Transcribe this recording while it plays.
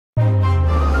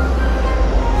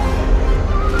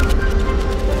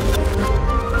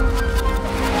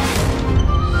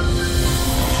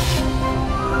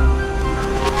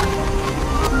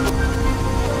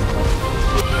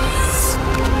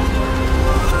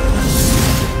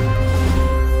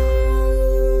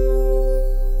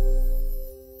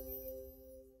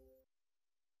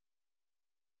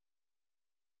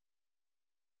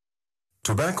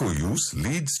Tobacco use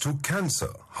leads to cancer,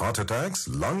 heart attacks,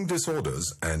 lung disorders,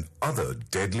 and other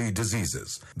deadly diseases.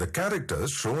 The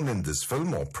characters shown in this film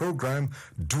or program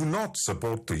do not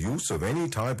support the use of any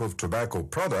type of tobacco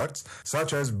products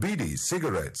such as bidi,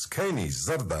 cigarettes, khanis,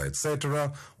 zarda, etc.,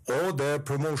 or their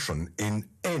promotion in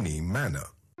any manner.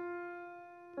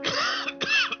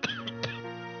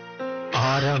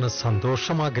 ആരാണ്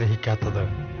സന്തോഷം ആഗ്രഹിക്കാത്തത്?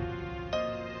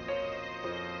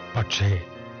 പക്ഷേ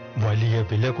വലിയ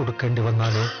വില കൊടുക്കേണ്ടി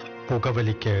വന്നാലോ?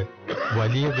 പുകവലിക്ക്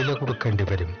വലിയ വില കൊടുക്കേണ്ടി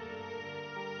വരും.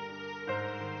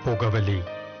 പുകവലി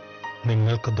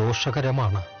നിങ്ങൾക്ക്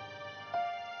ദോഷകരമാണ്.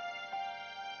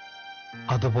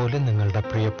 അതുപോലെ നിങ്ങളുടെ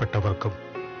പ്രിയപ്പെട്ടവർക്കും.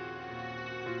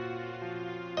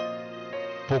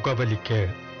 പുകവലിക്ക്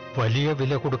വലിയ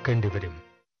വില കൊടുക്കേണ്ടി വരും.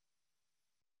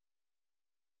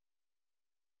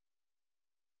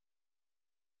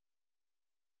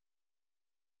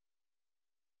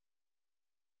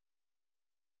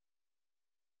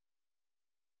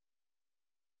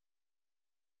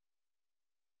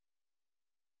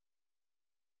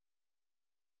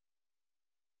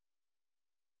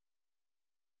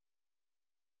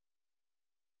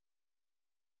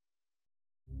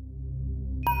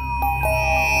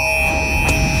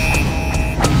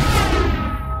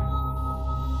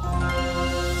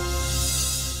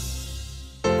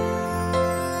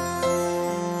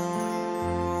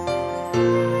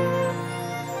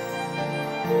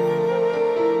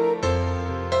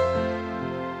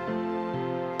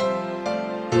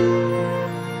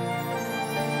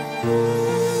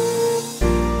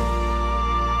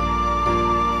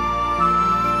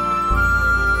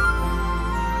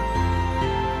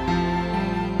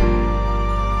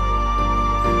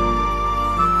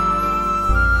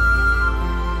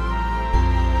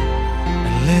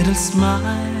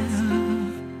 Smile,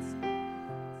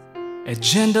 a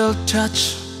gentle touch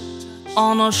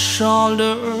on her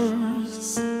shoulders,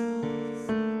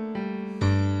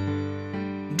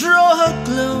 draw her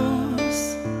close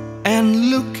and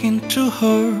look into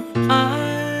her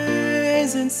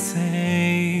eyes and say,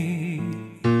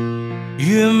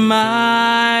 you're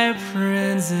my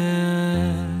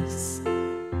princess.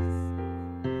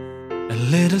 A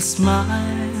little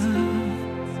smile,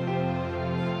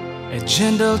 a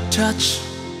gentle touch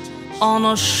on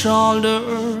her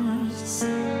shoulders,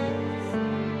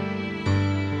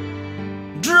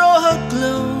 draw her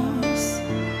close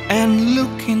and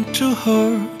look into her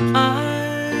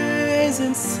eyes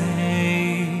and say,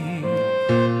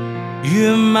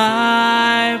 you're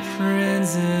my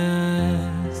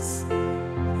princess.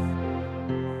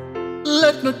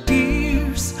 Let no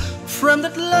tears from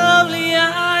that lovely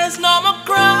eyes no more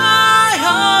cry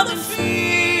out in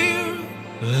fear.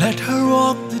 Let her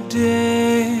walk the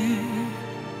day,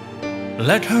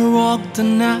 let her walk the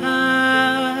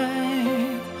night,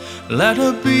 let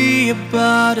her be a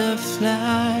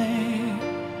butterfly,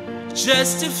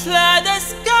 just to fly the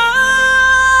sky.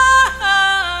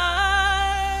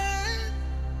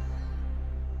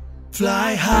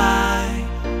 Fly high,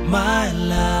 my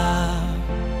love,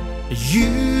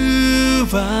 you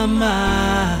are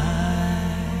my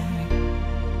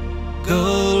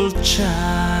gold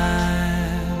child.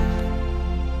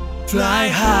 Fly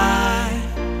high,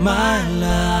 my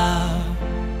love,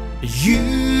 you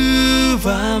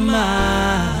are my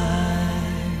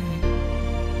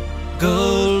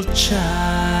gold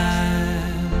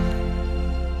child.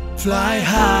 Fly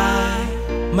high,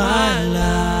 my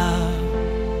love,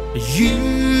 you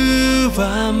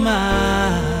are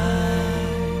my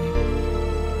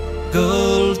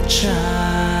gold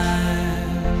child.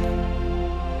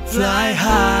 Fly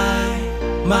high,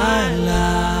 my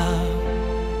love,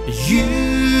 you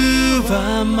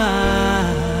are my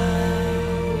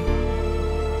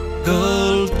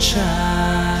gold child.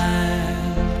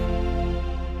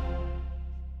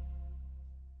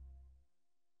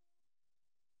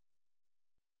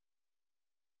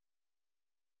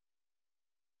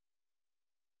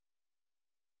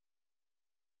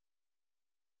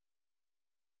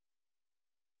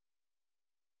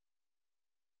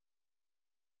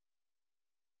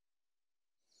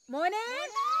 മോനെ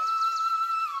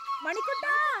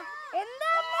മണിക്കുട്ടാ,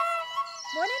 എന്താ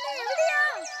മോനെ, നീ എവിടെയാ?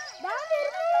 ദാ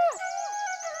വരുന്നു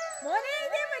മോനെ,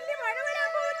 ഇതേ വലിയ മഴ വരാൻ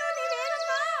പോകുന്നു, നീ വേഗം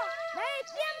വാ. ദാ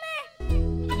എത്തി അമ്മേ.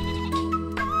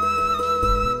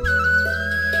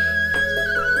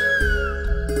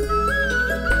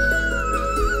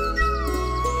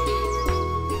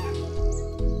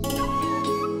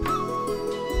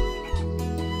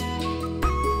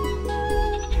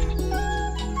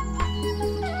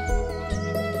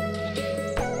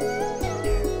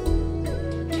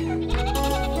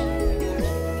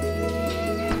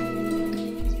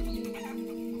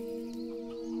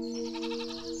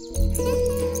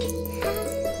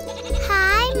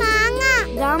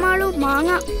 മാങ്ങ.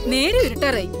 നേരെ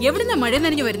ഇരുട്ടാറായി. എവിടുന്നാ മഴ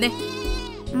നനഞ്ഞു വരുന്നേ?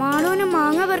 മാളൂന്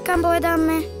മാങ്ങ പെറുക്കാൻ പോയതാ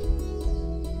അമ്മേ.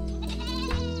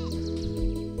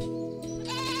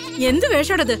 എന്ത്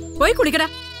വേഷാടത്? പോയി കുളിക്കടാ.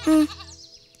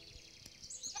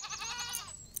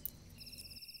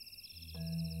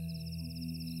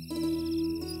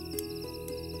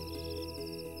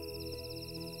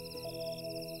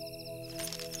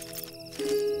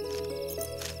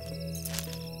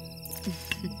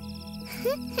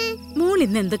 മോൾ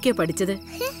ഇന്ന് എന്തൊക്കെയാ പഠിച്ചത്?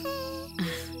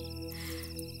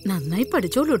 നന്നായി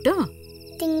പഠിച്ചോളൂ കേട്ടോ.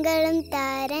 തിങ്കളും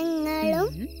താരങ്ങളും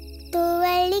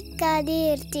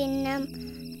തൂവള്ളിക്കതിർ ചിഹ്നം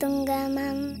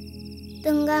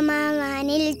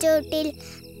തുങ്കമാനിൽ ചോട്ടിൽ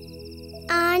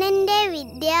ആണെന്റെ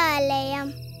വിദ്യാലയം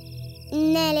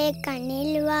ഇന്നലെ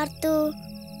കണ്ണിൽ വാർത്തു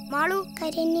മാളു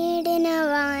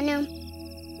കരിനീടനവാനം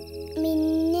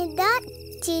മിന്നിതാ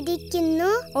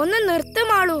ചിരിക്കുന്നു. ഒന്ന് നിർത്ത്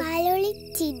മാളു. പാലൊളി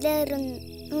ചിതറുന്നു.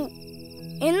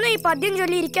 എന്നും ഈ പദ്യം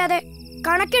ചൊല്ലിയിരിക്കാതെ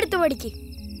കണക്കെടുത്ത് പഠിക്ക്.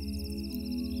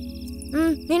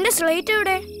 നിന്റെ സ്ലേറ്റ്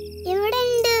എവിടെ? ഇവിടെ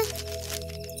ഉണ്ട്.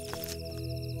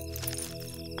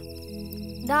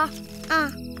 ദാ.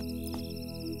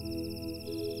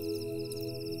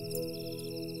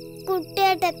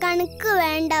 കുട്ടിയേട്ട കണക്ക്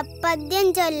വേണ്ട, പദ്യം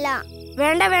ചൊല്ല.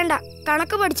 വേണ്ട വേണ്ട,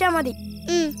 കണക്ക് പഠിച്ചാ മതി.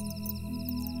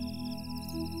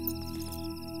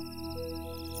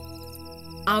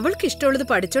 അവൾക്ക് ഇഷ്ടമുള്ളത്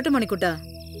പഠിച്ചോട്ടെ മണിക്കുട്ടാ.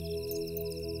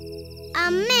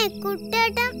 അമ്മേ,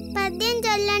 കുട്ടിയേട്ടൻ പദ്യം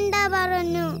ചൊല്ലണ്ട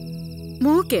പറഞ്ഞു.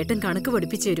 മൂക്കേട്ടൻ കണക്ക്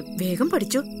പഠിപ്പിച്ചു തരും. വേഗം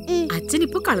പഠിച്ചോ. അച്ഛൻ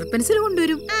ഇപ്പൊ കളർ പെൻസിൽ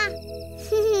കൊണ്ടുവരും.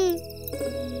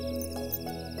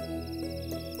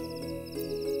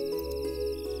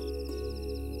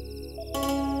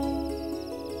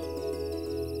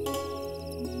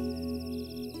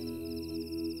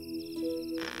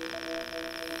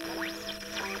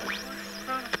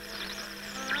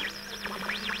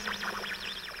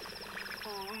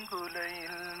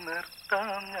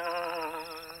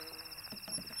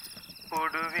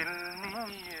 ഒടുവിൽ നീ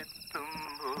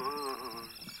എത്തുമ്പോൾ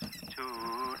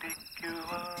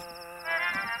ചൂടിക്കുവാൻ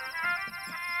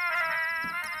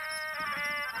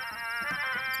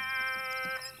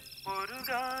ഒരു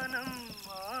ഗാനം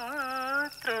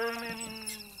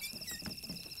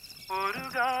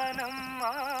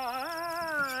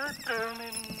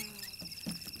മാത്രമെൻ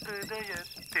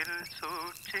ഹൃദയത്തിൽ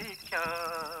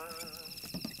സൂക്ഷിക്കാം.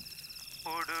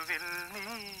 ഒടുവിൽ നീ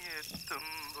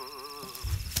എത്തുമ്പോൾ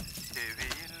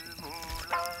ചെവിയിൽ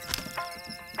മൂളാം.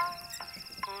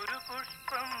 ഒരു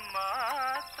പുഷ്പം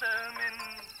മാത്രമെൻ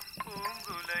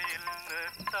പൂങ്കുലയിൽ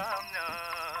നിർത്താം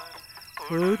ഞാൻ.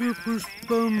 ഒരു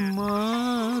പുഷ്പം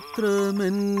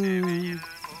മാത്രമെൻ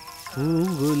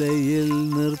പൂങ്കുലയിൽ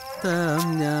നിർത്താം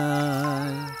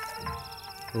ഞാൻ.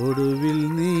 ഒടുവിൽ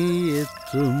നീ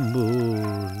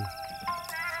എത്തുമ്പോൾ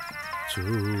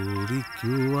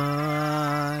ചോദിക്കുവാൻ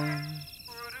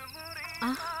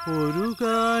ഒരു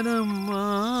ഗാനം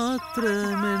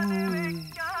മാത്രമെൻ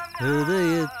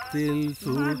ഹൃദയത്തിൽ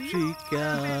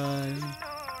സൂക്ഷിക്കാൻ.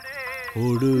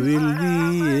 ഒടുവിൽ നീ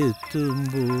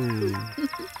എത്തുമ്പോൾ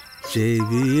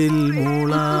ചെവിയിൽ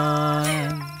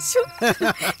മൂളാൻ.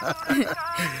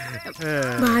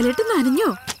 ബാലേട്ട് നനഞ്ഞോ?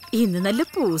 ഇന്ന് നല്ല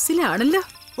പൂസിലാണല്ലോ.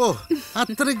 ഓ,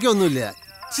 അത്രയ്ക്കൊന്നുമില്ല.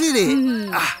 ശരി,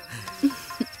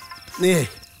 നീ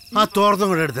ആ തോർത്തും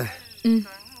കൂടെ എടുത്തേ.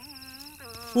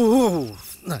 ഓ,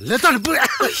 നല്ല തണുപ്പ്.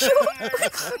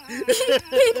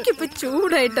 എനിക്കിപ്പോ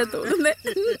ചൂടായിട്ടാ തോന്നുന്നേ.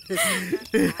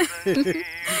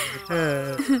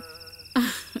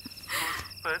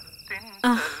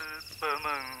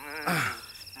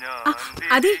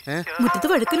 അതെ, മുറ്റത്ത്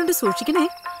വഴുക്കലുണ്ട്, സൂക്ഷിക്കണേ.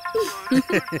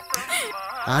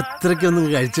 അത്രയ്ക്കൊന്നും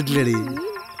കഴിച്ചിട്ടില്ലടി.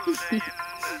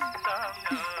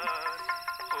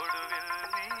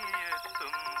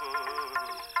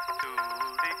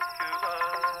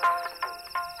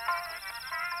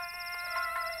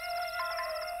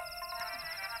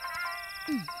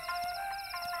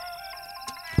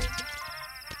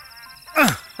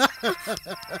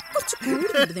 കുറച്ച്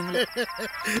കൂടുതലുണ്ട് നിങ്ങള്.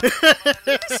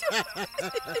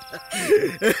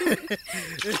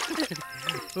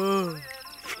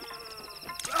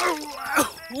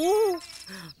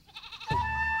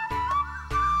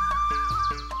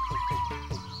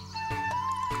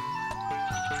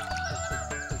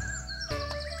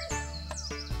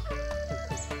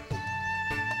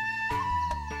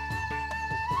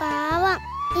 പാവം,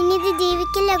 ഇനിത്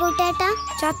ജീവിക്കില്ല കൂട്ടേട്ടാ.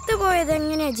 ചത്തുപോയത്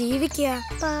എങ്ങനെയാ ജീവിക്കുക?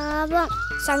 പാവം.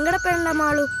 സങ്കടപ്പെടേണ്ട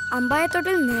മാളു,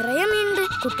 അമ്പായത്തോട്ടിൽ നിറയെ മീനുണ്ട്.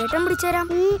 കുട്ടേട്ടൻ പിടിച്ചുതരാം.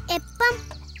 എപ്പം?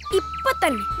 ഇപ്പൊ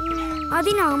തന്നെ.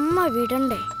 അതിന് അമ്മ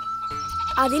വിടണ്ടേ?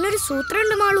 അതിനൊരു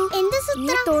സൂത്രമുണ്ട് മാളു. എന്ത് നീ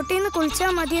സൂത്രം? തോട്ടിന്ന് കുളിച്ചാ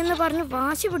മതിയെന്ന് പറഞ്ഞ്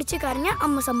വാശി പിടിച്ച് കരഞ്ഞ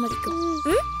അമ്മ സമ്മതിക്കും.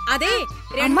 അതെ,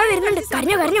 അമ്മ വരുന്നുണ്ട്.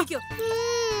 കരഞ്ഞോ കരഞ്ഞോ.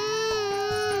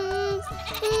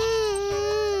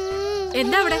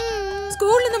 എന്താ അവിടെ?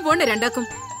 സ്കൂളിലൊന്നും പോണ്ടേ രണ്ടാക്കും?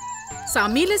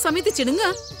 സമയിലെ സമയത്ത് ചിണുങ്ങ.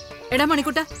 എടാ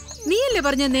മണിക്കുട്ട, നീയല്ലേ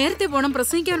പറഞ്ഞ നേരത്തെ പോണം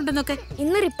പ്രസംഗിക്കാറുണ്ടെന്നൊക്കെ?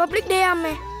 ഇന്ന് റിപ്പബ്ലിക് ഡേ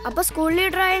അമ്മേ. അപ്പൊ സ്കൂൾ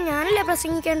ലീഡറായ ഞാനല്ലേ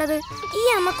പ്രസംഗിക്കേണ്ടത്? ഈ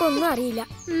അമ്മക്കൊന്നും അറിയില്ല.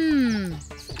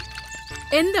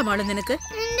 എന്താ മോള് നിനക്ക്?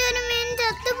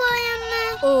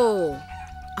 ഓ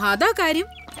അതാ കാര്യം.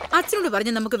 അച്ഛനോട്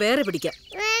പറഞ്ഞ് നമുക്ക് വേറെ പിടിക്കാം.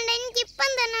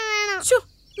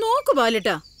 നോക്കു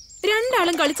ബാലട്ടാ,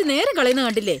 രണ്ടാളും കളിച്ച് നേരം കളയുന്ന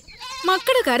കണ്ടില്ലേ?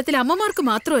 മക്കളുടെ കാര്യത്തിൽ അമ്മമാർക്ക്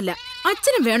മാത്രമല്ല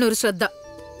അച്ഛനും വേണം ഒരു ശ്രദ്ധ.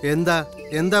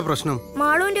 എന്താ പ്രശ്നം?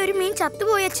 മാളുവിന്റെ ഒരു മീൻ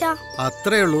ചത്തുപോയച്ചാ.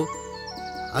 അത്രേ ഉള്ളൂ.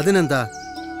 അതിനെന്താ,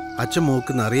 അച്ഛൻ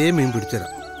മോക്ക് നിറയെ മീൻ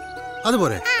പിടിച്ചരാം.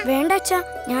 അതുപോലെ വേണ്ട അച്ഛാ,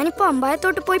 ഞാനിപ്പോ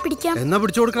അമ്പായത്തോട്ട് പോയി പിടിക്കാം. എന്നാ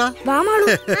പിടിച്ചു കൊടുക്കടാ. വാ മാളു.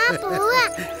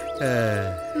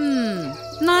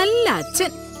 നല്ല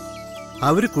അച്ഛൻ.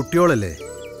 അവര് കുട്ടിയോളല്ലേ,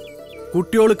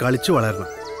 കുട്ടിയോള് കളിച്ചു വളരണം.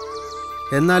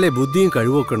 എന്നാലേ ബുദ്ധിയും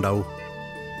കഴിവൊക്കെ ഉണ്ടാവൂ.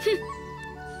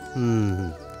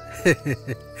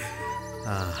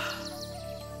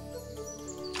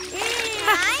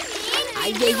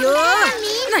 അയ്യോ,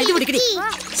 ഇത് പിടിക്കടി.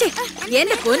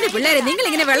 എന്റെ പൊന്നു പിള്ളേരെ, നിങ്ങൾ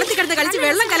ഇങ്ങനെ വെള്ളത്തിൽ കിടന്ന് കളിച്ച്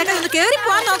വെള്ളം കലക്കാൻ കേറി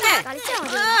പോവാൻ നോക്കേ.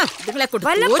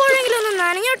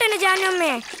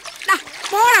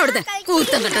 മോളവിടുത്തെ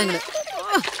കൂത്തം കെട്ടങ്ങള്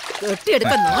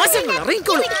കെട്ടിയെടുക്കാൻ നാശങ്ങൾ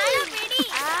ഇറങ്ങിക്കോളൂ.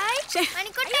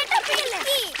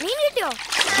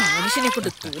 മനുഷ്യനെ കൊണ്ട്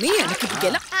തുണി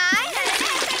അടക്കിപ്പിക്കല.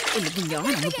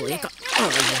 ഞാനങ്ങ് പോയേക്കാം.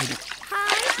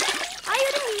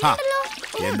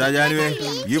 എന്താ ജാനുവേ,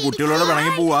 ഈ കുട്ടികളോട്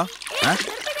പിണങ്ങി പോവാ?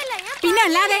 പിന്നെ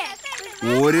അല്ലാതെ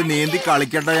ഒരു നീന്തി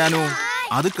കളിക്കട്ട ജാനു.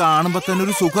 അത് കാണുമ്പോ തന്നെ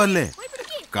ഒരു സുഖല്ലേ.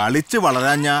 കളിച്ച്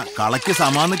വളരാഞ്ഞ കളക്ക്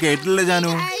സമാന്ന് കേട്ടില്ലേ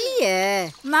ജാനു?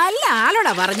 നല്ല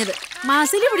ആളോടാ പറഞ്ഞത്.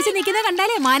 മസില് പിടിച്ച് നിക്കുന്ന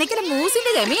കണ്ടാലേ മാനക്കല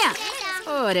മൂസിന്റെ ഗമിയാ.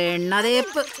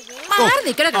 ഒരെണ്ണതേപ്പ്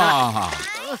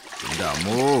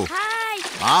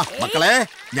ആ മക്കളെ,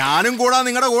 ഞാനും കൂടാ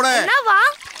നിങ്ങളുടെ കൂടെ.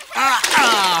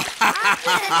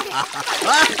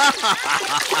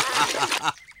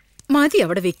 മതി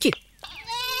അവിടെ വെക്ക്.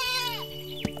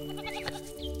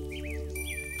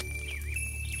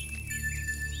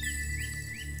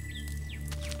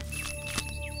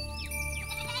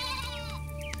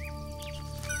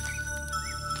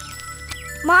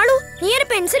 മാളു, നീ ഒരു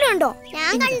പെൻസിലുണ്ടോ?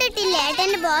 ഞാൻ കണ്ടിട്ടില്ല.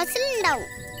 ഏട്ടന്റെ ബോക്സിലുണ്ടാവും.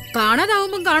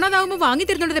 കാണാതാവുമ്പോ വാങ്ങി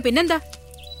തരുന്നുണ്ടല്ലോ. പിന്നെന്താ?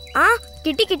 ആ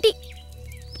കിട്ടി.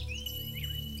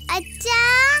 അച്ഛാ,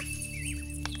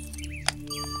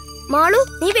 മാളു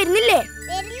നീ വരുന്നില്ലേ?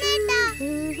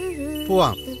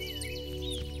 പോവാം.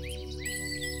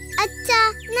 അച്ഛാ,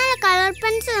 ഇന്നലെ കളർ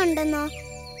പെൻസിൽ ഉണ്ടെന്നോ?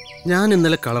 ഞാൻ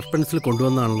ഇന്നലെ കളർ പെൻസിൽ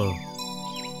കൊണ്ടുവന്നാണല്ലോ.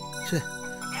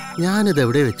 ഞാനിത്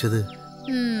എവിടെ വെച്ചത്?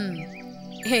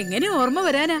 എങ്ങനെ ഓർമ്മ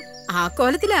വരാനാ? ആ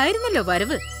കോലത്തിലായിരുന്നല്ലോ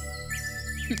വരവ്.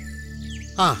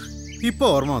 ആ ഇപ്പൊ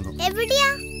ഓർമ്മ വന്നു. എവിടെയാ?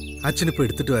 അച്ഛനിപ്പോ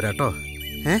എടുത്തിട്ട് വരാട്ടോ.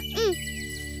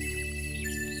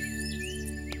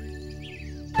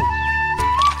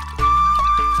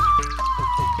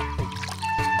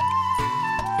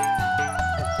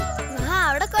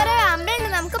 അവിടെ കൊറേ ആമ്പലുണ്ട്,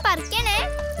 നമുക്ക് പറിക്കണേ.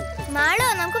 മാളു,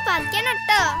 നമുക്ക്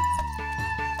പറിക്കണട്ടോ.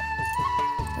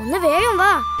 ഒന്ന് വേഗം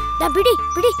വാ. പിടി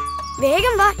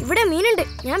വേഗം വാ. ഇവിടെ മീനുണ്ട്,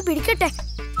 ഞാൻ പിടിക്കട്ടെ.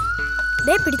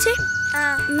 ദേ പിടിച്ചേ.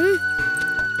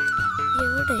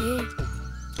 എവിടെ?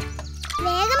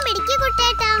 വേഗം പിടിക്ക്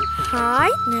കുട്ടേട്ടാ.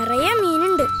 ഹായ്, നിറയെ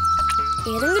മീനുണ്ട്.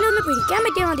 ഏതെങ്കിലും ഒന്ന് പിടിക്കാൻ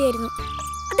പറ്റിയാ മതിയായിരുന്നു.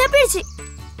 അതാ പിടിച്ച്.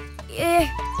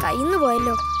 കയ്യിന്ന്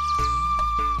പോയല്ലോ.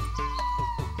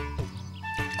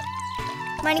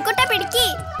 മണിക്കുട്ട പിടിക്ക്.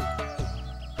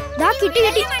 കിട്ടി.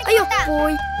 അയ്യോ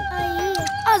പോയി.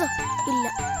 അതോ ഇല്ല.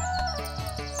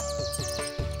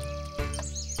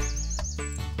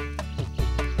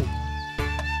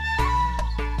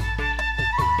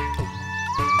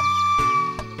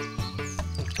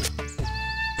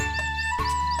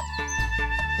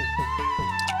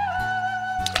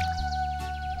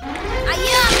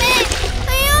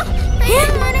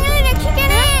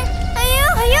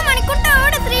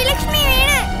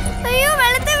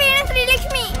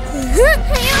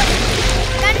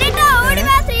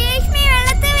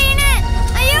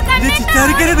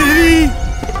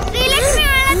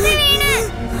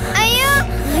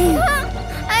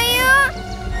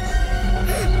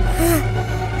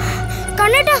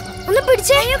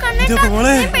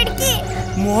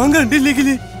 മോൻ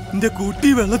കണ്ടില്ലെങ്കില് എന്റെ കുട്ടി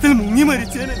വെള്ളത്തിൽ മുങ്ങി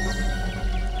മരിച്ചേനെ.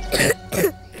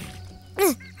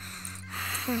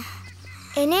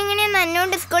 ഇനി എങ്ങനെയാ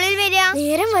നന്നോണ്ട് സ്കൂളിൽ വരിക?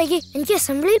 നേരം വൈകി, എനിക്ക്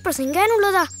അസംബ്ലിയിൽ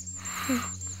പ്രസംഗിക്കാനുള്ളതാ.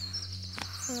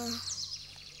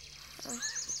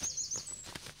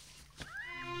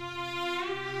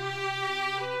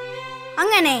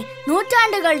 അങ്ങനെ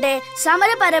നൂറ്റാണ്ടുകളുടെ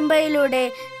സമര പരമ്പരയിലൂടെ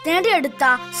നേടിയെടുത്ത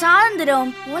സ്വാതന്ത്ര്യവും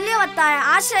മൂല്യവത്തായ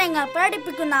ആശയങ്ങൾ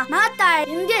പ്രകടിപ്പിക്കുന്ന മഹത്തായ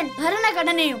ഇന്ത്യൻ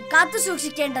ഭരണഘടനയും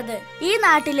കാത്തുസൂക്ഷിക്കേണ്ടത് ഈ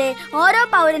നാട്ടിലെ ഓരോ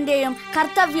പൗരന്റെയും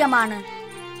കർത്തവ്യമാണ്.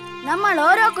 നമ്മൾ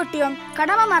ഓരോ കുട്ടിയും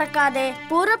കടമ മറക്കാതെ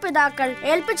പൂർവ്വപിതാക്കൾ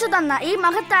ഏൽപ്പിച്ചു തന്ന ഈ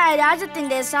മഹത്തായ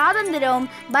രാജ്യത്തിന്റെ സ്വാതന്ത്ര്യവും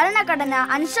ഭരണഘടന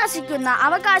അനുശാസിക്കുന്ന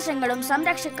അവകാശങ്ങളും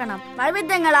സംരക്ഷിക്കണം.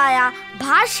 വൈവിധ്യങ്ങളായ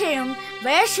ഭാഷയും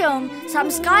വേഷവും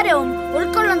സംസ്കാരവും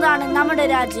ഉൾക്കൊള്ളുന്നതാണ് നമ്മുടെ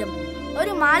രാജ്യം.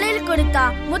 ഒരു മാലയിൽ കൊടുത്ത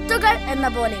മുത്തുകൾ എന്ന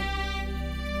പോലെ.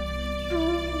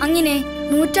 അങ്ങനെ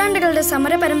നൂറ്റാണ്ടുകളുടെ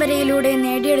സമര പരമ്പരയിലൂടെ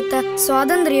നേടിയെടുത്ത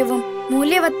സ്വാതന്ത്ര്യവും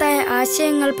മൂല്യവത്തായ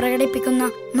ആശയങ്ങൾ പ്രകടിപ്പിക്കുന്ന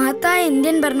മഹത്തായ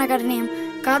ഇന്ത്യൻ ഭരണഘടനയും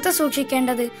കാത്തു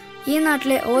സൂക്ഷിക്കേണ്ടത് ഈ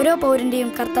നാട്ടിലെ ഓരോ പൗരന്റെയും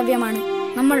കർത്തവ്യമാണ്.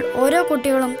 നമ്മൾ ഓരോ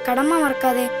കുട്ടികളും കടമ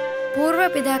മറക്കാതെ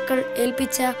പൂർവ്വപിതാക്കൾ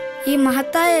ഏൽപ്പിച്ച ഈ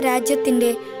മഹത്തായ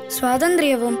രാജ്യത്തിന്റെ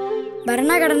സ്വാതന്ത്ര്യവും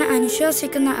ഭരണഘടന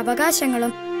അനുശാസിക്കുന്ന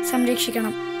അവകാശങ്ങളും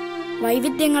സംരക്ഷിക്കണം.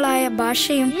 വൈവിധ്യങ്ങളായ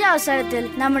ഭാഷയും. ഈ അവസരത്തിൽ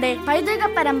നമ്മുടെ പൈതൃക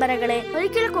പരമ്പരകളെ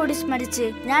ഒരിക്കൽ കൂടി സ്മരിച്ച്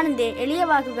ഞാൻ എന്റെ എളിയ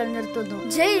വാക്കുകൾ നിർത്തുന്നു.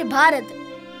 ജയ് ഭാരത്.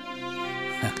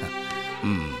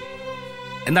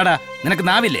 എന്താടാ നിനക്ക്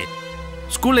നാവില്ലേ?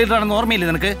 സ്കൂൾ ലീഡറാണെന്ന് ഓർമ്മയില്ലേ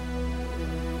നിനക്ക്?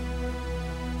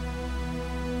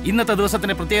 ഇന്നത്തെ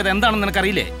ദിവസത്തിന്റെ പ്രത്യേകത എന്താണെന്ന്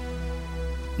നിനക്കറിയില്ലേ?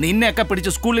 നിന്നെയൊക്കെ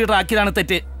പിടിച്ച് സ്കൂൾ ലീഡർ ആക്കിയതാണ്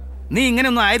തെറ്റ്. നീ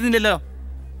ഇങ്ങനെയൊന്നും ആയിരുന്നില്ലല്ലോ.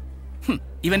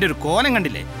 ഇവന്റെ ഒരു കോലം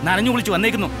കണ്ടില്ലേ? നനഞ്ഞു കുളിച്ച്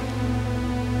വന്നേക്കുന്നു.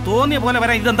 തോന്നിയ പോലെ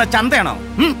വരാൻ ഇതെന്താ ചന്തയാണോ?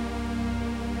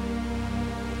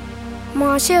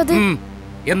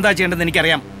 എന്താ ചെയ്യേണ്ടതെന്ന്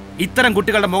എനിക്കറിയാം. ഇത്തരം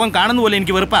കുട്ടികളുടെ മുഖം കാണുന്ന പോലെ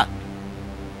എനിക്ക് വെറുപ്പാ.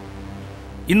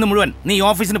 ഇന്ന് മുഴുവൻ നീ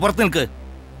ഓഫീസിന് പുറത്ത് നിൽക്ക്.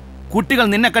 കുട്ടികൾ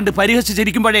നിന്നെ കണ്ട്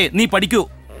പരിഹസിച്ചിരിക്കുമ്പോഴേ നീ പഠിക്കൂ.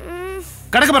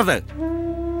 കടക്ക് പുറത്ത്.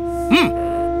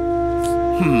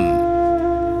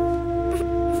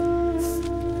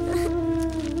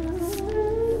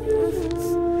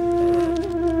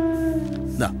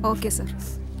 Okay sir.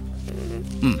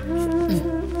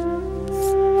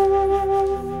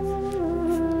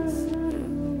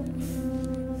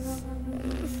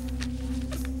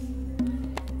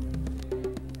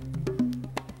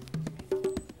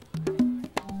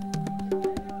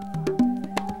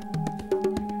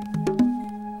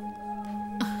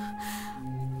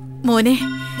 മോനെ,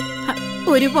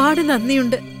 ഒരുപാട്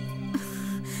നന്ദിയുണ്ട്.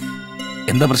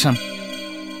 എന്താ പ്രശ്നം?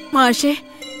 മാഷേ,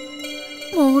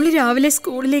 മോള് രാവിലെ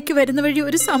സ്കൂളിലേക്ക് വരുന്ന വഴി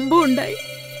ഒരു സംഭവം ഉണ്ടായി.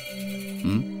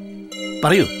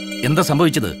 പറയൂ, എന്താ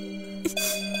സംഭവിച്ചത്?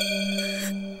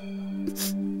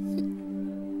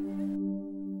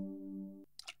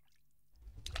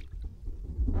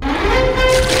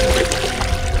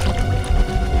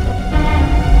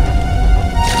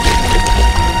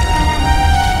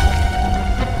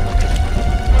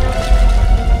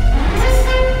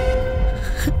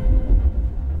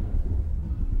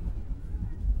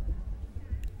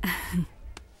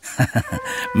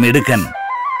 മിടുക്കൻ.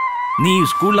 നീ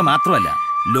സ്കൂളിലെ മാത്രമല്ല,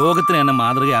 ലോകത്തിന് തന്നെ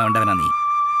മാതൃകയാവേണ്ടവനാ നീ.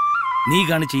 നീ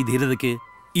കാണിച്ച ഈ ധീരതയ്ക്ക്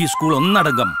ഈ സ്കൂൾ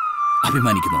ഒന്നടങ്കം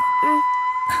അഭിമാനിക്കുന്നു.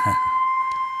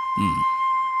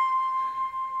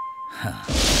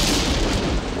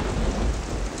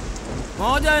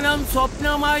 മോചനം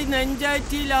സ്വപ്നമായി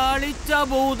നെഞ്ചേറ്റിലാളിച്ച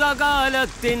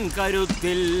ഭൂതകാലത്തിൻ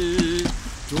കരുത്തിൽ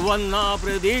ചുവന്ന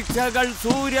പ്രതീക്ഷകൾ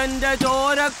സൂര്യന്റെ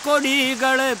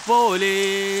ചോരക്കൊടികളെ പോലെ.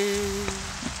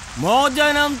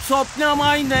 മോചനം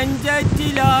സ്വപ്നമായി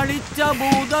നെഞ്ചേറ്റിലാളിച്ച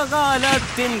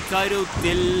ഭൂതകാലത്തിൻ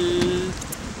കരുത്തിൽ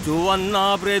ചുവന്ന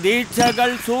പ്രതീക്ഷകൾ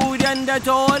സൂര്യന്റെ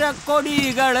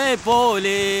ചോരക്കൊടികളെ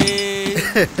പോലെ.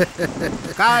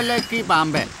 കാലക്കി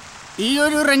പാമ്പേ, ഈ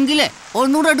ഒരു റെഞ്ചിലെ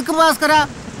ഒന്നുകൂടെ എടുക്ക് ഭാസ്കര.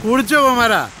 കുടിച്ചോ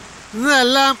പോമാരാ,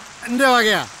 ഇന്നെല്ലാം എൻ്റെ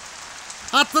വകയാ.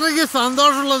 അത്രയ്ക്ക്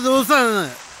സന്തോഷമുള്ള ദിവസമാണ്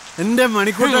എൻ്റെ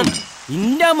മണിക്കൂട്ടൻ.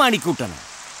 എൻ്റെ മണിക്കൂട്ടൻ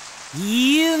ഈ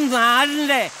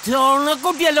നാടിന്റെ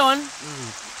ചുണക്കുട്ടിയല്ലോ.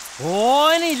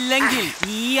 ഓനില്ലെങ്കിൽ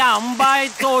ഈ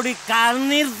അമ്പായത്തോട്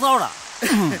കണ്ണീർത്തോടാ.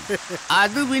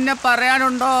 അത് പിന്നെ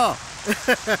പറയാനുണ്ടോ?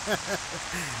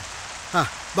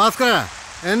 ഭാസ്കര,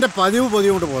 എൻ്റെ പതിവ്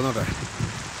കൊണ്ട് പോന്നോട്ടെ.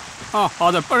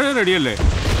 അതെപ്പോഴേ റെഡിയല്ലേ?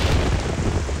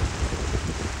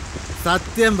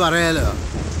 സത്യം പറയാലോ,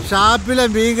 ഷാപ്പിലെ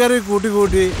മീൻകറി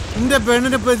കൂട്ടി എന്റെ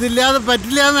പെണ്ണിന് ഇപ്പൊ ഇതില്ലാതെ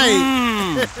പറ്റില്ലാന്നായി.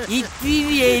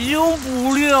 ഇത്തിരി എരിവും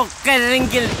പുളിയും ഒക്കെ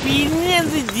അല്ലെങ്കിൽ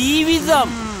പിന്നെന്ത് ജീവിതം.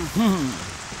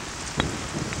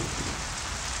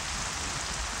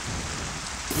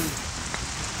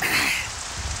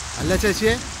 അല്ല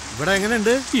ചേച്ചിയെ, ഇവിടെ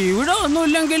എങ്ങനെയുണ്ട്? ഇവിടെ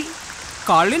ഒന്നുമില്ലെങ്കിൽ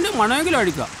കള്ളിന്റെ മണമെങ്കിലും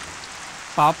അടിക്കാം.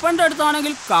 പപ്പന്റെ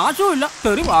അടുത്താണെങ്കിൽ കാശുമില്ല,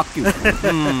 തെറി ബാക്കി.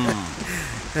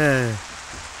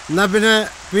 എന്നാ പിന്നെ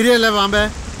പിരിയല്ലേ പാമ്പേ?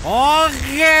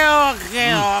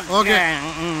 ഓക്കെ.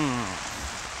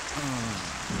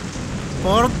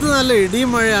 പുറത്ത് നല്ല ഇടിയും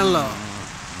മഴയാണല്ലോ.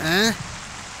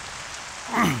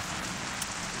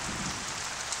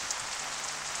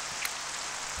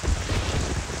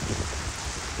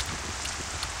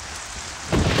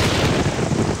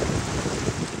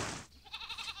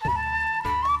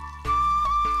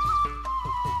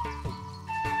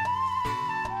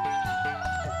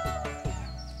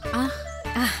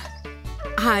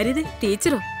 ആരിത്?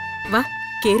 ടീച്ചറോ? വാ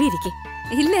കേറിയിരിക്കെ.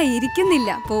 ഇല്ല, ഇരിക്കുന്നില്ല.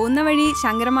 പോകുന്ന വഴി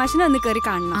ശങ്കരമാഷിനെ ഒന്ന് കയറി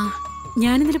കാണണം.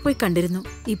 ഞാനിതിൽ പോയി കണ്ടിരുന്നു.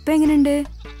 ഇപ്പൊ എങ്ങനെയുണ്ട്?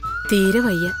 തീരെ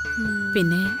വയ്യ.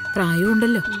 പിന്നെ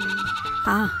പ്രായമുണ്ടല്ലോ.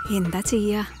 ആ, എന്താ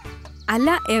ചെയ്യാ? അല്ല,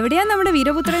 എവിടെയാ നമ്മുടെ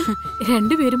വീരപുത്രൻ?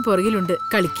 രണ്ടുപേരും പുറകിലുണ്ട്,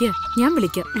 കളിക്കുക. ഞാൻ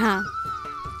വിളിക്കാം.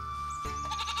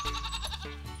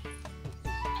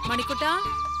 മണിക്കുട്ടാ,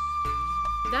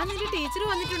 നിന്റെ ടീച്ചർ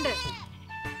വന്നിട്ടുണ്ട്.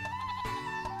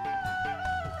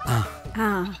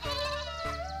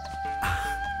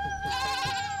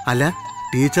 അല്ല,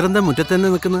 ടീച്ചർ എന്താ മുറ്റത്ത് തന്നെ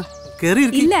നിൽക്കുന്നത്? കേറി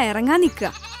ഇല്ല, ഇറങ്ങാൻ നിക്ക.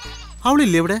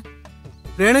 അവളില്ലേ ഇവിടെ?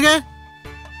 രേണുകേ,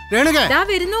 രേണുകേ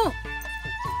വരുന്നു.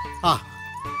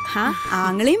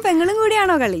 ആങ്ങളെയും പെങ്ങളും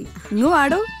കൂടിയാണോ കളി? ഇങ്ങു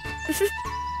വാടോ.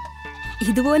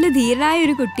 ഇതുപോലെ ധീരനായ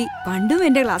ഒരു കുട്ടി പണ്ടും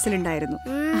എന്റെ ക്ലാസ്സിലുണ്ടായിരുന്നു.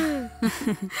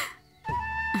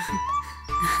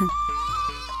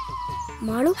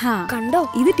 കണ്ടോ,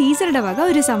 ഇത് ടീച്ചറുടെ വക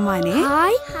ഒരു സമ്മാനേ.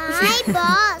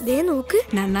 നോക്ക്,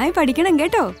 നന്നായി പഠിക്കണം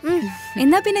കേട്ടോ.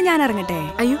 എന്നാ പിന്നെ ഞാൻ ഇറങ്ങട്ടെ.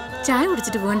 അയ്യോ, ചായ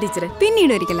കുടിച്ചിട്ട് പോവാൻ ടീച്ചറെ.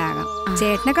 പിന്നീട് ഒരിക്കലാകാം.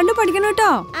 ചേട്ടനെ കണ്ടു പഠിക്കണം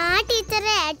കേട്ടോ.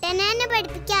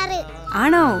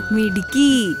 ആണോ? മിടുക്കി.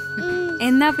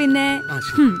 എന്നാ പിന്നെ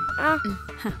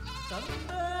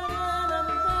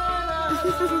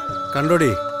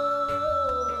കണ്ടോടി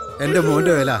എന്റെ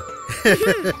മോന്റെ വില.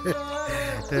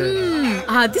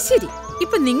 അത് ശരി,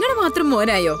 ഇപ്പൊ നിങ്ങളുടെ മാത്രം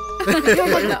മോനായോ?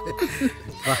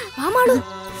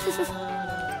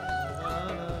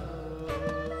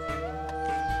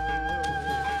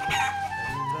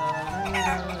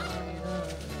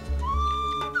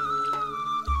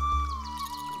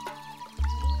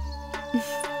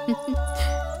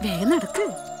 വേഗം നടക്ക്.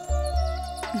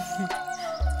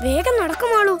 വേഗം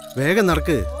നടക്കുമാളൂ. വേഗം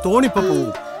നടക്ക്, തോണിപ്പോ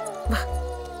പോവും.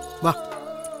 വാ.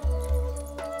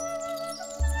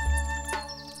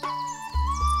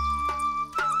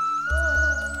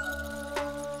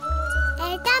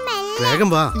 വേഗം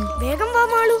വാ. വേഗം വാ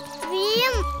മാളു.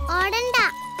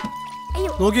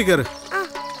 നോക്കി കേറ്.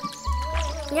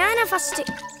 ഞാനാ ഫസ്റ്റ്.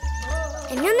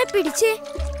 എന്നെ ഒന്ന് പിടിച്ചേ.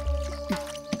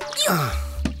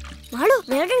 മാളു,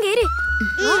 വേഗം കേറി.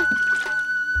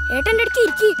 ഏട്ടന്റെ അടുത്ത്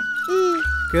ഇരിക്കി.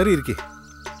 കേറി ഇരിക്കി.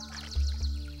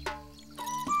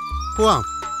 പോവാം.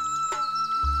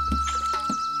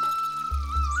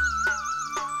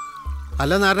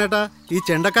 അല്ല നാരായണേട്ടാ, ഈ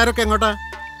ചെണ്ടക്കാരൊക്കെ എങ്ങോട്ടാ?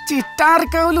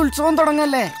 ചിറ്റാർക്കാവിൽ ഉത്സവം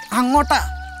തുടങ്ങല്ലേ, അങ്ങോട്ടാ.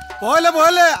 പോലെ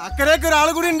പോലെ അക്കരയ്ക്ക്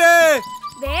ഒരാള് കൂടി ഉണ്ട്.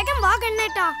 വേഗം വാ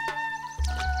കണ്ണേട്ടാ.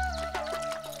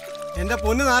 എന്റെ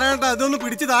പൊന്ന് നാരായണേട്ടാ, ഇതൊന്ന്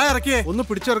പിടിച്ച് താഴെ ഇറക്കിയേ. ഒന്ന്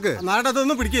പിടിച്ചിറക്ക് നാരായണ,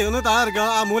 അതൊന്ന് പിടിക്കേ, ഒന്ന് താഴെ ഇറക്കുക.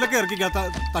 ആ മൂലക്കെ ഇറക്കിക്ക,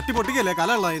 തട്ടി പൊട്ടിക്കല്ലേ,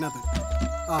 കല ഉള്ള അതിനകത്ത്.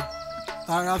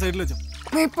 ആ സൈഡിൽ വെച്ചോ.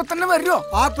 നീ ഇപ്പൊ തന്നെ വരുമോ?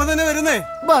 ആ, ഇപ്പൊ തന്നെ വരുന്നേ.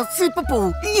 ബസ് ഇപ്പൊ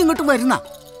പോവും. നീ ഇങ്ങോട്ട് വരുന്ന.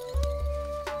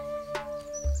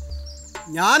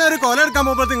 ഞാനൊരു കൊല എടുക്കാൻ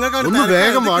പോകുമ്പോ നിങ്ങൾക്ക്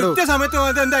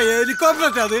കൃത്യസമയത്ത് എന്താ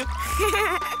ഹെലികോപ്റ്റർ അത്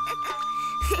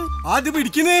അത്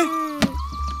പിടിക്കുന്നേ.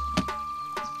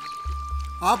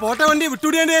 ആ പോട്ട വണ്ടി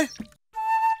വിട്ടുപിടിയാണ്ടേ.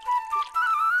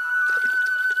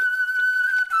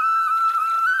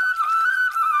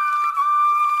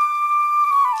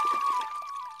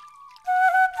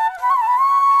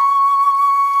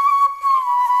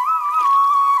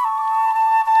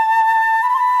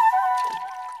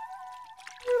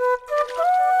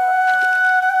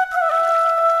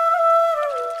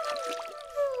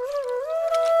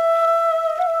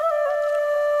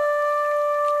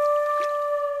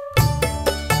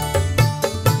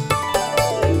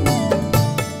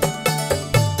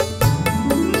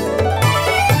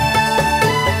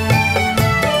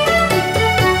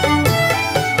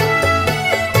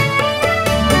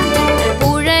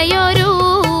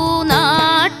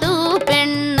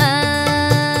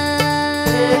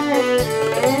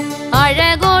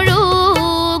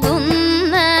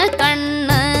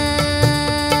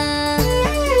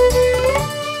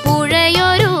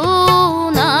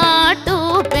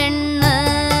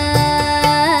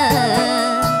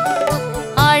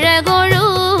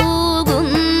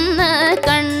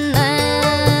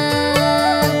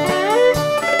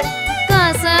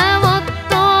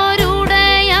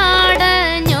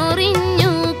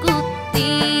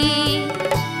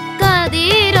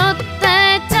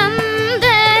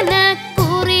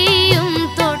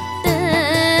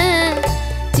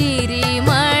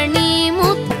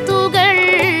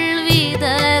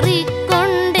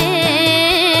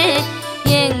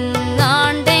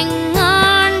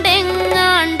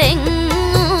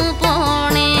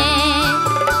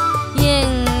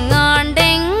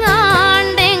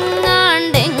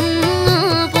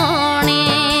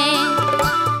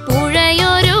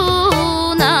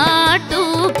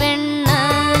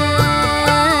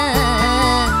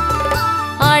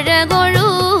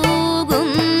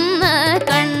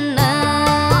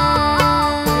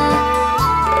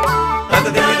 At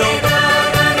the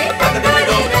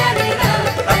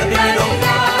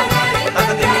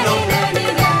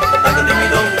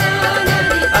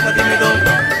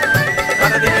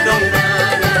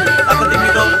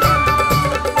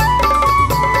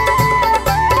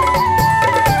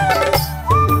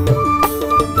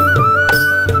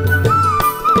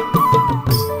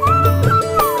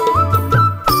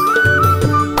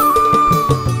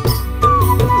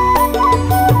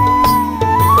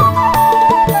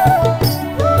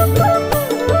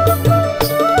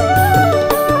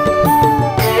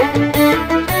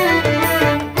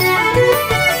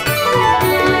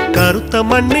കറുത്ത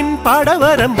മണ്ണിൻ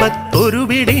പടവരമ്പത്തൊരു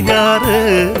പിടിഞ്ഞാറ്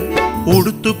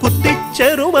ഉടുത്തു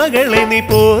കുത്തിച്ചെറുമകളെ നീ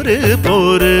പോര്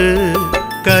പോര്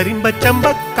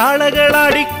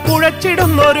കരിമ്പച്ചമ്പക്കാളകളാടി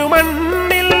കുഴച്ചിടുന്നൊരു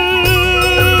മണ്ണിൽ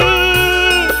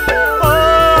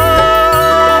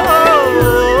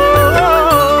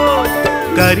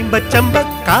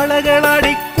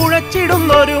കരിമ്പച്ചമ്പക്കാളകളാടി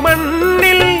കുഴച്ചിടുന്നൊരു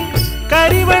മണ്ണിൽ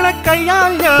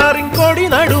കരിവളക്കയ്യാൽ ഞാറിൻ കൊടി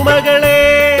നടുമകളെ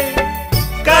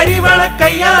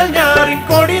കരിവളക്കയ്യാൽ ഞാറിൻ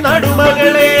കൊടി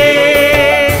നടുമകളെ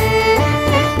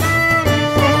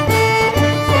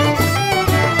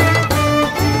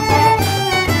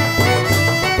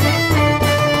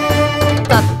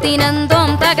തത്തിനന്തോം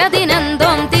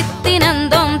തകതിനന്തോം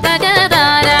തിത്തിനന്തോം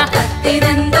തകതാര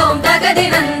തത്തിനന്തോം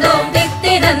തകതിനന്തോം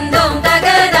തിത്തിനന്തോം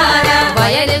തകതാര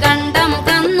വയല് കണ്ടം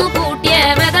കന്നു കൂട്ടിയ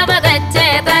വെതവതച്ചേ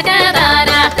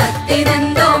തകതാര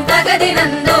തത്തിനന്തോം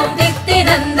തകതിനന്തോം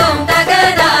തിത്തിനന്തോം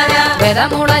തകതാര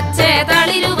വെതമുളച്ചേ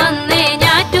തളിരു വന്നേ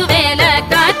ഞാറ്റുവേല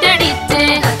കാറ്റടിച്ചേ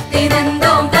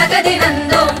തത്തിനന്തോം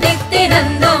തകതിനന്തോം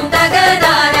തിത്തിനന്തോം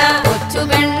തകതാര കൊച്ചു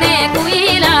പെണ്ണെ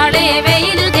കുയിലാളെ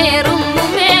വെയിലു കേറും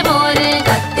മുമ്പേ പോര്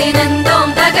തത്തിനന്തോം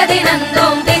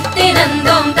തകതിനന്തോം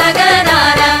തിത്തിനന്തോം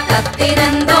തകതാര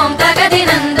തത്തിനന്തോം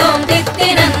തകതിനന്തോം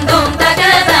തിത്തിനന്തോം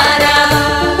തകതാര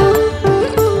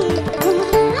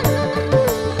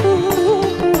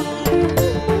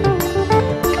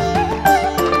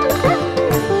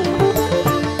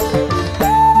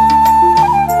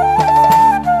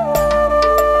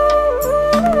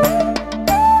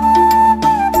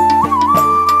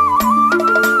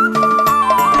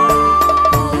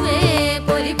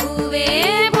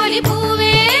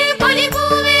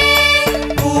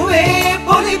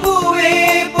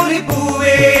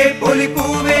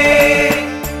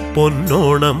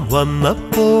പൊന്നോണം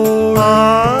വന്നപ്പോൾ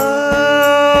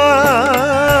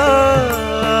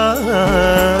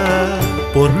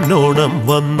പൊന്നോണം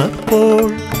വന്നപ്പോൾ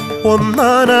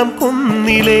ഒന്നാനാം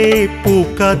കുന്നിലെ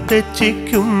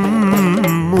പൂക്കാറ്റച്ചിക്കും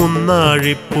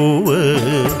മുന്നാഴിപ്പൂവ്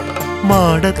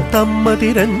മാടത്തമ്മ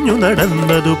തിരഞ്ഞു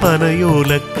നടന്നതു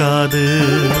പനയോലക്കാത്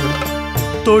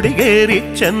തൊടികേറി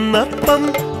ചെന്നപ്പം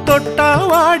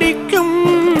തൊട്ടാവാടിക്കും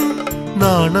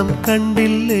നാണം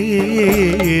കണ്ടില്ലേ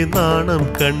നാണം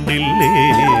കണ്ടില്ലേ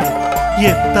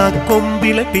എത്താ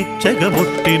കൊമ്പിലെ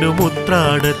പിച്ചകമുട്ടിനു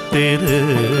മുത്രാടത്തേര്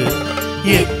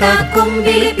എത്താ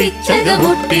കൊമ്പിലെ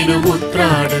പിച്ചകമുട്ടിനു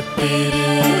മുത്രാടത്തേര്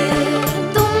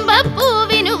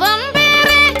തുമ്പപ്പൂവിനു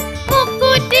വമ്പേറെ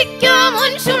മുക്കൂറ്റിക്കോ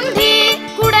മുൻശുണ്ഠി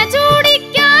കുട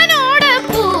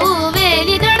ചൂടിക്കാനോടപ്പൂ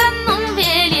വേലി കടന്നും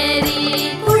വേലിയേരി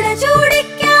കുട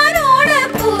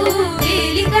ചൂടിക്കാനോടപ്പൂ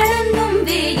വേലി കടന്നും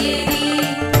വേലിയേരി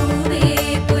പൂവേ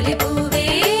പൊലി പൂവേ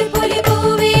പൊലി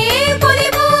പൂവേ പൊലി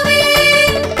പൂവേ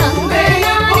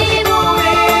തങ്കനാനേനോ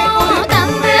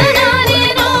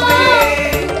തങ്കനാനേനോ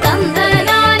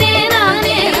തങ്കനാനേ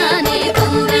നാനേ നാനേ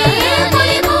തങ്കേ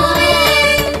പൊലി പൂവേ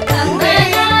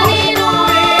തങ്കനാനേനോ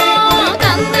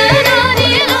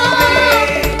തങ്കനാനേനോ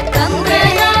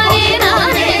തങ്കനാനേ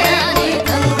നാനേ നാനേ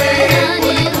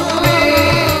തങ്കനാനേനോ.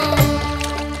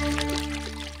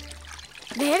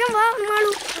 വേഗം വാ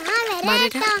മാളു.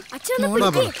 അച്ഛാ ഒന്ന് മോളാ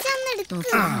പിടിക്ക്.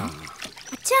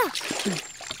 അച്ഛാ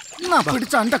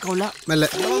പിടിച്ച എന്റെ കൊല്ല മെല്ലെ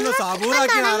ഒന്ന്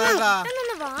സാബൂറാക്കി നാരായണ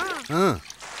ഒന്ന് വാ.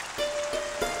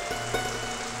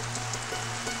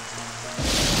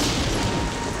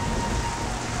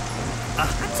 ആ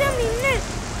അച്ഛാ മിന്നൽ.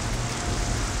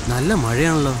 നല്ല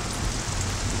മഴയാണല്ലോ.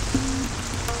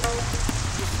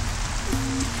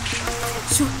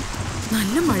 ശ്ശോ,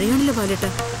 നല്ല മഴയാണല്ലോ പാലേട്ട.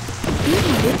 ഈ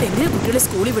മഴയത്ത് എങ്ങനെ കുട്ടികളെ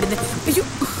സ്കൂളിൽ വിടുന്നത്? അയ്യോ,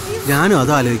 ഞാനും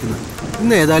അതാ ആലോചിക്കുന്നത്.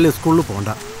 ഇന്ന് ഏതായാലും സ്കൂളിൽ പോണ്ട.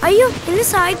 അയ്യോ ഇന്ന്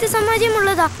സാഹിത്യ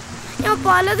സമാജമുള്ളതാ. ഞാൻ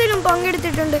പലതിലും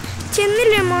പങ്കെടുത്തിട്ടുണ്ട്.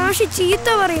 ചെന്നില്ലേ മാഷി ചീത്ത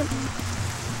പറയും.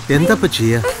 എന്തപ്പ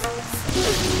ചെയ്യാ?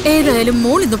 ഏതായാലും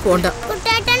മോൾ ഇന്ന് പോണ്ട.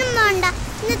 കുട്ടേട്ടനും പോണ്ട,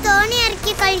 ഇന്ന് തോണി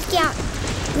ഇറക്കി കളിക്കാം.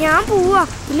 ഞാൻ പോവാ,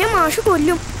 ഇല്ലേ മാഷ്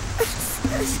കൊല്ലും.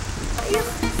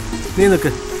 നീ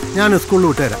നിക്ക്, ഞാൻ സ്കൂളിൽ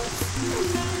വിട്ടുതരാം.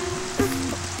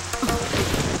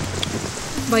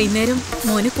 വൈകുന്നേരം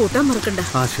മോനെ കൂട്ടാൻ മറക്കണ്ട.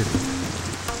 ആ ശരി.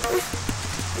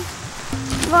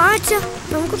 വാ അച്ഛാ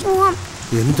നമുക്ക് പോവാം.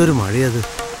 എന്തൊരു മഴയത്.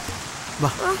 വാ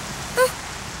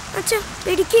അച്ഛാ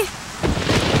പിടിക്കേ.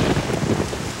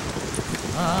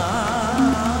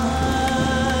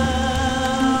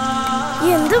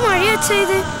 എന്ത് മഴ അച്ഛാ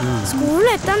ഇത്. സ്കൂളിൽ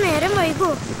എത്താൻ നേരം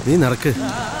വൈകോ? നീ നടക്ക്.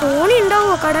 തോണി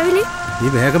ഉണ്ടാവോ കടവില്? നീ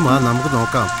വേഗം വാ, നമുക്ക്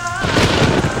നോക്കാം.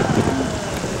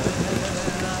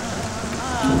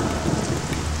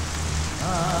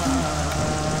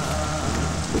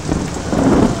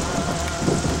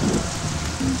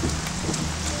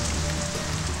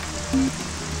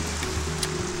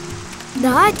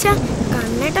 ദാ അച്ഛാ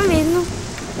കണ്ണേട്ടൻ വരുന്നു.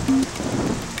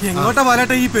 എങ്ങോട്ടാ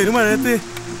ബാലേട്ട ഈ പെരുമഴയത്ത്?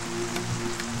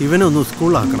 ഇവനൊന്ന്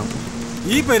സ്കൂളിലാക്കണം.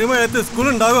 ഈ പെരുമഴയത്ത് സ്കൂൾ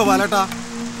ഉണ്ടാവുമോ ബാലേട്ടാ?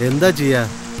 എന്താ ചെയ്യാ,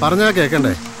 പറഞ്ഞാ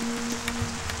കേക്കണ്ടേ.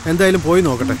 എന്തായാലും പോയി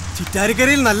നോക്കട്ടെ.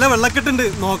 ചിറ്റാരിക്കരയിൽ നല്ല വെള്ളക്കെട്ടുണ്ട്,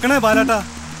 നോക്കണേ ബാലേട്ടാ.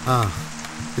 ആ,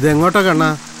 ഇതെങ്ങോട്ടാ കണ്ണാ?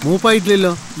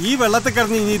 മൂപ്പായിട്ടില്ലല്ലോ. ഈ വെള്ളത്തിൽ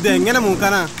കിടന്ന് ഇനി ഇത് എങ്ങനെ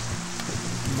മൂക്കാനാ?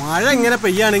 മഴ ഇങ്ങനെ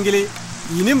പെയ്യാണെങ്കിൽ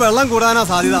ഇനിയും വെള്ളം കൂടാനാ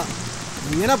സാധ്യത.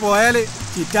 ഇങ്ങനെ പോയാല്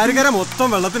ചിറ്റാരിക്കര മൊത്തം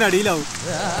വെള്ളത്തിനടിയിലാവും.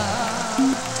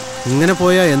 ഇങ്ങനെ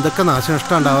പോയാൽ എന്തൊക്കെ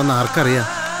നാശനഷ്ടം ഉണ്ടാവുമെന്ന് ആർക്കറിയാം.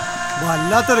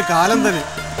 വല്ലാത്തൊരു കാലം തന്നെ,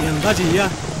 എന്താ ചെയ്യാ?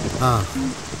 ആ,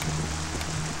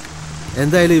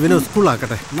 എന്തായാലും ഇവനെ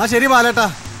സ്കൂളിലാക്കട്ടെ. എന്നാ ശരി ബാലേട്ടാ.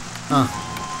 ആ,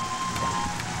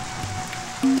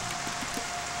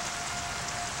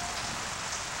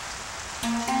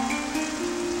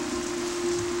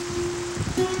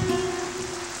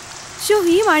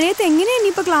 ഈ മഴയത്ത് എങ്ങനെയാ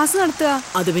ഇനിയിപ്പോ ക്ലാസ് നടത്തുക?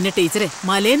 അത് പിന്നെ ടീച്ചറെ,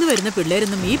 മലയെന്ന് വരുന്ന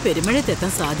പിള്ളേരൊന്നും ഈ പെരുമഴയത്ത്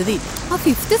എത്താൻ സാധ്യതയില്ല. ആ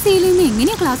 5th സിയിൽ നിന്ന്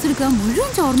എങ്ങനെയാ ക്ലാസ് എടുക്കുക? മുഴുവൻ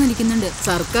ചോർന്നിരിക്കുന്നുണ്ട്.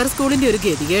 സർക്കാർ സ്കൂളിന്റെ ഒരു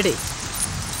ഗതികേടേ.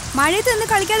 മഴയത്ത് നിന്ന്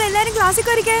കളിക്കാതെ എല്ലാരും ക്ലാസ്സിൽ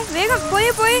കയറിക്കേ. വേഗം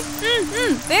പോയി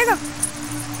വേഗം.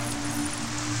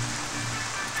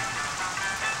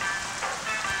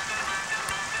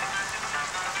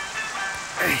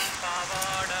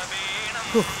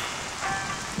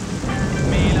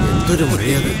 എന്തൊരു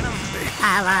മഴയത്.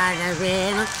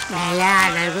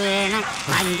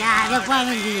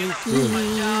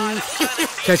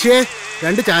 ശശിയെ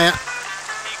 2 ചായ.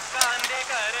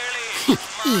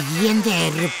 എന്റെ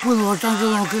എരപ്പ് നോട്ടം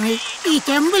നോക്കണേ. ഈ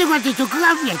ചെമ്പിൽ കുറച്ച് ചുക്ക്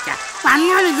കാപ്പി വെച്ചാ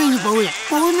പങ്ങാളിൽ കഴിഞ്ഞ് പോവില്ല.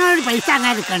 പോകുന്നവരോട് പൈസ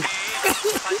അങ്ങനെ എടുക്കണ്ട.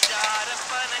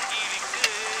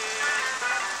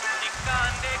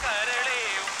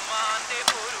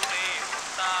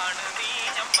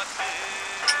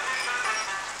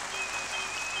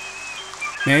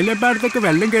 മേലെപ്പാടത്തേക്ക്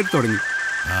വെള്ളം കയറി തുടങ്ങി.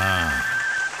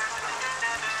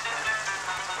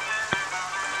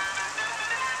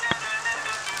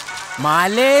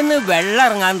 മലേന്ന് വെള്ളം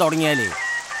ഇറങ്ങാൻ തുടങ്ങിയാലേ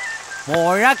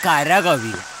പുഴ കര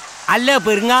കവിയും. അല്ല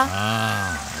പെരുങ്ങ,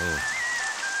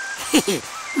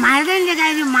 മഴന്റെ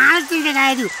കാര്യം മാളത്തിന്റെ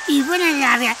കാര്യം ഇവനല്ലേ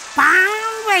അറിയാം.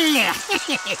 പാമ്പല്ലേ.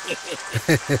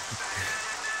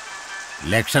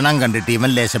 ലക്ഷണം കണ്ടിട്ട് ഇവൻ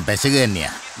ലേശം പെശക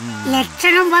തന്നെയാ.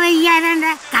 ലക്ഷണം പറയാണ്ട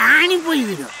കാണിപ്പോയി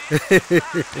വരും.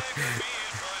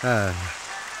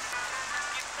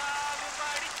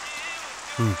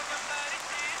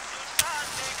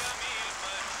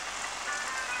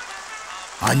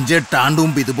 അഞ്ചെട്ടാണ്ട്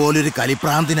മുമ്പ് ഇതുപോലൊരു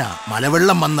കലിപ്രാന്തിനാ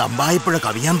മലവെള്ളം വന്ന് അമ്പായിപ്പുഴ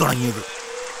കവിയാൻ തുടങ്ങിയത്.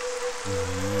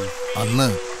 അന്ന്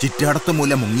ചിറ്റാടത്ത്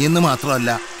മൂല മുങ്ങിയെന്ന്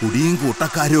മാത്രമല്ല, കുടിയും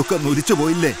കൂട്ടക്കാരും ഒക്കെ നുരിച്ചു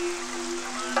പോയില്ലേ.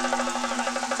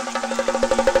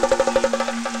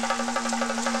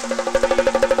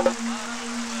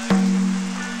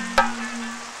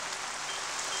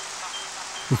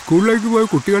 സ്കൂളിലേക്ക് പോയ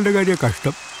കുട്ടികളുടെ കാര്യം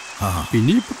കഷ്ടം.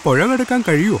 പിന്നെ ഇപ്പൊ പുഴ കിടക്കാൻ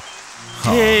കഴിയുമോ?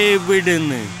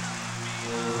 എവിടുന്ന്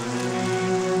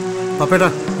പപ്പേട്ടാ,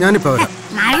 ഞാനിപ്പോ വരാം.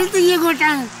 മഴ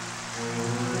തീയക്കോട്ടാ.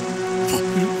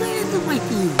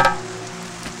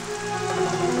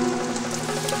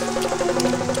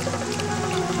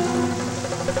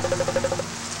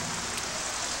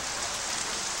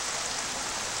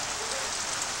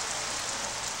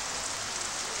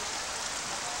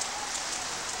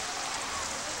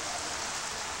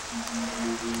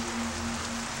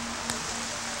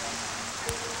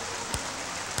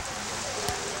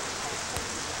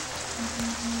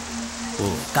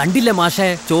 കണ്ടില്ല മാഷേ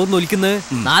ചോർന്നൊലിക്കുന്നത്?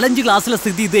 4-5 ക്ലാസ്സിലെ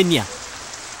സ്ഥിതി ഇത് തന്നെയാ.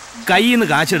 കയ്യിൽ നിന്ന്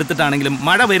കാശെടുത്തിട്ടാണെങ്കിലും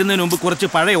മഴ വരുന്നതിന് മുമ്പ് കുറച്ച്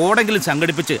പഴയ ഓടെങ്കിലും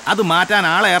സംഘടിപ്പിച്ച് അത് മാറ്റാൻ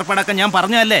ആളെ ഏർപ്പാടാക്കാൻ ഞാൻ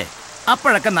പറഞ്ഞല്ലേ.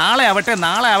 അപ്പോഴൊക്കെ നാളെ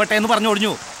ആവട്ടെ എന്ന് പറഞ്ഞു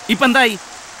ഒഴിഞ്ഞു. ഇപ്പൊ എന്തായി?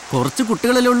 കുറച്ച്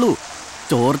കുട്ടികളല്ലേ ഉള്ളൂ,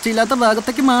 ചോർച്ചയില്ലാത്ത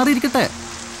ഭാഗത്തേക്ക് മാറിയിരിക്കട്ടെ.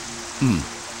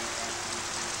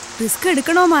 റിസ്ക്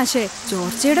എടുക്കണോ മാഷേ?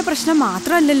 ചോർച്ചയുടെ പ്രശ്നം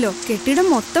മാത്രമല്ലല്ലോ, കെട്ടിടം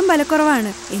മൊത്തം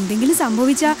ബലക്കുറവാണ്. എന്തെങ്കിലും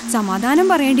സംഭവിച്ചാൽ സമാധാനം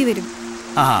പറയേണ്ടി വരും.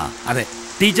 ആ അതെ,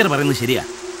 ടീച്ചർ പറയുന്നത് ശരിയാ.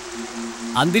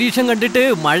 അന്തരീക്ഷം കണ്ടിട്ട്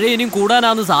മഴ ഇനിയും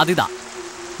കൂടാനാണ് സാധ്യത.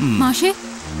 മാഷേ,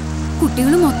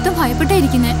 കുട്ടികൾ മൊത്തം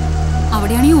ഭയപ്പെട്ടായിരിക്കുന്നേ.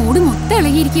 അവിടെയാണ് ഈ ഓട് മൊത്തം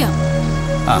ഇളകിയിരിക്കുക.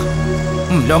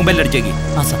 ലോങ് ബെല്ലടിച്ചേക്ക്.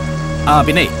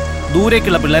 പിന്നെ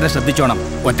ദൂരേക്കുള്ള പിള്ളേരെ ശ്രദ്ധിച്ചോണം.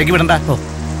 ഒറ്റയ്ക്ക് വിടണ്ട,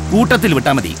 കൂട്ടത്തിൽ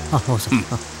വിട്ടാ മതി.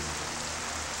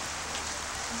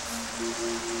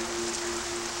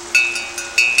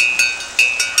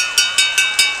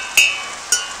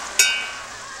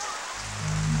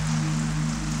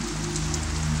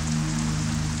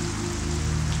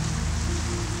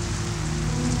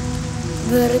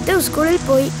 വെറുതെ സ്കൂളിൽ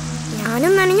പോയി.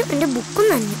 ഞാനും നനഞ്ഞു, എന്റെ ബുക്കും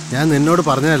നനഞ്ഞു. ഞാൻ നിന്നോട്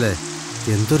പറഞ്ഞല്ലേ,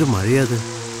 എന്തൊരു മഴയത്.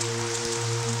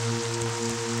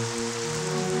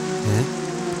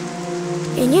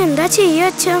 ഇനി എന്താ ചെയ്യാ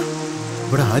അച്ഛാ?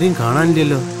 ഇവിടെ ആരും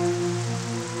കാണാനില്ലല്ലോ.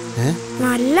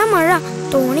 നല്ല മഴ,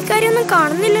 തോണിക്കാരൊന്നും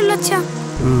കാണുന്നില്ലല്ലോ അച്ഛാ.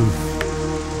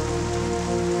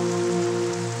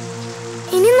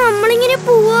 നമ്മളിങ്ങനെ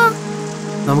പോവാ?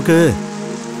 നമുക്ക്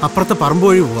അപ്പുറത്തെ പറമ്പ്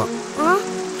വഴി പോവാം.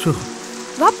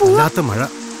 വല്ലാത്ത മഴ.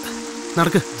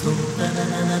 നടക്ക്.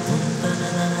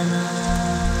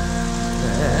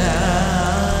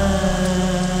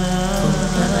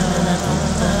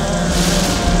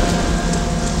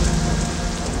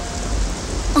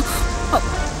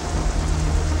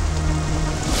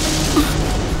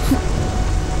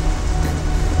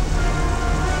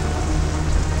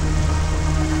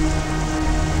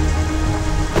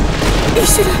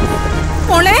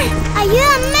 മോളെ, അയ്യോ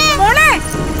അമ്മേ, മോളെ,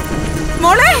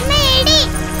 മോളെ, മേടി.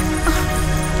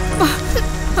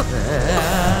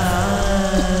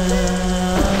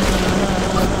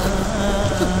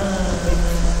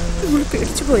 മോള്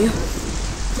പേടിച്ചു പോയോ?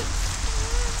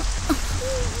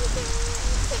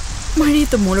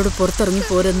 മഴയത്ത് മോളോട് പുറത്തിറങ്ങി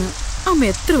പോരെന്ന്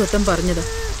അമ്മ എത്ര വട്ടം പറഞ്ഞതാ,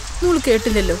 മോള്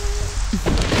കേട്ടില്ലല്ലോ.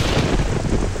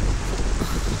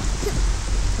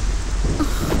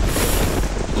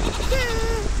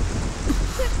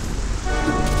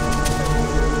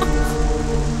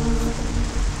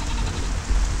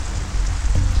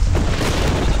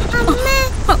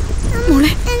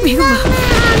 മോളെ വേഗം വാ.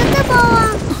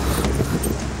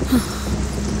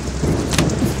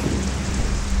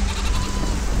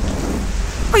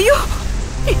 അയ്യോ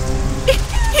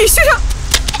ഈശ്വര,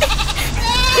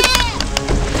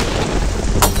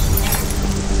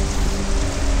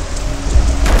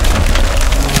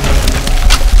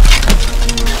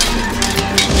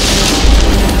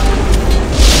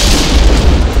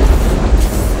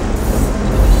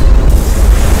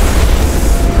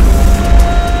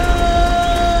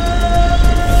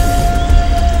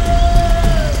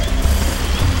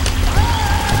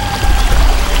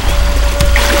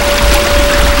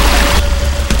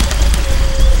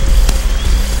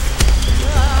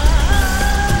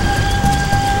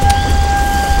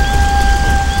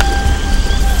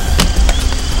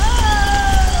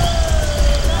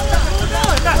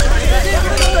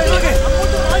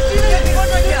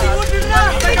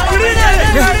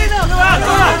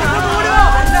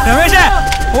 രമേശേ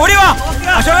ഓടി വാ.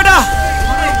 അശോകേട്ടാ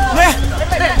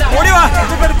ഓടി വാ.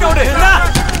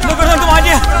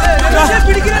 മാറ്റിയ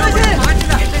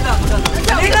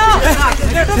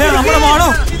നമ്മുടെ മാണോ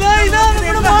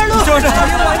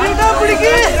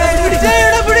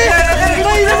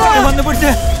വന്ന്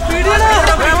പിടിച്ചേ.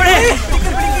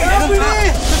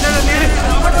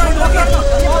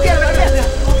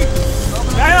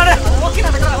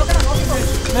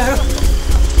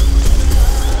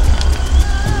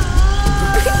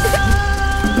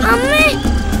 അമ്മേ,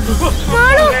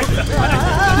 മാളു.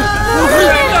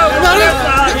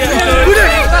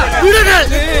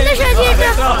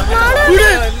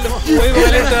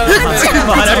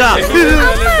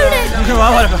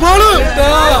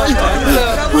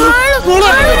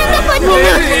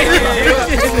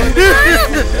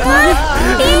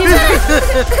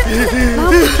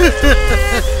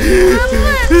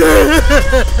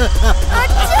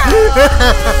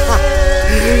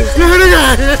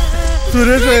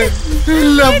 സുരേഷ്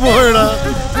എല്ലാം പോയടാ.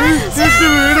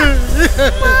 വീട്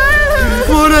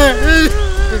പോരെ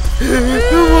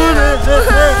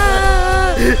പോരെ.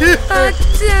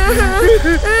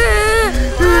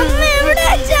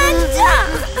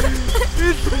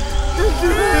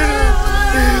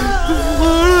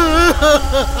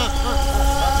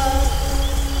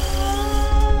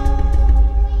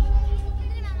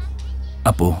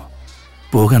 അപ്പോ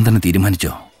പോകാൻ തന്നെ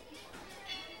തീരുമാനിച്ചോ?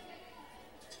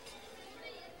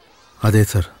 അതെ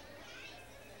സർ.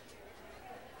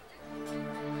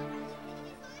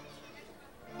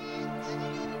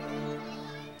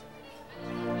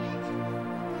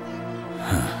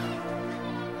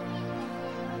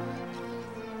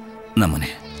 നമ്മനെ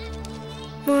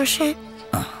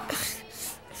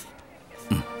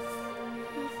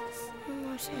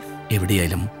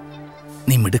എവിടെയായാലും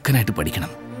നീ മിടുക്കനായിട്ട്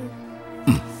പഠിക്കണം.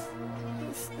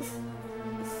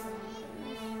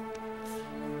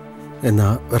 എന്നാ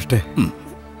വരട്ടെ.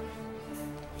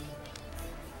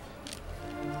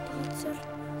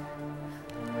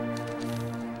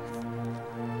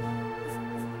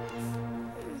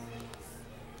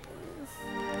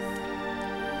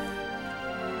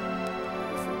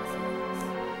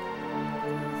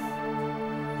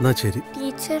 എന്നാ ശരി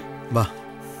ടീച്ചർ. വാ.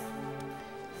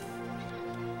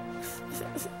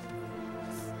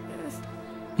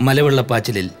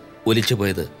 മലവെള്ളപ്പാച്ചിലിൽ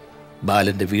ഒലിച്ചുപോയത്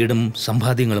ബാലന്റെ വീടും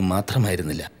സമ്പാദ്യങ്ങളും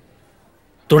മാത്രമായിരുന്നില്ല,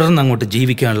 തുടർന്നങ്ങോട്ട്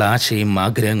ജീവിക്കാനുള്ള ആശയും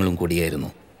ആഗ്രഹങ്ങളും കൂടിയായിരുന്നു.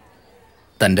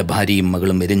 തൻ്റെ ഭാര്യയും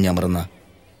മകളും എരിഞ്ഞമർന്ന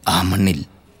ആ മണ്ണിൽ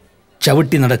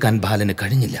ചവിട്ടി നടക്കാൻ ബാലന്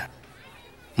കഴിഞ്ഞില്ല.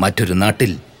 മറ്റൊരു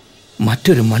നാട്ടിൽ,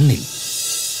 മറ്റൊരു മണ്ണിൽ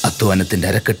അധ്വാനത്തിൻ്റെ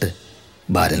അരക്കെട്ട്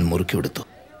ബാലൻ മുറുക്കിയെടുത്തു.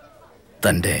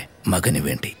 തൻ്റെ മകന്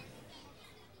വേണ്ടി.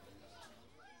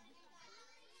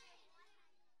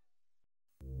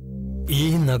 ഈ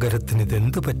നഗരത്തിന്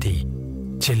ഇതെന്തു പറ്റി?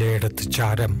 ചിലയിടത്ത്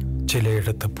ചാരം,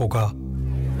 ചിലയിടത്ത് പുക.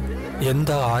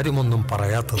 എന്താ ആരുമൊന്നും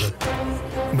പറയാത്തത്?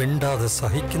 മിണ്ടാതെ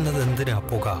സഹിക്കുന്നത് എന്തിനാ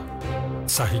പുക?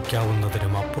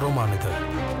 സഹിക്കാവുന്നതിനും അപ്പുറമാണിത്.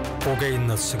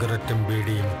 പുകയുന്ന സിഗരറ്റും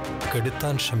ബീഡിയും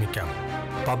കെടുത്താൻ ശ്രമിക്കാം.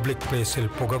 പബ്ലിക് പ്ലേസിൽ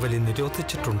പുകവലി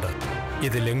നിരോധിച്ചിട്ടുണ്ട്.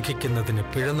 ഇത് ലംഘിക്കുന്നതിന്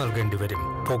പിഴ നൽകേണ്ടി വരും.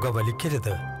 പുക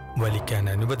വലിക്കരുത്, വലിക്കാൻ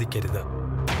അനുവദിക്കരുത്.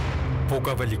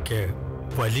 പുകവലിക്ക്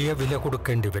വലിയ വില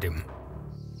കൊടുക്കേണ്ടി വരും.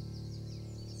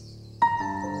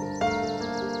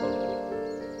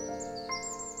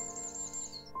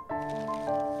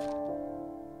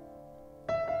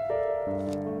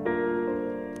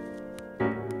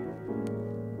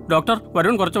 ഡോക്ടർ,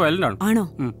 വരുൺ കുറച്ച് വയലന്റാണ്. ആണോ?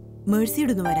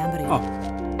 മേഴ്സിയോട് ഒന്ന് വരാൻ പറയൂ.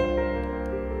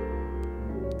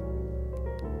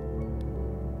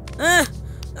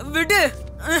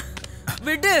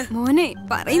 മോനെ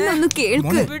പറയുന്നൊന്ന്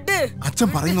കേൾക്ക്. അച്ഛൻ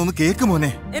പറയുന്നൊന്ന് കേക്ക് മോനെ.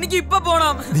 എനിക്ക് ഇപ്പൊ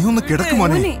പോണം. നീ ഒന്ന് കിടക്ക്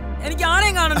മോനെ. എനിക്ക്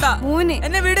ആരെയും കാണണ്ട. മോനെ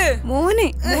എന്നെ വിട്.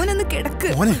 മോനൊന്ന് കിടക്ക്.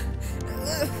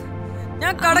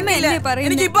 ഞാൻ കടക്കില്ല.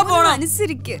 എനിക്ക് ഇപ്പൊ പോണം.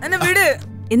 അനുസരിക്ക്. എന്നെ വിട്.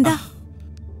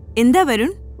 എന്താ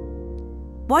വരുൺ?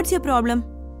 What's your problem?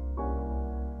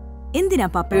 എന്തിനാ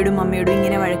പപ്പയോടും മമ്മയോടും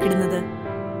ഇങ്ങനെ വഴക്കിടുന്നത്?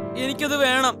 എനിക്കത്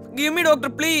വേണം. Give me doctor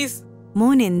please.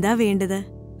 മോൻ എന്താ വേണ്ടത്?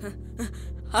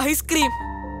 ഐസ്ക്രീം.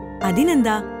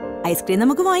 അതിനെന്താ, ഐസ്ക്രീം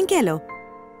നമുക്ക് വാങ്ങിക്കാലോ.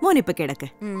 മോനിപ്പൊ കിടക്ക്.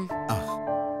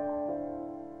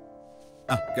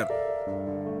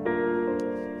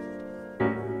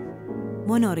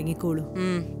 മോൻ ഉറങ്ങിക്കോളൂ.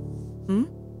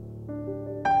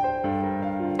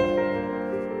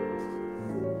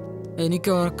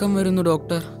 എനിക്ക് ഉറക്കം വരുന്നു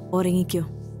ഡോക്ടർ. ഉറങ്ങിക്കോ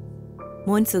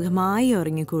മോൻ, സുഖമായി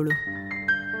ഉറങ്ങിക്കോളൂ.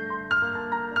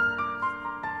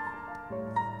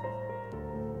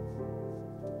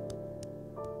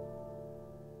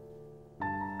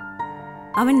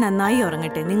 അവൻ നന്നായി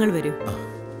ഉറങ്ങട്ടെ. നിങ്ങൾ വരൂ.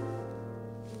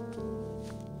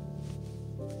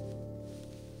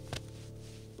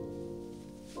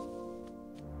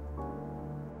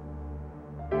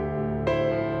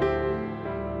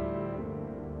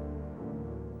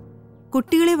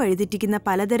 കുട്ടികളെ വഴിതെറ്റിക്കുന്ന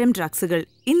പലതരം ഡ്രഗ്സുകൾ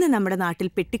ഇന്ന് നമ്മുടെ നാട്ടിൽ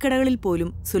പെട്ടിക്കടകളിൽ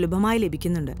പോലും സുലഭമായി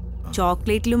ലഭിക്കുന്നുണ്ട്.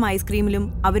 ചോക്ലേറ്റിലും ഐസ്ക്രീമിലും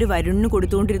അവർ വരുണിന്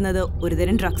കൊടുത്തുകൊണ്ടിരുന്നത്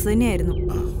ഒരുതരം ഡ്രഗ്സ് തന്നെയായിരുന്നു.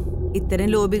 ഇത്തരം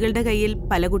ലോബികളുടെ കയ്യിൽ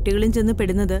പല കുട്ടികളും ചെന്ന്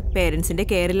പെടുന്നത് പേരൻസിന്റെ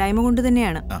കെയറില്ലായ്മ കൊണ്ട്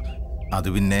തന്നെയാണ്. അത്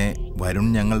പിന്നെ വരുൺ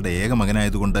ഞങ്ങളുടെ ഏക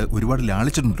മകനായതുകൊണ്ട് ഒരുപാട്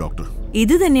ലാളിച്ചിട്ടുണ്ട് ഡോക്ടർ.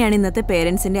 ഇത് തന്നെയാണ് ഇന്നത്തെ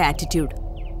പേരൻസിന്റെ ആറ്റിറ്റ്യൂഡ്.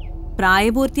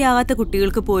 പ്രായപൂർത്തിയാകാത്ത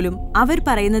കുട്ടികൾക്ക് പോലും അവർ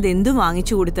പറയുന്നത് എന്തും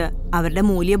വാങ്ങിച്ചു കൊടുത്ത് അവരുടെ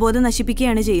മൂല്യബോധം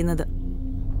നശിപ്പിക്കുകയാണ് ചെയ്യുന്നത്.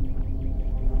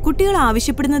 കുട്ടികൾ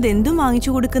ആവശ്യപ്പെടുന്നത് എന്തും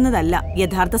വാങ്ങിച്ചു കൊടുക്കുന്നതല്ല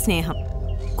യഥാർത്ഥ സ്നേഹം.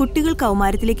 കുട്ടികൾ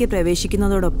കൗമാരത്തിലേക്ക്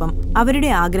പ്രവേശിക്കുന്നതോടൊപ്പം അവരുടെ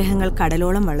ആഗ്രഹങ്ങൾ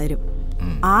കടലോളം വളരും.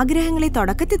 ആഗ്രഹങ്ങളെ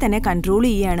തുടക്കത്തിൽ തന്നെ കൺട്രോൾ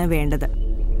ചെയ്യുകയാണ് വേണ്ടത്.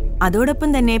 അതോടൊപ്പം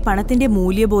തന്നെ പണത്തിന്റെ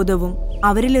മൂല്യബോധവും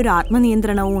അവരിൽ ഒരു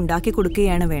ആത്മനിയന്ത്രണവും ഉണ്ടാക്കി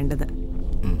കൊടുക്കുകയാണ് വേണ്ടത്.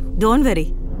 ഡോണ്ട് വെറി,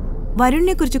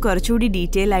 വരുണിനെ കുറിച്ച് കുറച്ചുകൂടി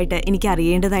ഡീറ്റെയിൽ ആയിട്ട് എനിക്ക്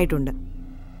അറിയേണ്ടതായിട്ടുണ്ട്.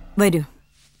 വരൂ.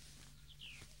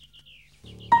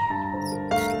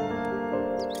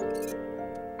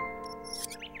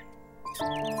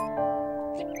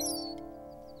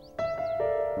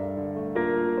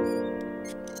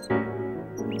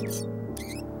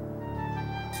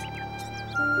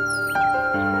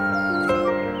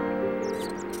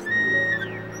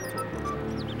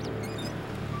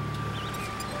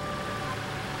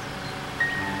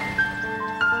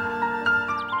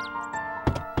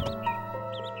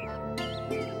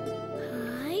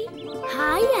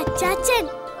 അച്ചാച്ചൻ.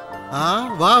 ആ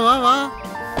വാ വാ വാ.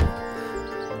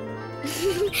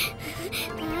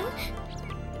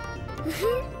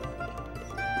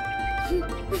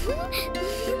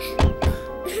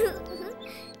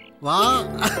 വാ.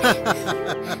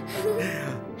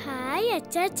 ഹായ്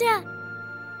അച്ചാച്ച.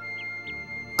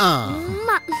 ആ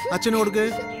അച്ഛന് കൊടുക്ക്.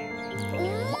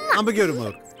 അമ്മയ്ക്ക് ഒരു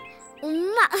മോക്ക്.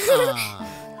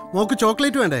 മോക്ക്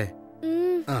ചോക്ലേറ്റ് വേണ്ടേ?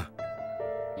 ആ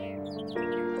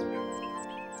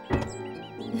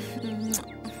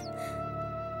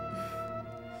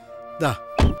ദാ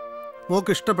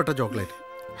മോക്ക് ഇഷ്ടപ്പെട്ട chocolate.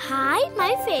 Hi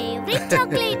my favourite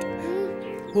chocolate.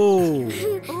 ഓ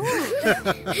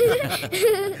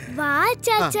വാ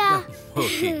ചാച്ചാ.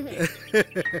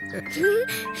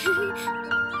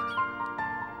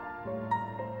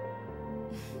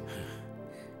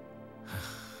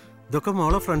 ഇതൊക്കെ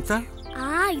മോളെ ഫ്രണ്ട്സാ?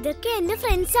 ആ ഇതൊക്കെ എന്റെ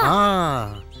ഫ്രണ്ട്സാ. ആ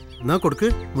എന്നാ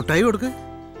കൊടുക്ക്, മുട്ടായി കൊടുക്ക്,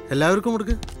 എല്ലാവർക്കും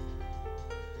കൊടുക്ക്.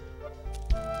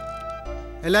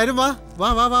 എല്ലാരും വാ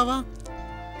വാ വാ വാ വാ.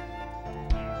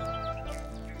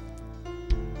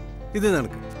 ഇത്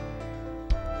നടക്ക്.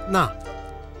 നാ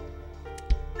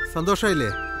സന്തോഷായില്ലേ?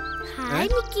 Hi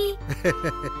Mickey.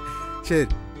 ശരി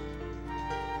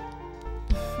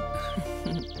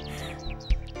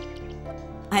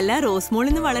അല്ല, റോസ്മോൾ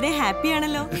ഇന്ന് വളരെ ഹാപ്പി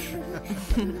ആണല്ലോ.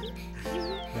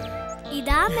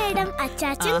 ഇതാ madam,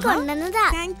 Achachan കൊണ്ടുവന്നതാ.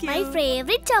 My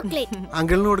favourite chocolate.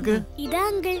 അങ്കിളിന് കൊടുക്ക്. ഇതാ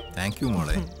അങ്കിൾ. താങ്ക് യു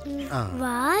മോളെ.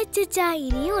 വാ അച്ചാച്ചാ,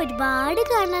 ഇനിയും ഒരുപാട്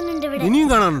കാണാനുണ്ട് ഇവിടെ. ഇനിയും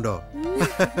കാണാനുണ്ടോ?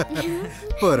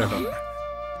 പോരോ.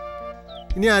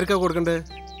 ഇനി ആർക്കാ കൊടുക്കണ്ടേ?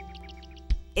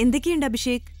 എന്തൊക്കെയുണ്ട്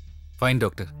Abhishek? Fine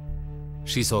doctor,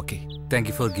 she's okay. Thank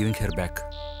you for giving her back.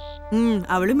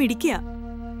 അവളും ഇടിക്കുക.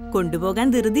 കൊണ്ടുപോകാൻ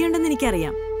ധൃതിയുണ്ടെന്ന്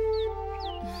എനിക്കറിയാം.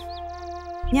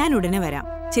 ഞാൻ ഉടനെ വരാം.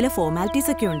 ചില ഫോർമാലിറ്റീസ്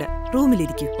ഒക്കെ ഉണ്ട്.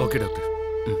 റൂമിലിരിക്കും. Okay doctor.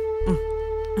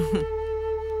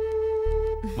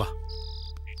 വാ,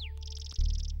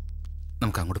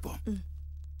 നമുക്ക് അങ്ങോട്ട് പോവാം.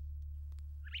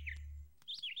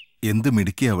 എന്ത്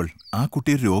മിടുക്കി അവൾ. ആ കുട്ടി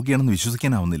ഒരു രോഗിയാണെന്ന്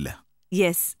വിശ്വസിക്കാനാവുന്നില്ല.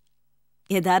 യെസ്,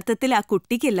 യഥാർത്ഥത്തിൽ ആ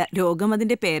കുട്ടിക്കല്ല രോഗം,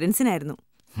 അതിന്റെ പേരൻസിനായിരുന്നു.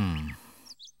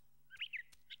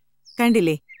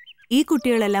 കണ്ടില്ലേ, ഈ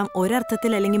കുട്ടികളെല്ലാം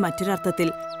ഒരർത്ഥത്തിൽ അല്ലെങ്കിൽ മറ്റൊരർത്ഥത്തിൽ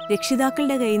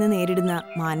രക്ഷിതാക്കളുടെ കയ്യിൽ നിന്ന് നേരിടുന്ന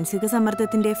മാനസിക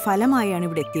സമ്മർദ്ദത്തിന്റെ ഫലമായാണ്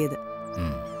ഇവിടെ എത്തിയത്.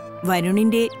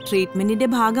 വരുണിന്റെ ട്രീറ്റ്മെന്റിന്റെ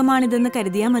ഭാഗമാണിതെന്ന്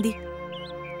കരുതിയാ മതി.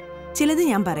 ചിലത്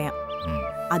ഞാൻ പറയാം.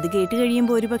 അത് കേട്ട്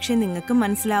കഴിയുമ്പോൾ ഒരുപക്ഷെ നിങ്ങൾക്കും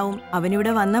മനസ്സിലാവും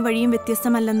അവനിവിടെ വന്ന വഴിയും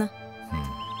വ്യത്യസ്തമല്ലെന്ന്.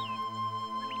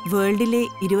 വേൾഡിലെ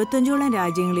 25ഓളം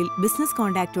രാജ്യങ്ങളിൽ ബിസിനസ്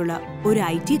കോണ്ടാക്റ്റുള്ള ഒരു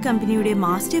IT കമ്പനിയുടെ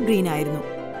മാസ്റ്റർ ബ്രെയിൻ ആയിരുന്നു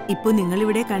ഇപ്പോൾ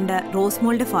നിങ്ങളിവിടെ കണ്ട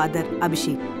റോസ്മോളുടെ ഫാദർ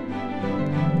അഭിഷേക്.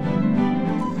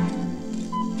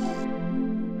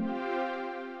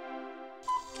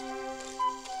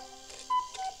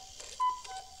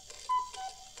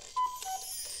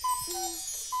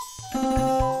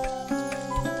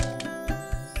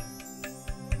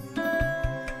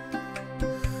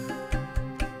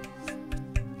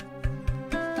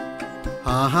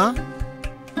 ആഹാ,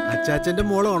 അച്ചാച്ചന്റെ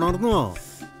മോള് ഉണർന്നുവോ?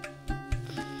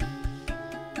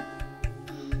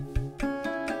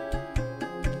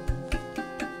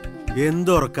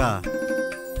 എന്തുറക്കാ?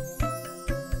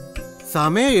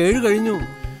 സമയം 7 കഴിഞ്ഞു.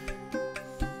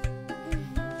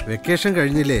 വെക്കേഷൻ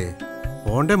കഴിഞ്ഞില്ലേ?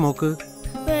 പോണ്ടേ മോക്ക്?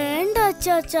 വേണ്ട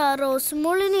അച്ചാച്ചാ,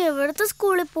 റോസ്മോളിന് എവിടത്തെ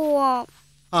സ്കൂളിൽ പോവാം.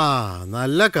 ആ,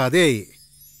 നല്ല കഥയായി.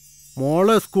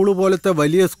 മോളെ സ്കൂള് പോലത്തെ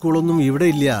വലിയ സ്കൂളൊന്നും ഇവിടെ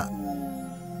ഇല്ല.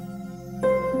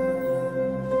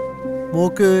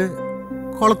 മോക്ക്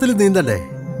കുളത്തിൽ നീന്തണ്ടേ?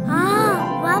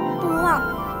 വാ പോവാം.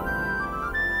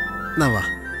 വാ.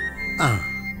 ആ,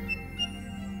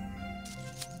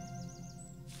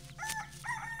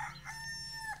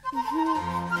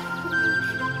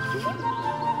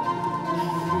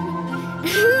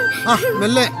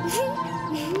 മെല്ലെ.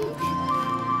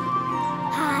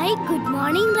 Hi, good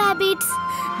morning rabbits.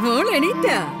 മോൾ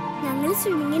എണീറ്റാ? ഞങ്ങൾ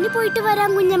സ്വിമ്മിങ്ങിന് പോയിട്ട്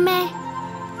വരാം കുഞ്ഞമ്മേ.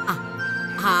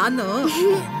 ആന്നോ?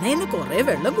 എന്നേന്ന് കൊറേ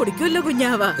വെള്ളം കുടിക്കുമല്ലോ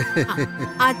കുഞ്ഞാവ.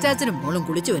 അച്ചാച്ചനും മോളും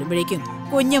കുളിച്ചു വരുമ്പോഴേക്കും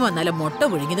കുഞ്ഞമ്മ നല്ല മുട്ട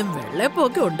പുഴുങ്ങിയതും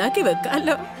വെള്ളപ്പൊക്കെ ഉണ്ടാക്കി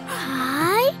വെക്കാലോ.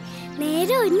 ഹായ്,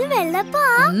 നേരെ ഒന്ന് വെള്ളപ്പാ.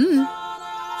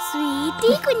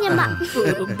 സ്വീറ്റി കുഞ്ഞമ്മ.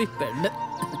 പെണ്ണ്.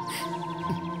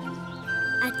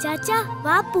 അച്ചാച്ചാ,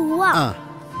 വാ പോവാ.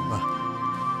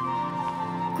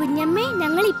 കുഞ്ഞമ്മേ,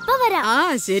 ഞങ്ങൾ ഇപ്പൊ വരാം. ആ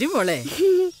ശരി മോളെ.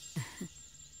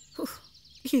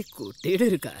 ഈ കുട്ടിയുടെ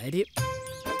ഒരു കാര്യം.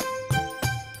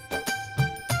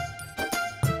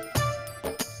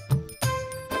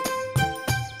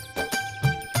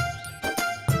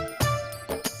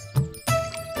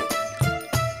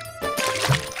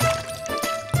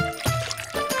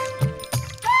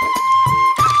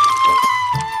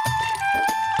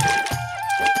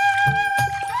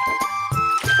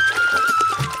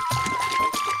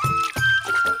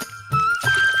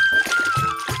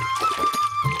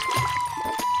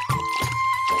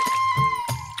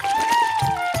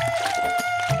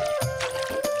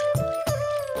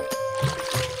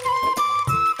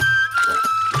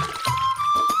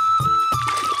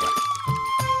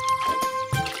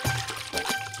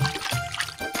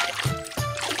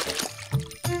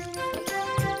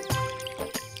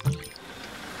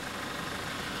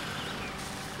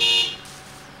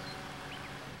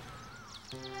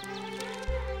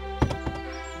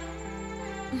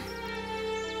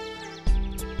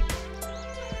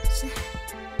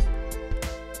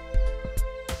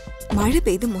 മഴ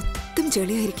പെയ്ത് മൊത്തം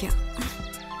ചെളിയായിരിക്കാം.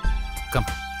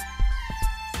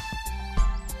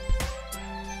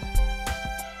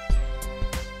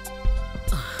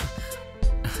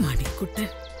 മണിക്കുട്ടൻ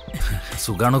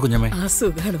സുഖാണോ കുഞ്ഞമ്മേ? ആ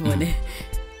സുഖാണ് മോനെ.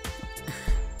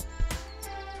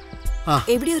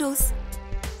 എവിടെയാ റോസ്?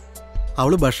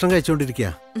 അവള് ഭക്ഷണം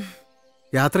കഴിച്ചോണ്ടിരിക്കുക.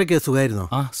 യാത്രയ്ക്ക് സുഖമായിരുന്നോ?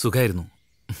 ആ സുഖായിരുന്നു.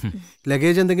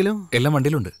 ലഗേജ് എന്തെങ്കിലും? എല്ലാം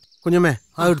വണ്ടിയിലുണ്ട്. കുഞ്ഞമ്മേ,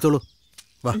 ആ എടുത്തോളൂ.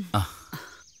 വാ.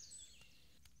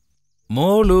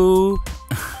 മോളു.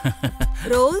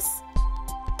 റോസ്,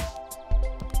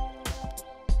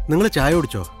 നിങ്ങൾ ചായ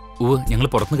കുടിച്ചോ? ഞങ്ങൾ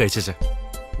പുറത്തുനിന്ന് കഴിച്ചേ.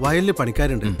 വയലിൽ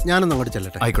പണിക്കാരുണ്ട്, ഞാനൊന്നും അങ്ങോട്ട്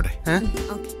ചെല്ലട്ടെ. ആയിക്കോട്ടെ.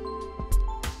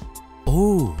 ഓ,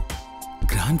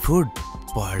 ഗ്രാൻഡ് ഫുഡ്,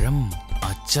 പഴം,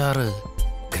 അച്ചാറ്,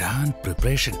 ഗ്രാൻഡ്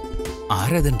പ്രിപ്പറേഷൻ.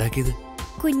 ആരാ ഇത് ഉണ്ടാക്കിയത്?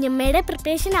 കുഞ്ഞമ്മയുടെ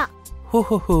പ്രിപ്പറേഷനാ. ഹോ,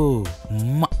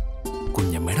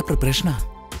 കുഞ്ഞമ്മയുടെ പ്രിപ്പറേഷനാ.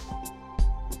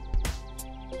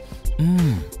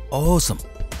 Awesome.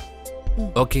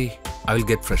 Okay, I will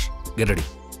get fresh. Get ready.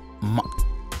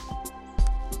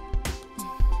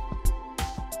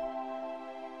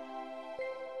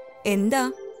 എന്താ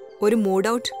ഒരു മൂഡ്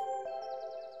ഔട്ട്?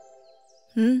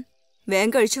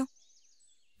 വേഗം കഴിച്ചോ.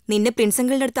 നിന്നെ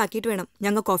പ്രിൻസങ്കിളുടെ അടുത്ത് ആക്കിയിട്ട് വേണം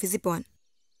ഞങ്ങൾക്ക് ഓഫീസിൽ പോവാൻ.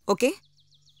 ഓക്കെ?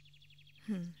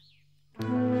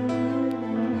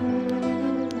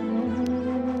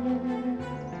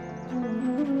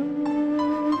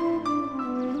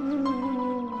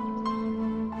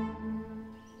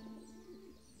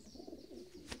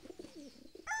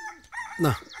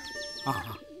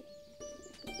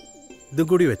 ഇതും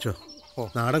കൂടി വെച്ചോ.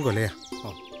 നാടൻ കൊലയാ.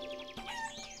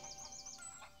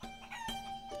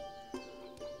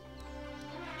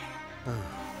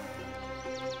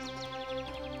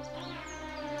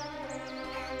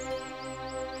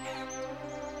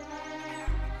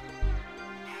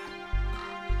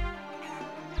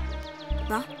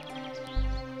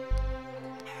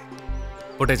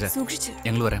 സൂക്ഷിച്ച്,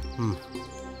 ഞങ്ങൾ വരാം.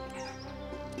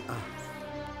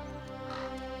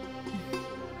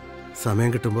 സമയം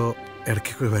കിട്ടുമ്പോ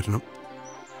ഇടയ്ക്കൊക്കെ വരണം.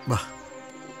 വാ.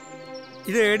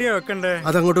 ഇത് എവിടെയാ വെക്കണ്ടേ?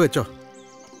 അതങ്ങോട്ട് വെച്ചോ.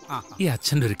 ഈ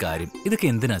അച്ഛൻ്റെ ഒരു കാര്യം, ഇതൊക്കെ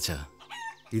എന്തിനാച്ചാ?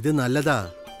 ഇത് നല്ലതാ,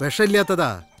 വിഷമില്ലാത്തതാ.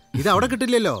 ഇത് അവിടെ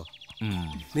കിട്ടില്ലല്ലോ.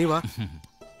 നീ വാ.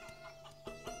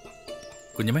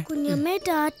 കുഞ്ഞമ്മേ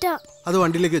ടാറ്റ. അത്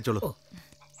വണ്ടിയിലേക്ക് വെച്ചോളൂ.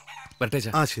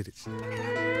 ആ ശരി.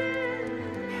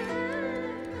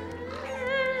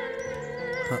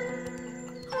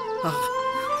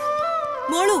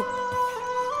 മോളു,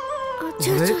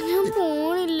 ഞാൻ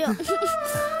പോണില്ല.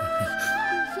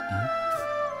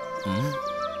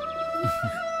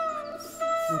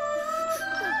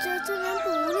 ഞാൻ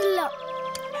പോണില്ല.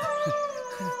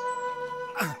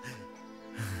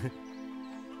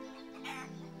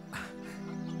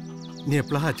 നീ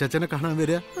എപ്പോഴാ അച്ചാച്ചനെ കാണാൻ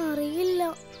വരിക? അറിയില്ല.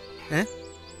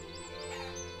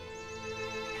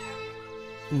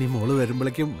 നീ മോള്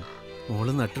വരുമ്പോഴേക്കും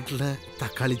മോള് നട്ടിട്ടുള്ള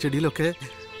തക്കാളി ചെടിയിലൊക്കെ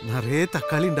നിറയെ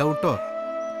തക്കാളി ഉണ്ടാവും കേട്ടോ.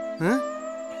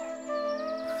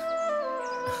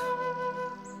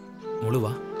 മോള്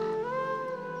വാ.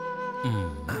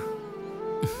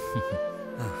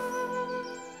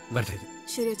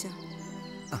 ശരി അച്ഛാ.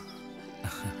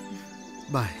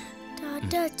 ബൈ.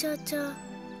 ടാറ്റ അച്ചാച്ചാ.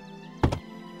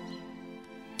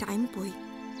 ടൈം പോയി.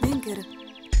 വേഗം കേറ്.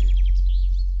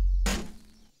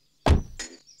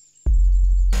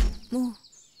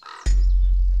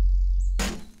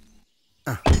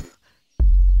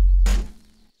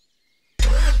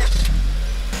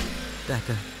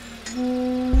 ടാറ്റ.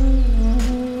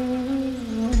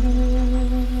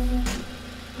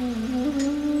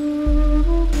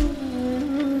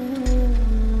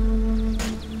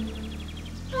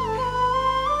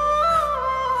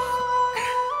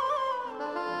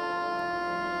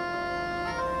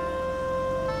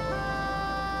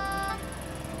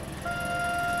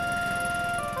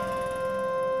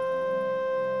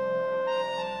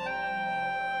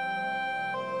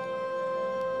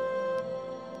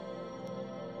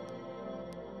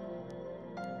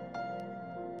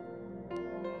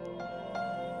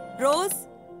 Rose,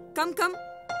 come come.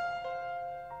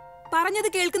 പറഞ്ഞത്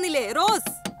കേൾക്കുന്നില്ലേ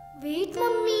rose? Wait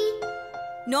mummy.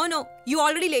 No no, you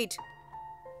already late.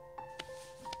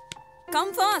 Come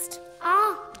fast.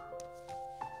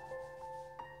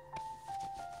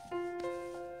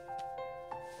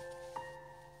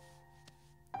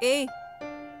 Hey,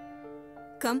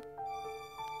 come.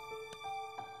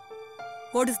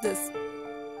 What is this?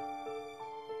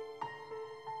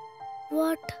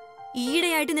 What?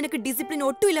 ഈയിടെയായിട്ട് നിനക്ക് ഡിസിപ്ലിൻ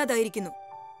ഒട്ടും ഇല്ലാതായിരിക്കുന്നു.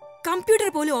 കമ്പ്യൂട്ടർ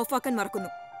പോലും ഓഫാക്കാൻ മറക്കുന്നു.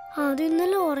 അത്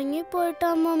ഇന്നലെ ഉറങ്ങിപ്പോയിട്ടാ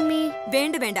മമ്മി.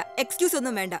 വേണ്ട വേണ്ട, എക്സ്ക്യൂസ്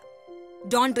ഒന്നും വേണ്ട.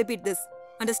 Don't repeat this.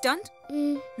 Understand?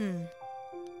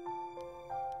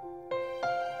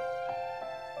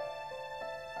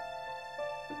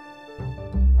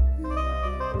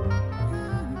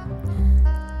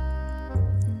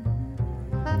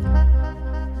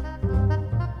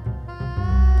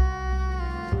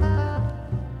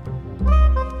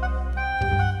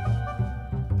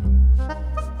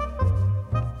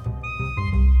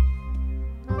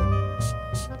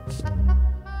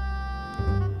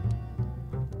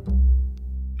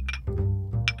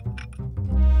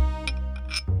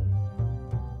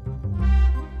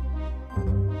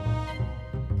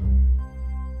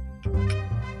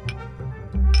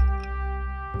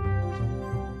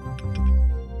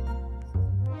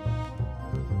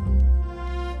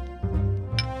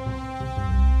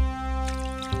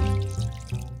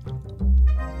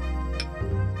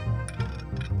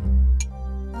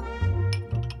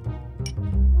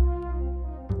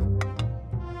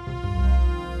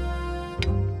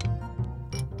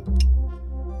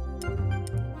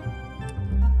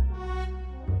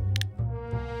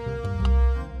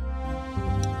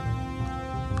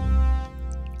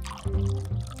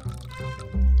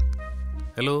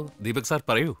 Hello Deepak sir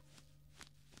പറയൂ.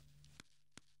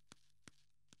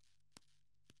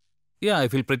 Yeah, I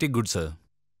feel pretty good, sir.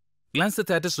 Glance the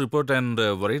status report and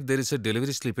worried there is a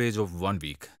delivery slippage of 1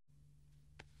 week.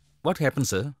 What happened,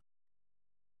 sir?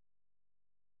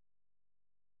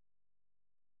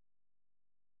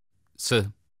 Sir?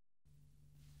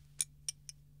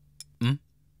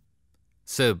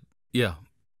 Sir, yeah.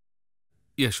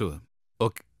 Yeah, sure.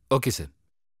 Okay, okay, sir.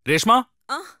 Reshma?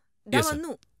 Yes, sir.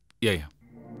 Yeah.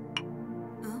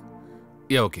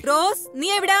 Yeah, okay. Rose, നീ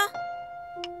എവിടാ?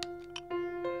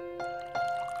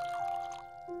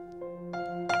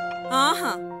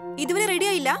 ആഹാ, ഇതുവരെ ready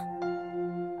ആയില്ല?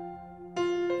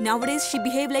 Nowadays she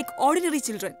behave like ordinary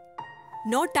children.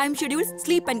 No time schedules,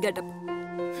 sleep and get up.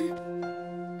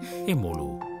 Hey, Molu.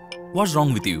 What's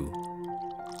wrong with you?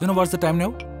 You know what's the time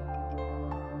now?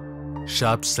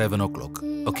 Sharp 7 o'clock.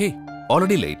 Okay?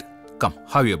 Already late. Come,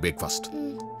 have your breakfast.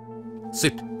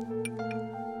 Sit.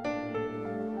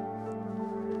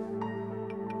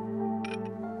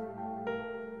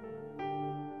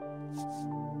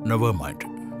 Never mind.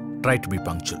 Try to be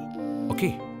punctual. Okay?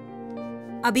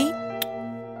 Abi,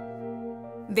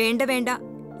 വേണ്ട വേണ്ട,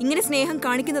 ഇങ്ങനെ സ്നേഹം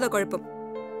കാണിക്കുന്നതാ കുഴപ്പം.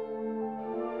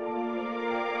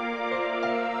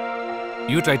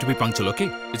 You try to be punctual, okay?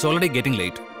 It's already getting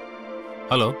late.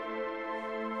 Hello?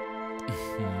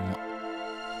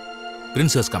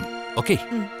 Prince has come, okay?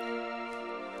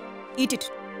 Eat it.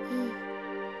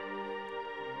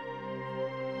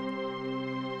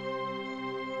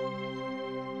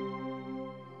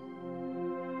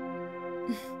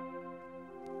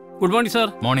 Good morning sir.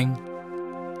 Morning.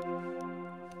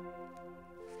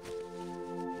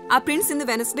 ആ Prince ഇന്ന്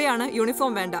Wednesday ആണ്,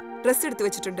 uniform വേണ്ട, dress എടുത്തു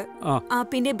വെച്ചിട്ടുണ്ട്.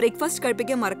 പിന്നെ ബ്രേക്ക്ഫാസ്റ്റ്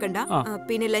കഴിപ്പിക്കാൻ മറക്കണ്ട.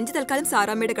 പിന്നെ ലഞ്ച് തൽക്കാലം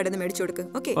സാറാമ്മയുടെ കടന്ന് മേടിച്ചു കൊടുക്ക്.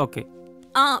 ഓക്കെ?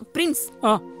 ആ പ്രിൻസ്,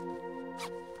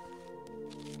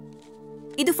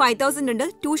 ഇത് 5000 ഉണ്ട്.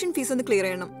 ട്യൂഷൻ ഫീസ് ഒന്ന് ക്ലിയർ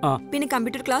ചെയ്യണം. പിന്നെ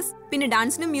കമ്പ്യൂട്ടർ ക്ലാസ്, പിന്നെ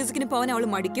ഡാൻസിനും മ്യൂസിക്കിനും പോകാൻ അവള്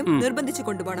മടിക്കും, നിർബന്ധിച്ച്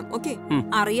കൊണ്ടുപോകണം. ഓക്കെ?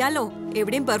 അറിയാലോ,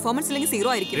 എവിടെയും പെർഫോമൻസ് ഇല്ലെങ്കിൽ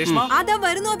 0 ആയിരിക്കും. അതാ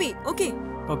വരുന്നു Abi. Okay?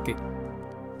 Okay.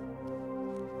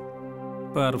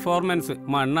 Performance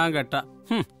മണ്ണാങ്കട്ട.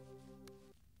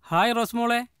 Hi rose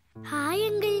മോളെ. Hi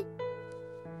uncle.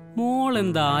 മോൾ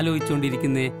എന്താ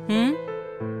ആലോചിച്ചോണ്ടിരിക്കുന്നേ?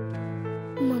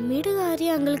 മമ്മിയുടെ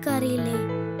കാര്യം അങ്കിൾക്ക് അറിയില്ലേ?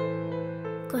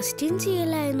 ക്വസ്റ്റ്യൻ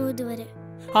ചെയ്യലായിരുന്നു ഇതുവരെ.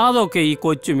 അതൊക്കെ ഈ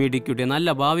കൊച്ചു മിടിക്കുട്ടി നല്ല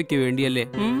ഭാവിക്ക് വേണ്ടിയല്ലേ.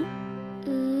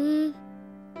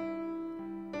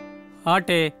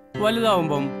 ആട്ടെ,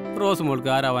 വലുതാവുമ്പം റോസ്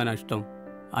മോൾക്ക് ആരാവാനാ ഇഷ്ടം?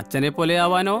 അച്ഛനെ പോലെ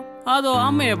ആവാനോ അതോ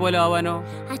അമ്മയെ പോലെ ആവാനോ?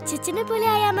 അച്ഛനെ പോലെ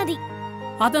ആയാ മതി.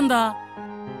 അതെന്താ?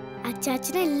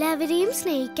 അച്ചാച്ചന് എല്ലാവരെയും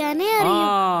സ്നേഹിക്കാനേ അറിയൂ.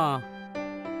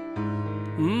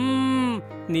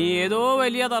 നീ ഏതോ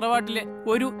വലിയ തറവാട്ടിലെ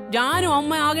ഒരു ജാനും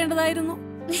അമ്മ ആകേണ്ടതായിരുന്നു.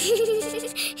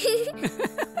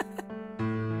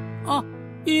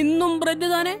 ഇന്നും ബ്രെഡ്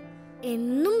താനെ?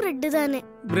 എന്നും ബ്രെഡ് താനെ.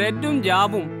 ബ്രെഡും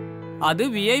ജാമും അത്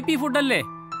VIP ഫുഡല്ലേ?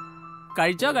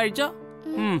 കഴിച്ചോ.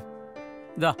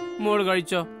 ഇതാ മോള്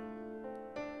കഴിച്ചോ.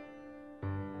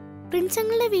 പ്രിൻസ്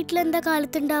അങ്കിളുടെ വീട്ടിലെന്താ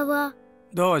കാലത്തുണ്ടാവുക?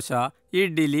 ദോശ,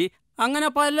 ഇഡ്ഡലി, അങ്ങനെ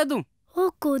പലതും. ഓ,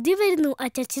 കൊതി വരുന്നു.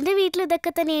 അച്ചാച്ചന്റെ വീട്ടിൽ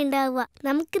ഇതൊക്കെ തന്നെ ഉണ്ടാവുക.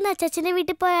 നമുക്കിന്ന് അച്ചാച്ചന്റെ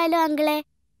വീട്ടിൽ പോയാലോ അങ്കിളെ?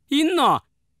 ഇന്നോ?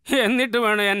 എന്നിട്ട്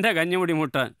വേണം എന്റെ കഞ്ഞിമുടി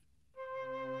മുട്ടാൻ.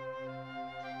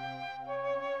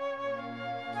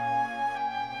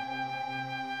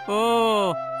 ഓ,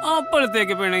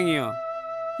 അപ്പോഴത്തേക്ക് പിണങ്ങിയോ?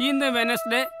 ഇന്ന്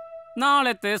വെനസ്ഡേ,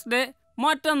 നാളെ തേഴ്സ്ഡേ,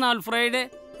 മറ്റന്നാൾ ഫ്രൈഡേ,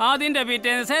 അതിന്റെ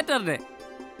പിറ്റേന്ന് സാറ്റർഡേ.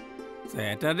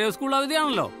 Saturday school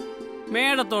അവധിയാണല്ലോ.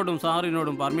 മേഡത്തോടും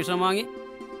സാറിനോടും പെർമിഷൻ വാങ്ങി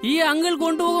ഈ അങ്കിൾ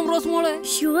കൊണ്ടുപോകും റോസ് മോളെ.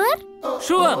 ഷുവർ.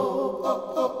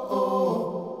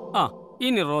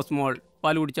 ഇനി റോസ് മോൾ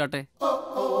പാല് കുടിച്ചാട്ടെ.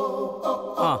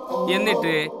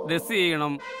 എന്നിട്ട് ഡ്രസ്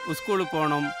ചെയ്യണം, സ്കൂളിൽ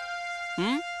പോണം.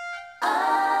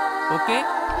 ഓക്കെ?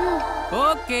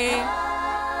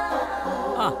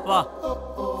 വാ.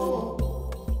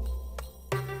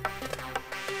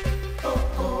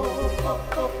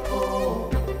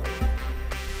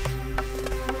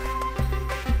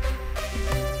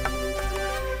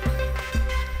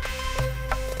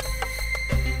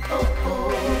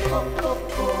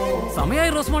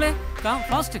 സമയായി റോസ് മോളെ.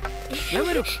 ഫാസ്റ്റ്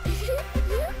വരൂ.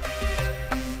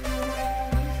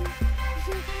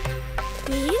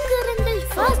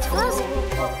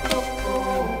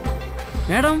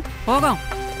 മേഡം പോകാം.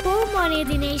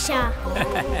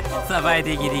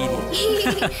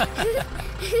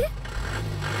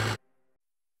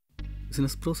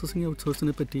 ബിസിനസ് പ്രോസസിംഗ്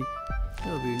ഔട്ട്സോഴ്സിനെ പറ്റി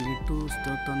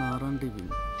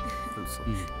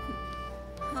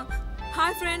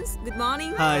hi friends, good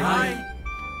morning. Hi.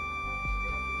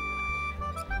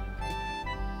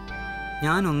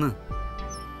 ഞാനൊന്ന്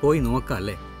പോയി നോക്കാം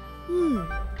അല്ലേ?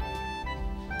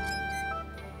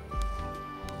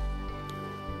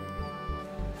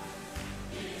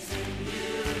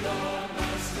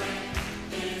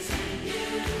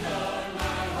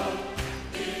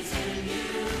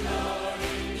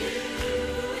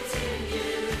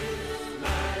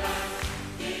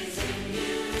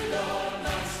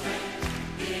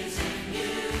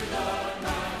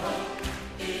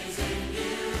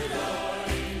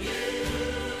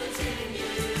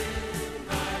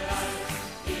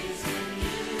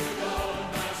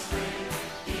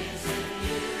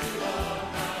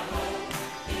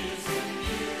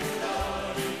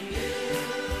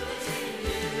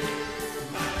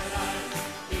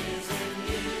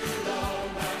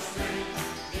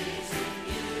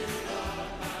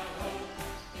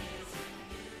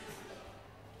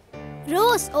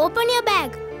 Rose, open your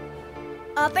bag.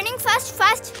 Opening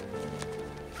first.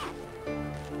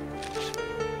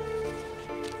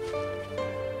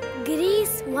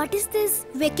 Greece, what is this?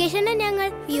 Vacation ഞങ്ങൾ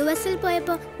യുഎസിൽ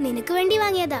പോയപ്പോ നിനക്ക് വേണ്ടി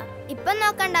വാങ്ങിയതാ. ഇപ്പം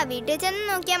നോക്കണ്ട, വീട്ടിൽ ചെന്ന്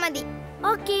നോക്കിയാ മതി.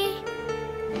 Okay.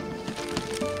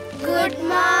 Good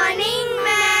morning,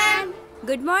 ma'am.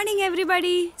 Good morning,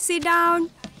 everybody. Sit down.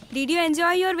 Did you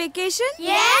enjoy your vacation?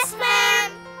 Yes, ma'am.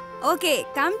 Okay,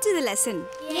 come to the lesson.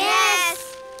 Yes.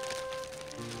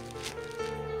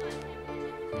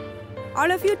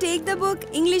 All of you take the book,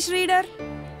 English Reader.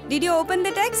 Did you open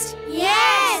the text?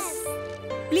 Yes.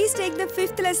 Please take the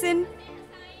 5th lesson.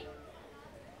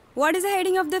 What is the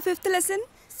heading of the 5th lesson?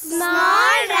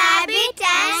 Small rabbit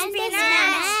and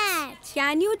spinach.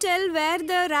 Can you tell where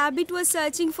the rabbit was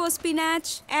searching for spinach?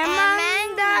 Among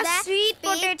the sweet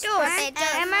potatoes.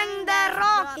 Among the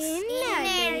rocks. In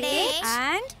a ditch.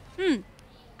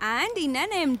 And in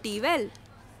an empty well.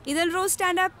 Idal Rose,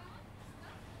 stand up.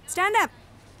 Stand up.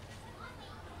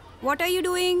 What are you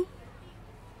doing?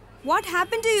 What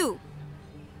happened to you?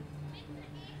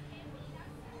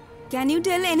 Can you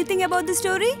tell anything about the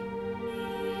story?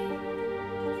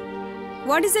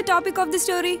 What is the topic of the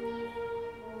story?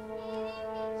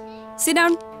 Sit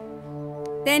down.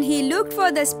 Then he looked for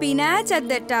the spinach at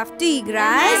the tufty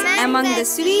grass, among the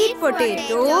sweet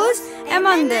potatoes,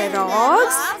 among the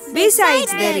rocks,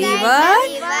 besides the river,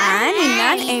 and in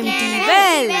an empty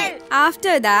well.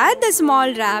 After that, the small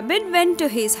rabbit went to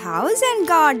his house and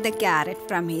got the carrot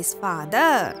from his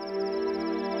father.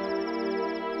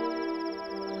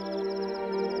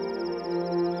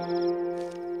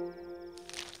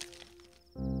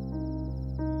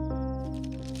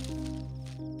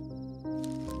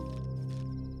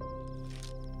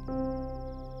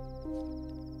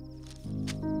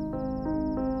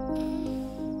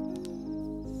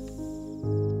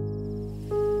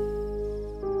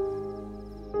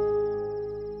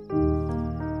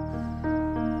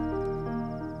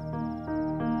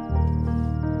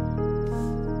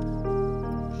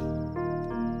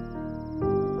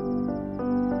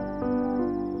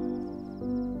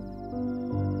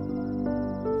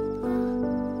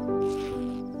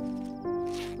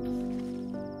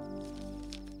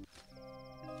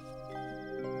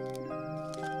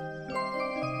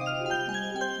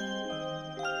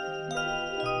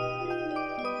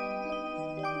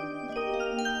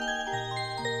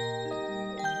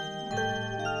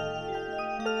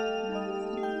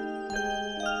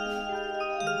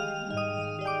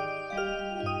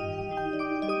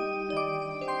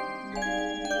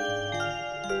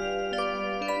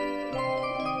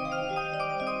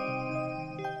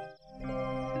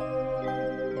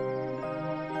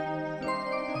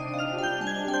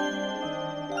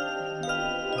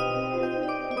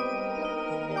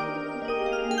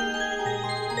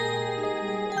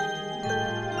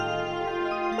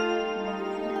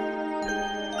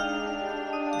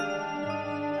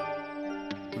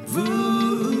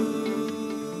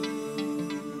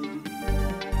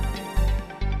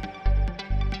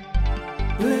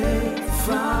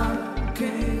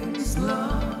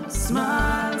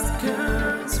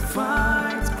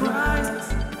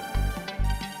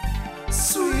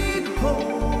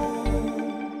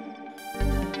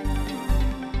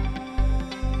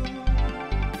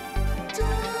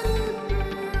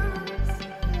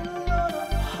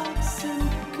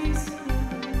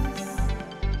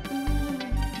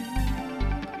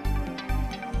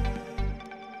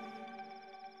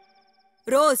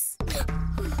 Rose,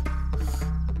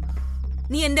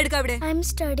 നീ എന്തെടുക്കാ ഇവിടെ? I am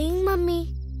studying, mummy.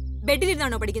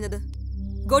 ബെഡിലിരുന്നാണോ പഠിക്കുന്നത്?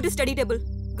 Go to study table.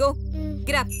 Go.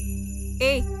 Get up.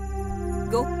 ഏയ്,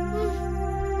 go.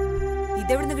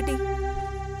 ഇതെവിടുന്ന് കിട്ടി?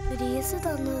 Greece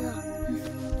തന്നതാ.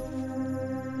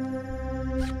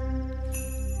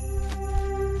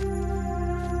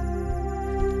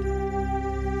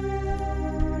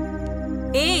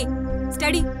 ഏയ്,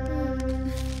 study.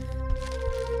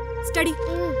 Study.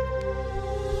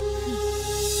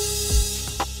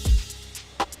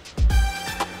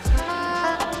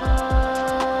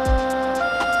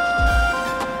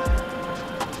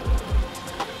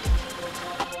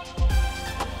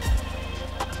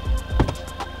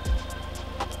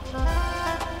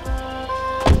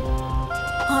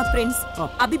 Friends,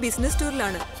 അഭി business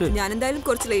ടൂറിലാണ്. ഞാൻ എന്തായാലും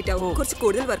കുറച്ച് ലേറ്റ് ആവും. കുറച്ച്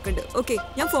കൂടുതൽ വർക്ക് ഉണ്ട്. ഓക്കെ,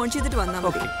 ഞാൻ ഫോൺ ചെയ്തിട്ട് വന്നാൽ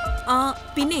മതി.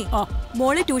 പിന്നെ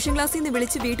മോളെ ട്യൂഷൻ ക്ലാസ്സിൽ നിന്ന്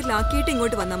വിളിച്ച് വീട്ടിലാക്കിയിട്ട്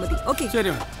ഇങ്ങോട്ട് വന്നാൽ മതി. Okay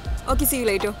okay, see you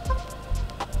later.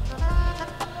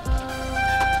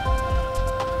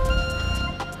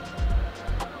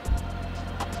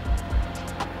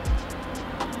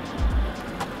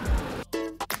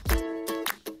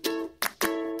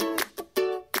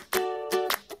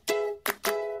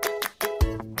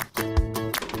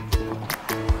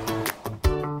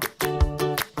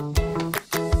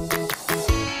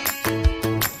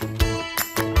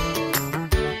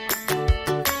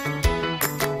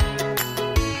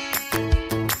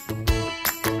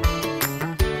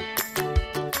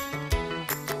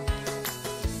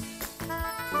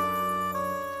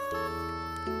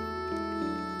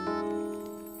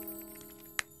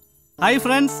 Hi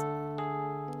friends,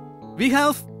 we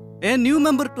have a new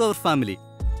member to our family,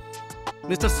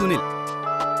 Mr. Sunil.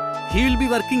 He will be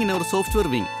working in our software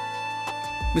wing.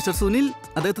 Mr. Sunil,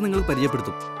 അദ്ദേഹത്തെ നിങ്ങൾ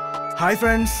പരിചയപ്പെടുത്തും. Hi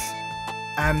friends,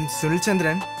 I am Sunil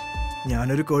Chandran.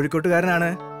 ഞാനൊരു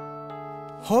കോഴിക്കോട്ടുകാരനാണ്.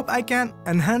 Hope I can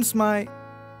enhance my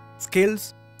skills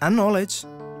and knowledge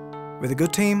with a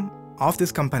good team of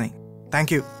this company.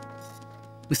 Thank you.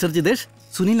 Mr. Jidesh,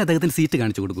 Sunil അദ്ദേഹത്തിന് seat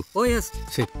കാണിച്ചു കൊടുക്കൂ. ഓ yes.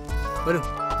 ശരി. വരൂ.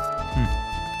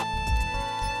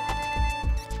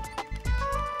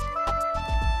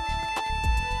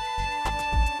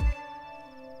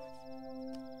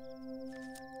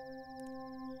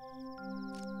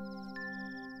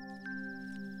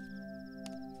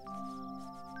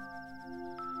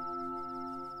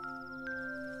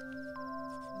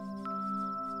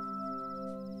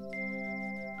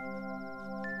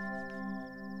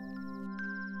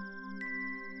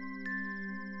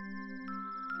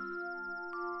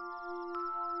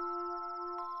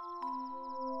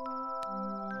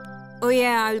 Oh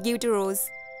yeah, I'll give it to Rose.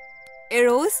 Hey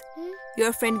Rose, your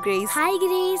friend Grace. Hi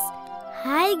Grace.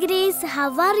 Hi Grace, how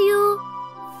are you?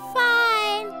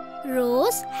 Fine.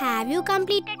 Rose, have you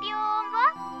completed your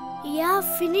homework? Yeah,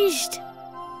 finished.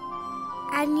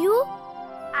 And you?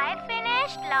 I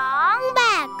finished long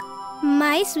back.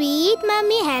 My sweet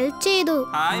mummy helped chedu.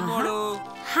 Hi Molu.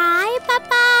 Hi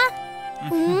Papa.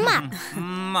 Umma.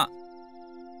 Umma.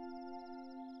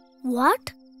 What?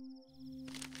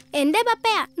 എന്റെ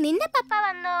പപ്പയാ. നിന്റെ പപ്പ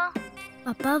വന്നോ?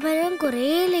 പപ്പ വരാൻ കുറേ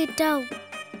late ആവും.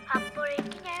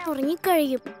 അപ്പോഴേക്ക് ഞാൻ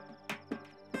ഉറങ്ങിക്കഴിയും.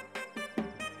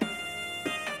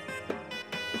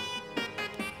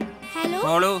 Hello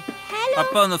മോളു,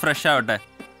 പപ്പ ഒന്ന് ഫ്രഷ് ആവട്ടെ.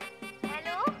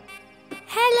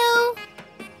 Hello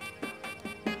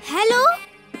hello.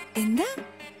 എന്താ?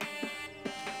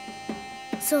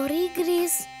 Sorry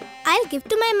grace. I'll give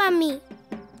to my mummy.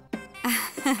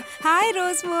 Hi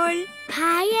Rose mall.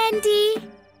 Hi anti.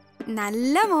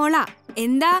 നല്ല മോളാ.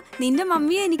 എന്താ നിന്റെ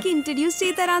മമ്മിയെ എനിക്ക് ഇൻട്രൊഡ്യൂസ്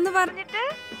ചെയ്ത് തരാന്ന് പറഞ്ഞിട്ട്?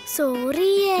 Sorry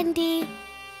aunty.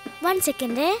 1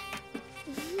 സെക്കൻഡ്.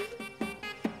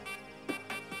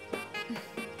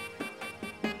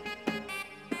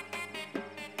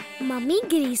 മമ്മി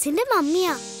ഗ്രേസിന്റെ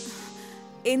മമ്മിയാ.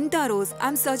 എന്താ rose? I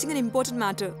am searching an important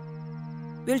matter.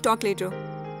 We'll talk later.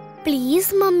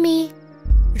 Please mummy.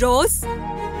 Rose.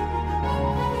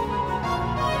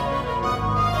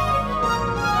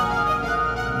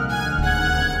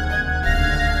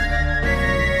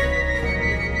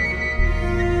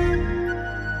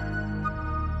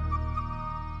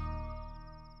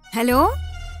 Hello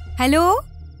hello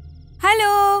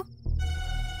hello.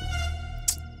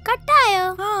 കട്ടായോ?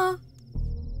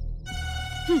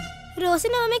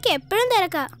 റോസിന്റെ മമ്മിക്ക് എപ്പോഴും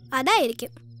തിരക്കാ,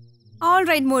 അതായിരിക്കും. ഓൾ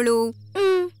റൈറ്റ് മോളു.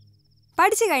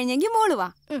 പഠിച്ചു കഴിഞ്ഞെങ്കിൽ മോള് വാ.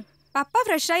 പപ്പ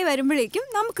ഫ്രഷായി വരുമ്പോഴേക്കും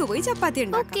നമുക്ക് പോയി ചപ്പാത്തി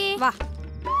ഉണ്ടാക്കാം. വാ.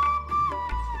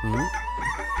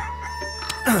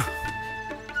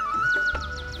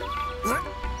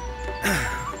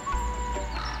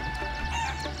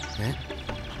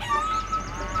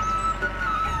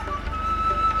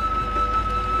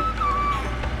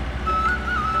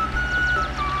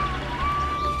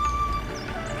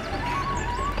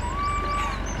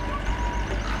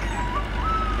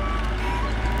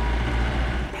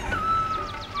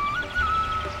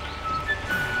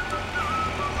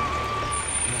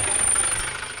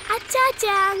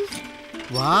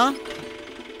 വാ,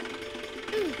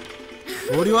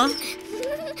 ഓടി വാ.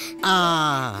 ആ,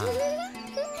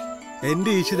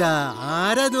 എന്റെ ഈശ്വര,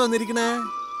 ആരാ ഇത് വന്നിരിക്കണേ?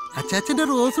 അച്ചാച്ചന്റെ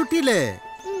റോസ് കുട്ടിയല്ലേ?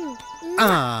 ആ,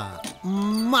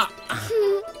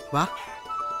 വാ.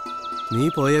 നീ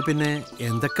പോയ പിന്നെ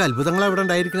എന്തൊക്കെ അത്ഭുതങ്ങളാ ഇവിടെ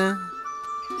ഉണ്ടായിരിക്കണേ?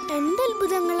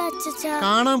 എന്തത്ഭുതങ്ങളാ അച്ചാച്ചാ?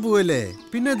 കാണാൻ പോവല്ലേ,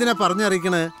 പിന്നെ എന്തിനാ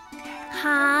പറഞ്ഞറിയിക്കണേ?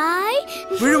 ഹായ്.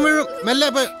 വീഴും വീഴും, മെല്ലെ.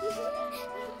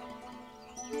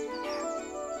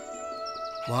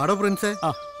 വാടോ പ്രിൻസേ.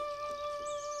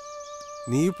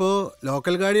 നീ ഇപ്പോ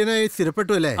ലോക്കൽ ഗാർഡിയനായി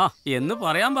സ്ഥിരപ്പെട്ടു അല്ലേ? എന്ന്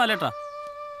പറയാൻ പാലേട്ടാ.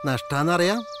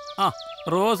 നഷ്ടാന്നറിയാം.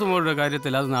 റോസ് മോളുടെ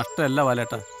കാര്യത്തിൽ അത് നഷ്ടമല്ല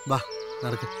പാലേട്ടാ. വാ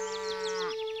നടക്ക്.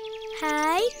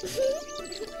 ഹായ്.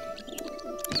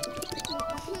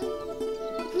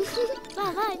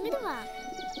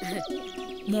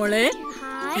 മോളെ.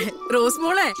 ഹായ്. റോസ്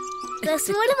മോളെ.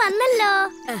 റോസ് മോള് വന്നല്ലോ.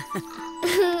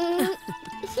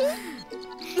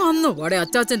 പാടെ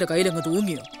അച്ചാച്ചന്റെ കയ്യിലങ്ങ്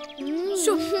തൂങ്ങിയോ?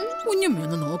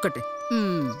 കുഞ്ഞമ്മയൊന്ന് നോക്കട്ടെ.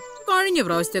 കഴിഞ്ഞ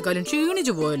പ്രാവശ്യത്തെക്കാളും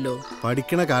ക്ഷീണിച്ചു പോയല്ലോ.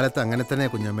 പഠിക്കണ കാലത്ത് അങ്ങനെ തന്നെ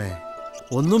കുഞ്ഞമ്മേ.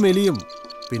 ഒന്നും മെലിയും.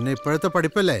 പിന്നെ ഇപ്പോഴത്തെ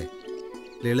പഠിപ്പല്ലേ,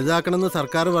 ലളിതാക്കണമെന്ന്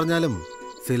സർക്കാർ പറഞ്ഞാലും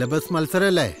സിലബസ്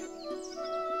മത്സരമല്ലേ.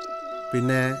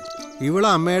 പിന്നെ ഇവളെ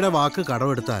അമ്മയുടെ വാക്ക്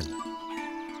കടമെടുത്താൽ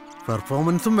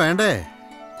പെർഫോമൻസും വേണ്ടേ?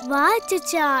 വാ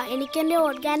ചച്ചാ, എനിക്ക് എന്റെ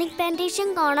ഓർഗാനിക് പ്ലാന്റേഷൻ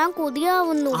കാണാൻ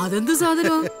കൊതിയാവുന്നു. അതെന്ത്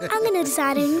സാധനം? അങ്ങനെ ഒരു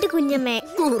സാധനം ഉണ്ട് കുഞ്ഞമ്മേ.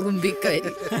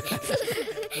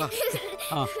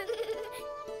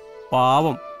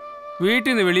 പാവം വീട്ടിൽ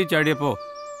നിന്ന് വെളിയിൽ ചാടിയപ്പോ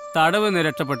തടവ്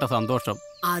നിരക്ഷപ്പെട്ട സന്തോഷം.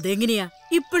 അതെങ്ങനെയാ?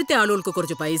 ഇപ്പോഴത്തെ ആളുകൾക്ക്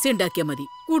കുറച്ച് പൈസ ഉണ്ടാക്കിയാ മതി.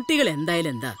 കുട്ടികൾ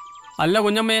എന്തായാലും എന്താ. അല്ല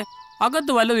കുഞ്ഞമ്മേ,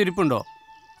 അകത്ത് വല്ലതും ഇരിപ്പുണ്ടോ?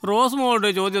 റോസ്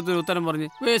മോളുടെ ചോദ്യത്തിന് ഉത്തരം പറഞ്ഞ്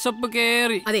വിശപ്പ്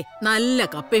കേറി. അതെ, നല്ല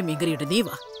കപ്പയും മീൻകറിയിട്ട് നീ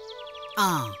വാ. ആ,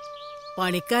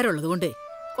 പണിക്കാരുള്ളത് കൊണ്ട്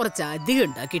കുറച്ചധികം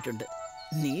ഉണ്ടാക്കിയിട്ടുണ്ട്.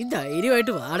 നീ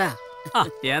ധൈര്യമായിട്ട് വാടാ.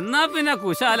 എന്നാ പിന്നെ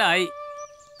കുശാലായി.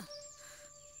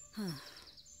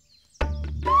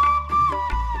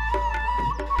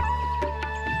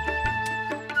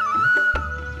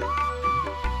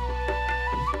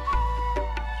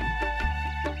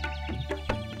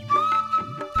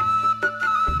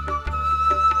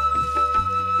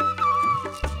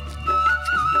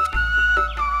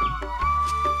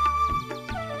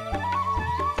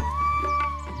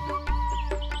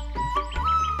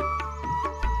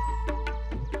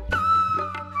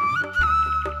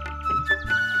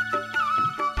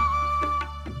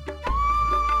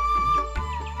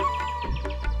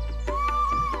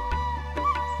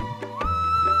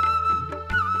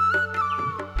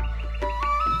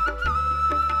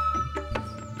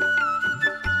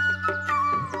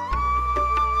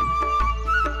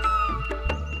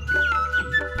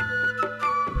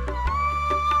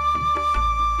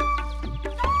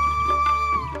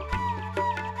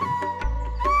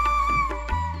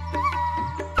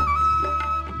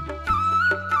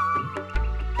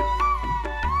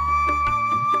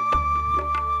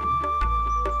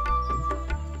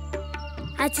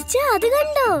 അച്ഛാ, അത്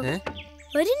കണ്ടോ?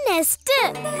 ഒരു നെസ്റ്റ്.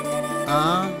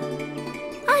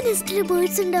 ആ നെസ്റ്റില്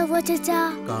ബേർഡ്സ് ഉണ്ടാവോ ചച്ചാ?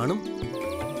 കാണും.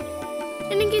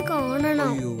 എനിക്ക്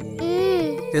കാണണം.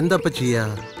 എന്താ ചെയ്യാ?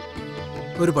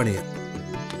 ഒരു പണിയാ,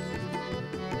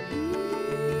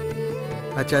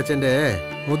 അച്ചാച്ചന്റെ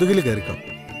മുതുകിൽ കയറിക്കോ.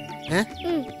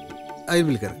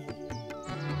 അയിമിൽ കയറി.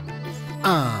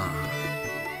 ആ,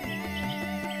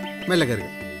 മെല്ലെ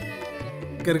കയറിക്കോ.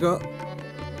 കയറിക്കോ.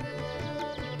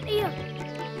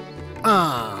 ആ,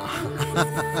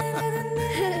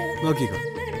 നോക്കിക്കോ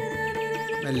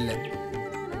മെല്ലെ.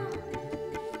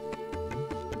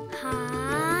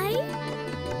 ഹായ്.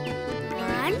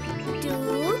 1 2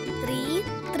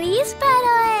 3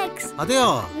 sparrow eggs. അതെയോ?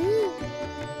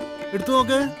 എടുത്തു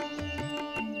നോക്ക്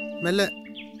മെല്ലെ.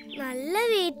 നല്ല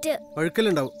വെയിറ്റ്.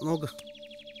 ഒഴുക്കലുണ്ടാവും, നോക്ക്.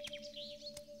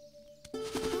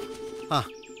 ആ,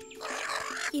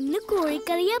 ഇന്ന്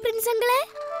കോഴിക്കറിയാ പ്രിൻസങ്ങളെ?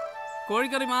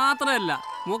 കോഴിക്കറി മാത്രമല്ല,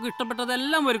 മോക്ക്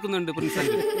ഇഷ്ടപ്പെട്ടതെല്ലാം ഒരുക്കുന്നുണ്ട് പ്രിൻസൻ.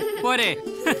 പോരെ?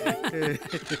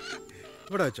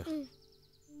 ഇവിടെ വെച്ചോ.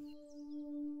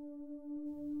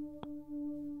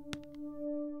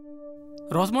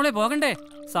 റോസ്മോളെ പോകണ്ടേ?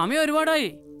 സമയം ഒരുപാടായി,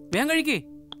 വേഗം കഴിക്ക്.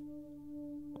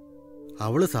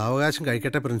 അവള് സാവകാശം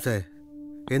കഴിക്കട്ടെ പ്രിൻസേ.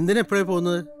 എന്തിനെപ്പോഴേ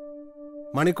പോകുന്നത്?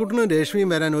 മണിക്കൂട്ടിനും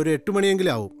രേഷ്മിയും വരാൻ ഒരു 8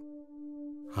 മണിയെങ്കിലും ആവും.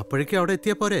 അപ്പോഴേക്കും അവിടെ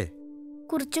എത്തിയാ പോരെ?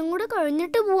 കുറച്ചും കൂടെ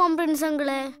കഴിഞ്ഞിട്ട് പോവാം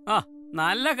പ്രിൻസങ്ങളെ. ആ,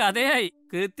 നല്ല കഥയായി.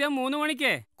 കൃത്യം 3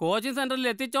 മണിക്ക് കോച്ചിങ് സെന്ററിൽ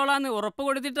എത്തിച്ചോളാന്ന് ഉറപ്പ്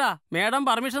കൊടുത്തിട്ടാ മേഡം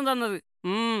പെർമിഷൻ തന്നത്.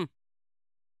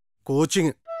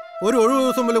 കോച്ചിങ് ഒരു ഒഴിവ്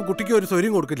ദിവസം പോലും കുട്ടിക്ക് ഒരു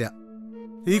സ്വര്യം കൊടുക്കില്ല.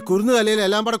 ഈ കുരുന്ന് കലയിൽ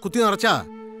എല്ലാം പടെ കുത്തി നിറച്ചാ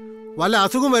വല്ല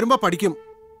അസുഖം വരുമ്പോ പഠിക്കും.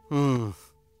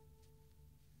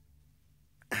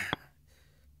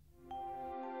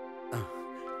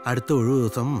 അടുത്ത ഒഴിവ്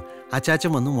ദിവസം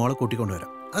അച്ചാച്ചൻ വന്ന് മോളെ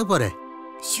കൂട്ടിക്കൊണ്ടുവരാം. അത് പോരെ?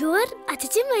 ഷുവർ.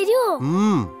 അച്ഛൻ വരുമോ?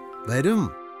 വരും.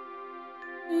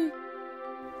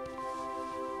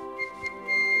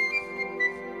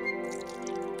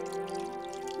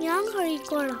 ഞാൻ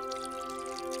കഴിക്കോളാം.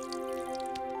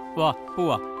 വാ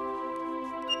പോവാ.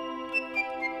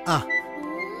 ആ,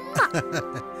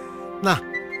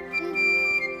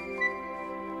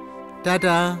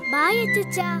 ടാറ്റാ. ബൈ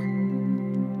അച്ഛാ.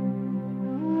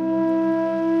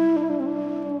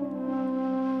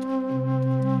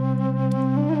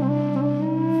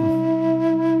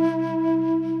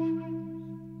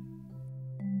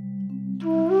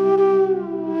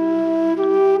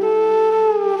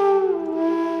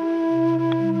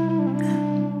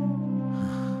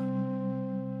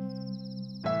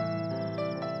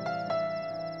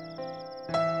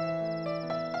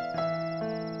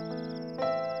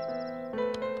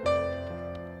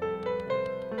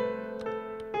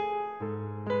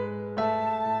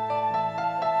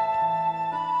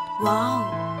 Wow,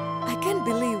 I can't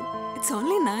believe it's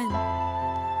only 9.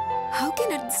 How can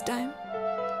at this time?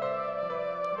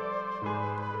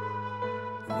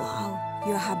 Wow,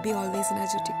 your hubby always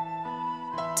energetic.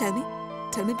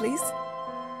 Tell me please.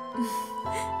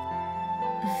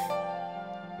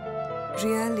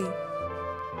 Really,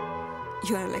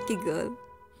 you are a lucky girl.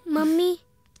 Mummy.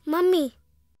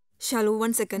 Shalu,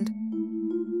 1 second.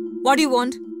 What do you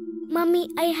want? Mummy,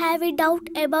 I have a doubt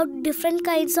about different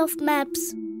kinds of maps.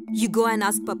 You go and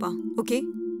ask Papa, okay?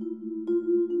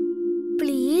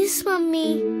 Please, Mummy.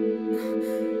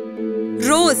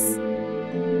 Rose!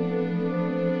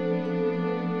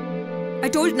 I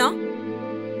told na?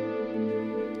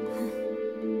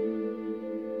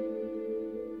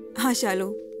 Ha, Shalu,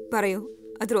 parayo.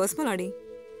 Adu Rose maladi.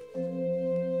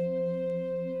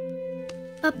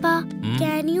 Papa,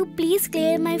 can you please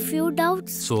clear my few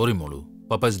doubts? Sorry, Molu.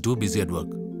 Papa is too busy at work.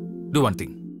 Do one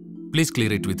thing. Please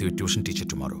clear it with your tuition teacher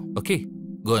tomorrow. Okay?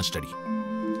 Go and study.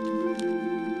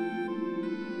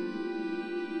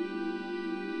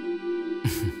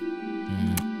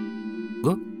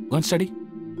 Go and study.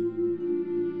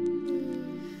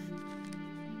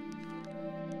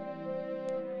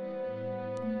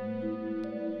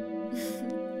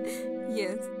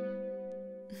 Yes.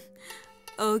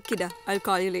 Okay, da. I'll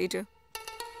call you later.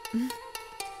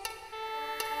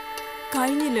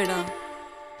 കഴിഞ്ഞില്ലടാ.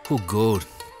 Oh God,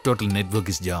 total network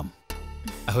is jam.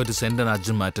 I have to send an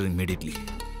urgent matter immediately.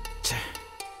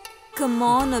 Come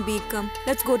on, Abhi, come.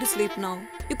 Let's go to sleep now.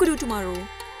 You could do tomorrow.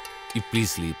 You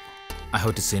please sleep. I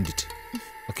have to send it.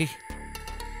 Okay?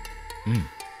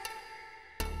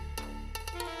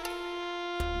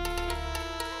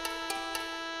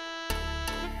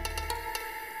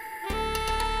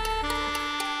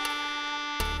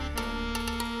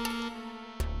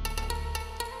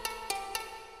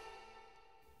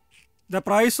 The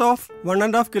price of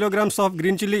 1.5 kilograms of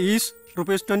green chili is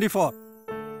rupees 24.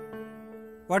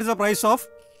 What is the price of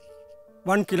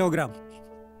 1 kilogram?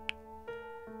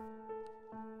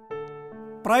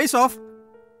 Price of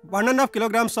 1.5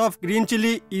 kilograms of green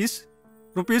chili is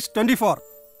rupees 24.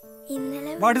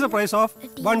 What is the price of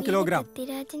 1 kilogram?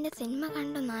 പൃഥ്വിരാജിന്റെ cinema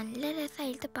കണ്ടോ? നല്ല രസം.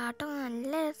 അതിലത്തെ പാട്ടൊക്കെ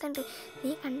നല്ല രസമുണ്ട്.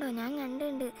 നീ കണ്ടോ? ഞാൻ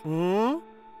കണ്ടിട്ടുണ്ട്.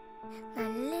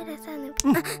 നല്ല രസമാണ്.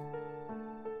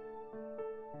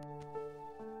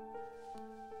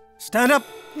 Stand up.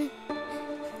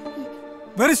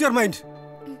 Where is your mind?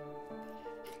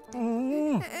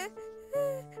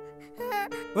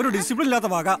 ഒരു ഡിസിപ്ലിൻ ഇല്ലാത്ത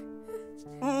Wagah.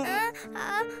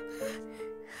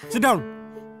 Sit down.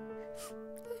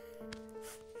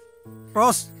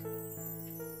 Rose,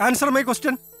 answer my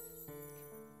question.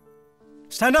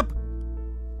 Stand up.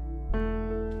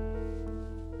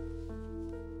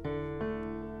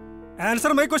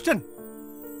 Answer my question.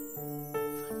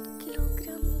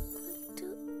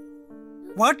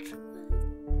 What?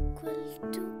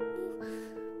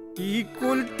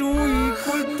 Equal to.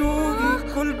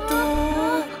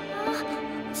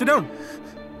 Sit down.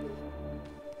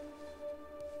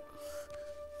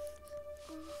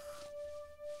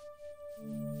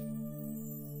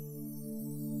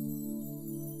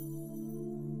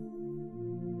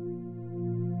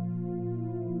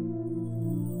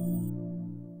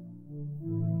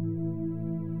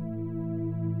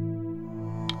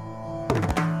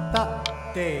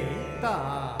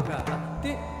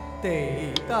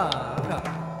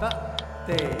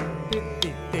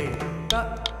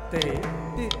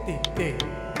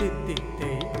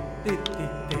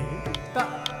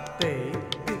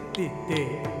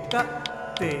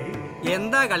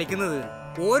 എന്താ കളിക്കുന്നത്?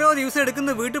 ഓരോ ദിവസം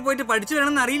എടുക്കുന്ന വീട്ടിൽ പോയിട്ട് പഠിച്ചു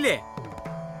വേണമെന്ന് അറിയില്ലേ?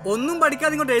 ഒന്നും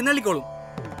പഠിക്കാതെ ഇങ്ങോട്ട് എഴുന്നള്ളിക്കോളും.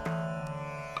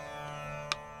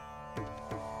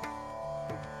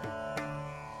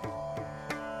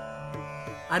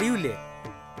 അറിയൂലേ?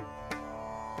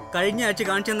 കഴിഞ്ഞ ആഴ്ച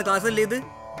കാണിച്ചു തന്ന ക്ലാസ്സല്ലേ ഇത്?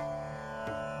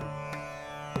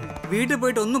 വീട്ടിൽ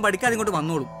പോയിട്ട് ഒന്നും പഠിക്കാതെ ഇങ്ങോട്ട്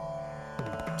വന്നോളും.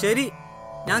 ശരി,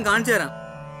 ഞാൻ കാണിച്ചു തരാം.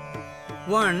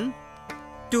 1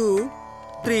 2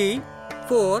 3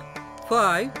 4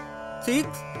 5 6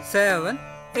 7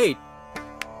 8.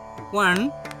 1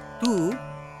 2.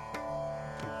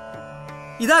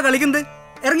 ഇതാ കളിക്കുന്നത്.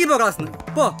 ഇറങ്ങിപ്പോ ക്ലാസ്സിന്ന്.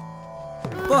 പോ.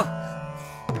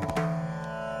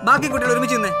 ബാക്കി കുട്ടികൾ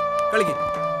ഒരുമിച്ച് നിന്നേ കളിക്ക്.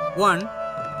 1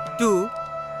 2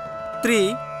 3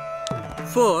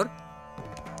 4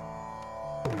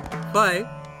 5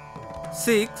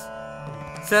 6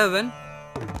 7.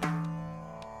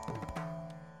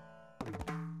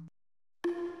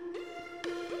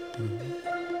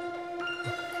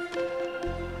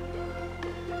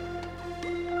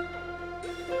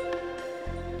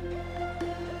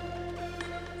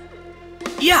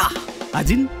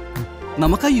 അജിൻ,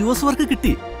 നമുക്ക് ആ US വർക്ക്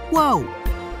കിട്ടി. വാവ്.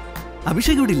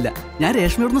 അഭിഷേക് ഇവിടെ ഇല്ല. ഞാൻ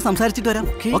രേഷ്മയോടൊന്ന് സംസാരിച്ചിട്ട് വരാം.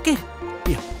 ഓക്കെ.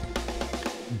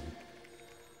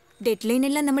 ഡെഡ് ലൈൻ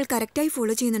എല്ലാം നമ്മൾ കറക്റ്റായി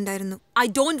ഫോളോ ചെയ്യുന്നുണ്ടായിരുന്നു. I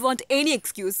don't want any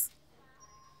excuse.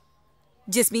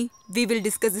 Jesme, we will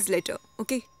discuss this later.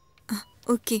 Okay?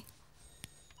 Okay.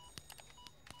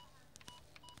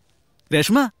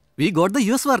 Reshma, we got the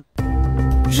US work.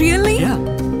 Really?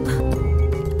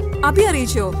 Abhi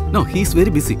അറിയിച്ചോ? No, he is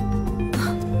very busy.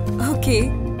 Okay.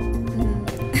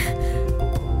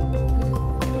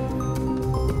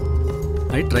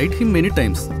 I tried him many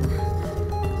times.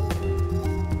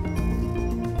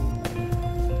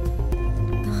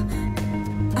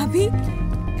 Abhi,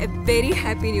 a very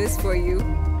happy news for you.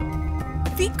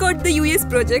 We got the US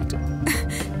project.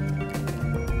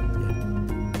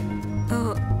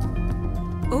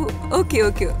 Oh, okay.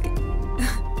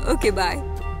 Okay, bye.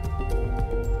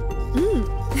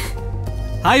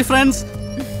 Hi friends.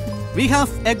 We have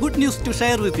a good news to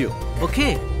share with you.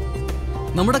 Okay.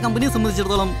 നമ്മുടെ കമ്പനിയെ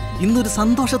സംബന്ധിച്ചിടത്തോളം ഇന്നൊരു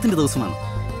സന്തോഷത്തിന്റെ ദിവസമാണ്.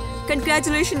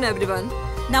 Congratulations everyone.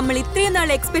 നമ്മൾ ഇത്രയും നാൾ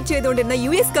expect ചെയ്തുകൊണ്ടിരുന്ന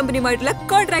US കമ്പനിയുമായിട്ടുള്ള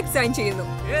കോൺട്രാക്ട് സൈൻ ചെയ്യുന്നു.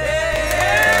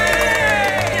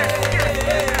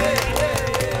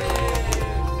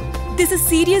 This is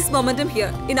serious momentum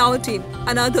here in our team.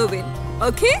 Another win.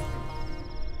 Okay?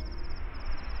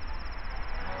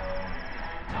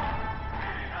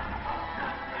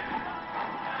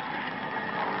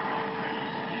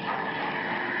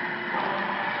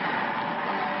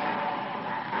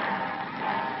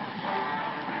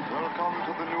 Welcome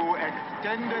to the new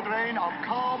extended reign of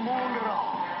Ka-Moon-Ra,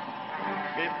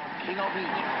 fifth king of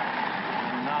Egypt.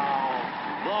 And now,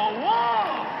 the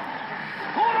world!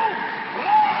 Guru,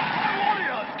 Ra, my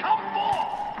warriors, come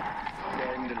forth!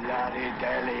 Send Larry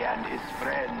Daly and his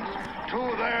friends to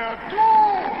their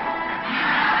doom!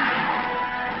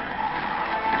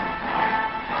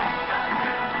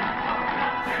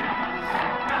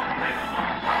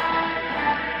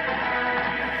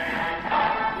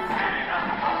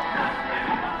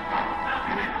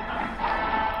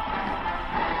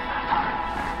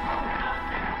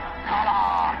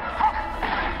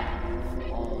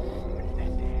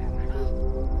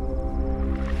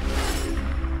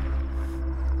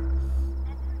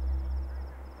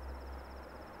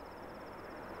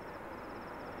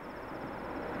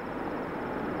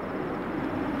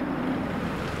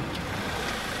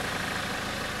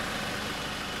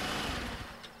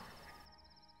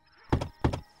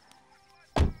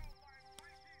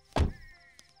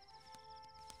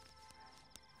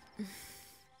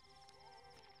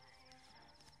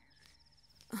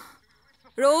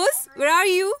 Rose, where are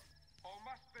you?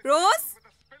 Rose?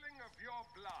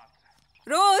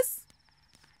 Rose?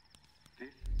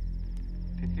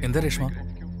 എന്താ Reshma?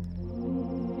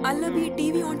 അല്ലബി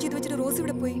TV on ചെയ്തു വെച്ചിട്ട് rose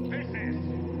ഇവിടെ പോയി.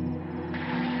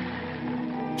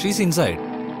 She's inside.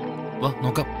 വാ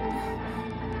നോക്കാം.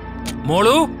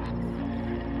 മോളു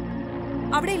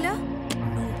അവിടെ ഇല്ല.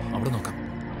 അവിടെ നോക്കാം.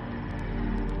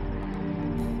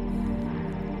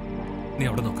 നീ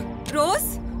അവിടെ നോക്ക്.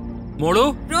 റോസ്? മോളു?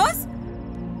 റോസ്?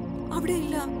 അവിടെ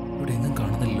ഇല്ല. ഇവിടെ എങ്ങും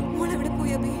കാണുന്നില്ലല്ലോ. മോൾ എവിടെ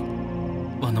പോയി അബി?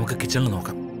 വാ നമുക്ക് കിച്ചണിൽ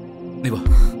നോക്കാം. നീ വാ.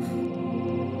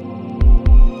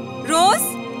 റോസ്?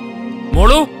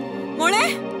 മോളു? മോളെ?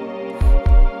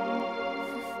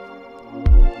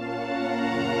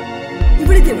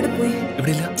 ഇവിടെ എവിടെ പോയി?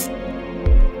 ഇവിടെ ഇല്ല.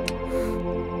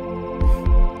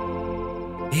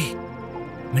 ഏയ്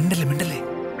മിണ്ടല്ലേ.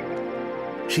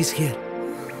 She's here.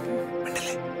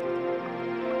 മിണ്ടല്ലേ.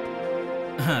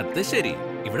 അത് ശരി,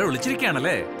 ഇവിടെ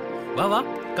വിളിച്ചിരിക്കുകയാണല്ലേ. വാ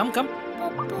കം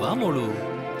വാ മോളു.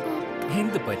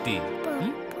 എന്ത് പറ്റി?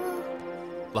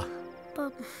 വാ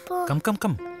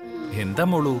കം. എന്താ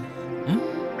മോളു?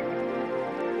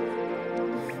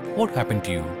 What happened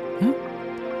to you?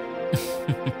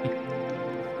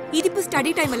 ഇതിപ്പോ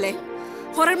സ്റ്റഡി ടൈം അല്ലേ?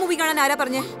 ഹൊറർ മൂവി കാണാൻ ആരാ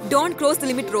പറഞ്ഞേ? Don't cross the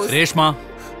limit rose. Reshma,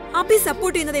 Abi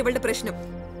support ചെയ്യുന്നത് ഇവളുടെ പ്രശ്നം.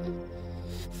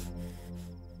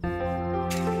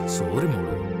 സോറി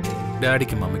മോളു.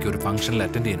 ഡാഡിക്കും മമ്മിക്കും ഒരു ഫംഗ്ഷനിൽ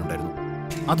അറ്റൻഡ് ചെയ്യാനുണ്ടായിരുന്നു.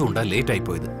 അതുകൊണ്ടാ ലേറ്റ് ആയി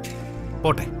പോയത്.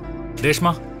 പോട്ടെ. രേഷ്മ,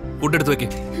 ഫുഡ് എടുത്ത് വെക്ക്.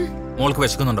 മോൾക്ക്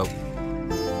വിശക്കുന്നുണ്ടാവും.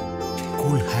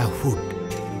 Cool have food.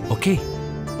 Okay?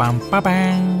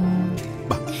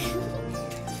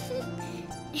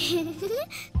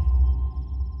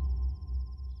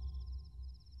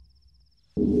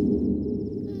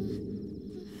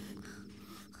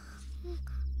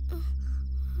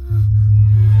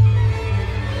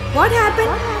 What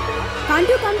happened? Can't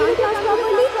you come to the class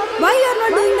properly? Why you are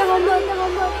not doing the homework?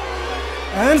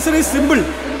 Answer is simple.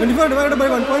 24 divided by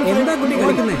 1.5. എന്താ കുട്ടി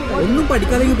കളിക്കുന്നേ? ഒന്നും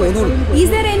പഠിക്കാതെ പോന്നോളൂ. Is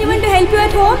there anyone to help you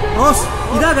at home? Ross,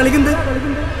 ഇതാ കളിക്കുന്നത്.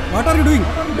 What are you doing?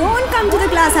 Don't come to the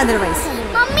class otherwise.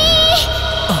 Mummy!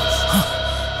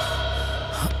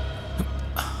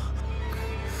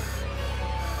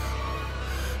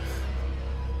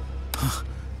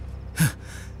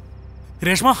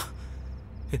 Reshma,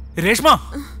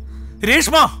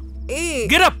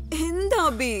 get up. എന്താ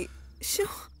അബി?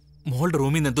 മോളുടെ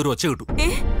റൂമിൽ നിന്ന് എന്തൊരു ഒച്ച കിട്ടു.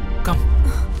 കം.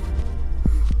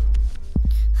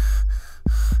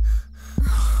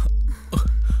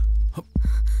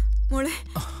 മോളെ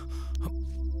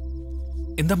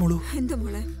എന്താ മോളു? എന്താ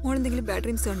മോളെ? മോളെന്തെങ്കിലും ബാഡ്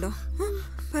ഡ്രീംസ് ഉണ്ടോ?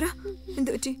 പറ, എന്ത്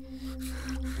പറ്റി?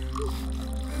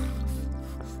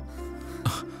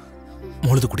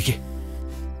 മോളിത് കുടിക്കേ.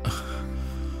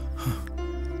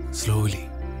 സ്ലോലി.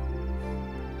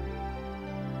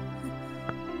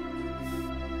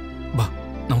 വാ,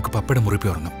 നമുക്ക് പപ്പയുടെ മുറി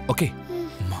പോയി ഉറങ്ങാം. ഓക്കെ?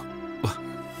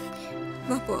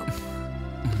 വാ പോവാം.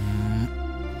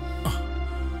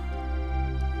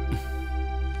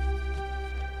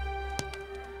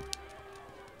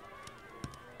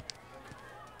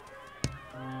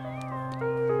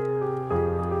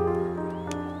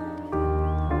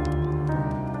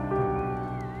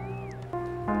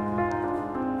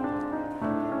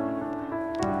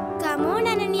 Come on,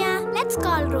 Ananya. Let's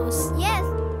call Rose. Yes.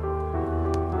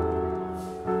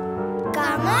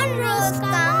 Come on, Rose.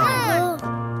 Come on.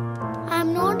 I'm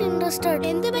not interested.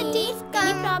 Any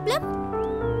problem?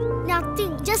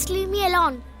 Nothing. Just leave me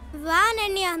alone. വാ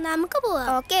Ananya, നമുക്ക് പോവാം.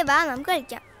 Okay, വാ നമുക്ക്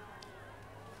കളിക്കാം.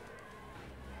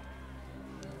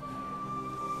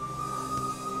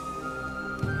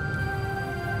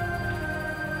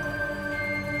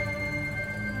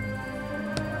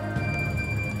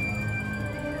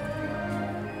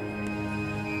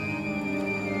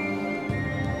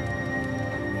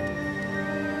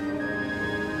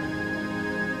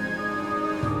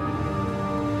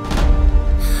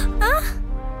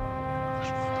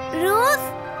 Rose?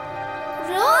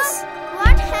 Rose?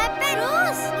 What happened?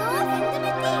 Rose? Rose, എന്ത്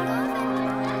പറ്റി?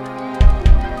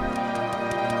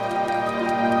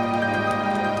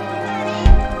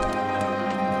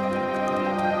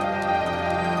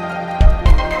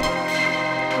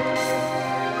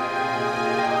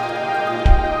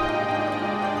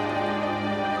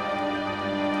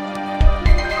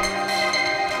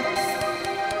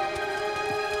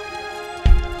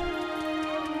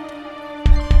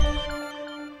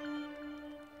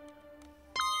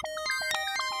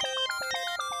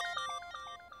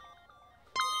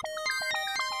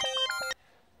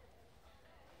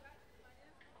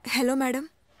 Hello madam.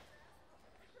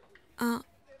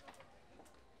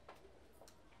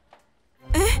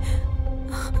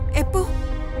 എപ്പോ?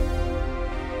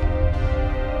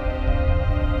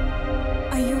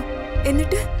 അയ്യോ,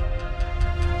 എന്നിട്ട്?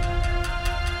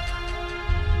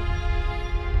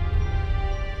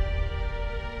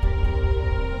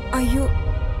 അയ്യോ,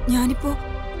 ഞാനിപ്പോ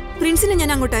പ്രിൻസിനെ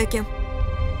ഞാൻ അങ്ങോട്ട് അയക്കാം.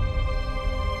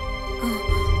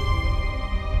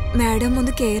 മാഡം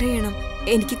ഒന്ന് കെയർ ചെയ്യണം.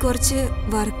 എനിക്ക് കുറച്ച്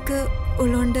വർക്ക്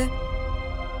ഉള്ളോണ്ട്.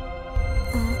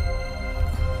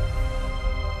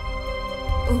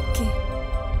 Okay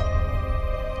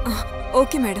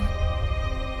okay madam.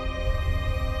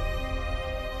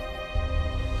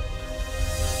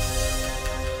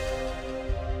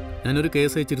 ഞാനൊരു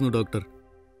കേസ് അയച്ചിരുന്നു ഡോക്ടർ.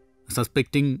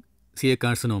 സസ്പെക്റ്റിംഗ് CA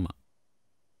carcinoma.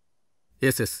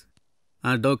 യെസ്.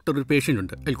 ആ ഡോക്ടർ ഒരു പേഷ്യൻ്റ്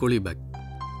ഉണ്ട്. I call you back.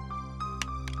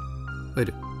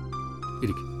 വരൂ,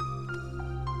 ഇരിക്കും.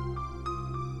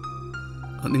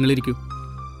 നിങ്ങളിരിക്കൂ.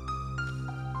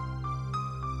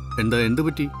 എന്താ, എന്ത്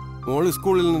പറ്റി? മോള്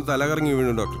സ്കൂളിൽ നിന്ന് തലകറങ്ങി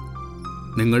വീണു ഡോക്ടർ.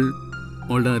 നിങ്ങൾ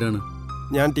മോളുടെ ആരാണ്?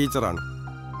 ഞാൻ ടീച്ചറാണ്.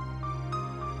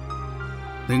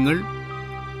 നിങ്ങൾ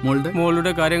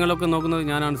മോളുടെ കാര്യങ്ങളൊക്കെ നോക്കുന്നത്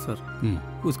ഞാനാണ് സർ.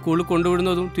 സ്കൂളിൽ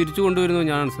കൊണ്ടുവിടുന്നതും തിരിച്ചു കൊണ്ടുവരുന്നതും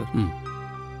ഞാനാണ് സർ.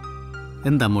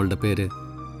 എന്താ മോളുടെ പേര്?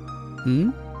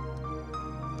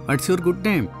 What's your good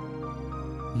name?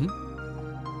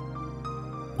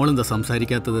 മോളെന്താ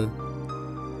സംസാരിക്കാത്തത്?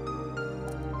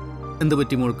 എന്ത്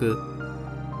പറ്റി മോൾക്ക്?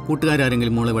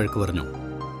 കൂട്ടുകാരെങ്കിലും മോളെ വഴക്ക് പറഞ്ഞോ?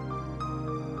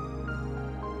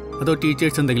 അതോ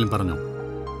ടീച്ചേഴ്സ് എന്തെങ്കിലും പറഞ്ഞോ?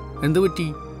 എന്ത് പറ്റി?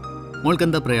 മോൾക്ക്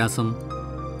എന്താ പ്രയാസം?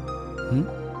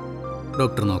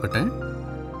 ഡോക്ടർ നോക്കട്ടെ.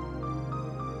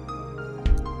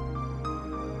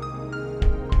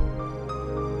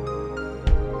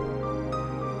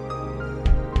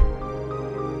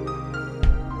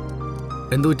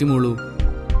 എന്ത് പറ്റി മോളു?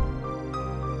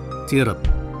 ചീറപ്പ്.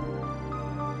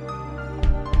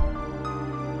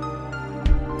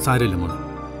 സാരമില്ല മോള്.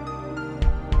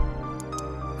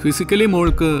 ഫിസിക്കലി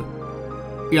മോൾക്ക്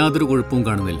യാതൊരു കുഴപ്പവും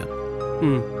കാണുന്നില്ല.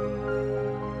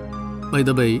 ബൈ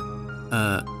ദ ബൈ,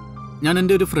 ഞാൻ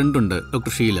എൻ്റെ ഒരു ഫ്രണ്ടുണ്ട്,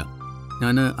 ഡോക്ടർ ഷീല.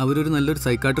 അവരൊരു നല്ലൊരു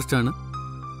സൈക്കാട്രിസ്റ്റാണ്.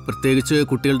 പ്രത്യേകിച്ച്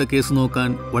കുട്ടികളുടെ കേസ്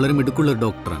നോക്കാൻ വളരെ മിടുക്കുള്ള ഒരു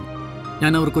ഡോക്ടറാണ്.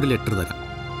 ഞാൻ അവർക്കൊരു ലെറ്റർ തരാം.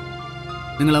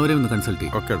 നിങ്ങൾ അവരെ ഒന്ന് കൺസൾട്ട്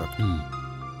ചെയ്യും. Okay doctor.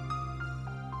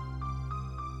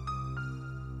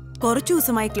 കുറച്ചു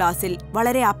ദിവസമായി ക്ലാസ്സിൽ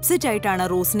വളരെ അപ്സെറ്റ് ആയിട്ടാണ്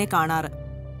റോസിനെ കാണാറ്.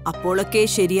 അപ്പോഴൊക്കെ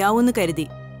ശരിയാവൂന്ന് കരുതി.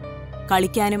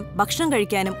 കളിക്കാനും ഭക്ഷണം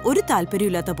കഴിക്കാനും ഒരു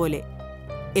താല്പര്യമില്ലാത്ത പോലെ,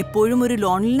 എപ്പോഴും ഒരു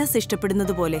ലോൺലിനെസ്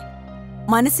ഇഷ്ടപ്പെടുന്നത് പോലെ,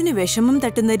 മനസ്സിന് വിഷമം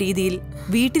തട്ടുന്ന രീതിയിൽ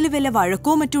വീട്ടിൽ വല്ല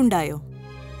വഴക്കോ മറ്റും ഉണ്ടായോ?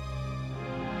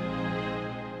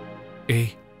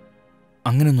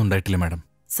 അങ്ങനെയൊന്നും ഉണ്ടായിട്ടില്ല മാഡം.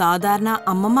 സാധാരണ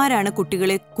അമ്മമാരാണ്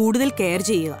കുട്ടികളെ കൂടുതൽ കെയർ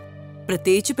ചെയ്യുക,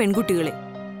 പ്രത്യേകിച്ച് പെൺകുട്ടികളെ.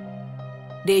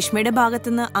 രേഷ്മയുടെ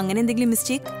ഭാഗത്തുനിന്ന് അങ്ങനെ എന്തെങ്കിലും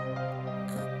മിസ്റ്റേക്ക്?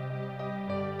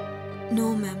 No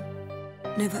ma'am,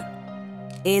 never.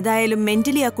 ഏതായാലും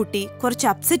മെന്റലി ആ കുട്ടി കുറച്ച്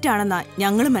അപ്സെറ്റ് ആണെന്നാ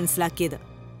ഞങ്ങൾ മനസ്സിലാക്കിയത്.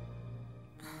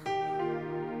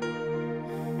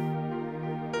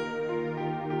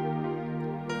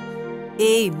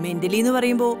 ഏയ്, മെന്റലി എന്ന്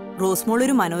പറയുമ്പോ റോസ്മോൾ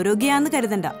ഒരു മനോരോഗിയാന്ന്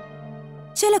കരുതണ്ട.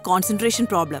 ചില കോൺസെൻട്രേഷൻ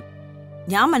പ്രോബ്ലം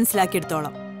ഞാൻ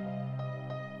മനസ്സിലാക്കിയെടുത്തോളാം.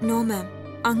 നോ മാം,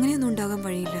 അങ്ങനെയൊന്നും ഉണ്ടാകാൻ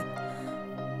വഴിയില്ല.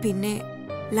 പിന്നെ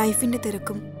ലൈഫിന്റെ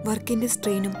തിരക്കും വർക്കിന്റെ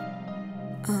സ്ട്രെയിനും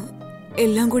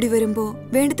എല്ലാം കൂടി വരുമ്പോൾ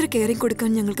വേണ്ടത്ര കെയറിങ് കൊടുക്കാൻ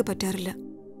ഞങ്ങൾക്ക് പറ്റാറില്ല.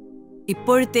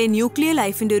 ഇപ്പോഴത്തെ ന്യൂക്ലിയർ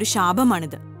ലൈഫിന്റെ ഒരു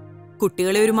ശാപമാണിത്.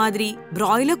 കുട്ടികളെ ഒരുമാതിരി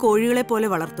ബ്രോയിലർ കോഴികളെ പോലെ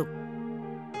വളർത്തും.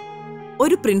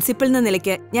 ഒരു പ്രിൻസിപ്പൽ എന്ന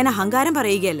നിലയ്ക്ക് ഞാൻ അഹങ്കാരം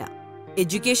പറയുകയല്ല.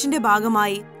 എഡ്യൂക്കേഷന്റെ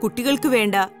ഭാഗമായി കുട്ടികൾക്ക്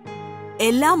വേണ്ട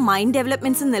എല്ലാ മൈൻഡ്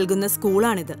ഡെവലപ്മെന്റ്സും നൽകുന്ന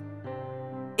സ്കൂളാണിത്.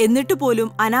 എന്നിട്ട് പോലും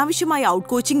അനാവശ്യമായി ഔട്ട്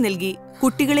കോച്ചിങ് നൽകി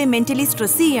കുട്ടികളെ മെന്റലി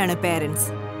സ്ട്രെസ് ചെയ്യാണ് പേരൻസ്.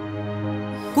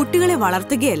 കുട്ടികളെ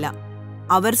വളർത്തുകയല്ല,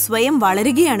 അവർ സ്വയം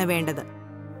വളരുകയാണ് വേണ്ടത്.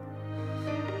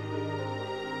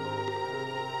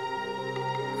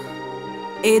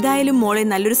 ഏതായാലും മോളെ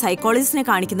നല്ലൊരു സൈക്കോളജിസ്റ്റിനെ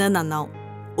കാണിക്കുന്നത് നന്നാവും.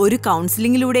 ഒരു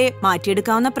കൗൺസിലിംഗിലൂടെ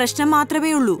മാറ്റിയെടുക്കാവുന്ന പ്രശ്നം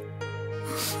മാത്രമേ ഉള്ളൂ.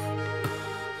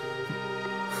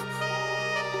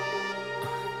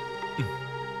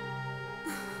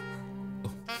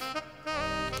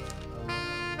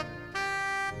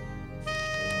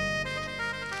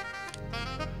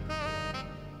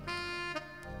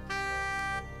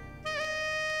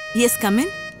 Yes, come in.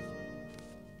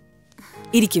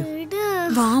 ഇരിക്കൂ.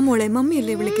 വാ മോളെ,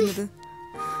 മമ്മിയല്ലേ വിളിക്കുന്നത്.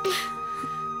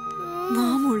 വാ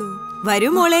മോളൂ. വരൂ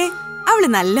മോളെ, അവള്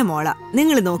നല്ല മോളാ,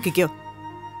 നിങ്ങൾ നോക്കിക്കോ.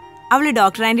 അവള്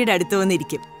ഡോക്ടർ ആന്റിയുടെ അടുത്ത്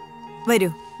വന്നിരിക്കും. വരൂ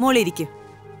മോളിരിക്കൂ.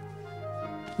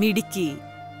 മിടുക്കി.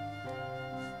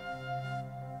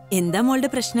 എന്താ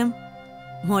മോളുടെ പ്രശ്നം?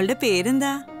 മോളുടെ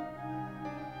പേരെന്താ?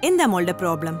 എന്താ മോളുടെ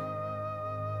പ്രോബ്ലം?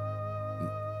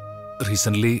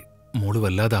 റീസെന്റ് മോള്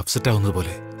വല്ലാതെ അപ്സെറ്റ് ആവുന്നത്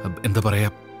പോലെ. എന്താ പറയാ,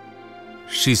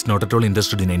 she's not at all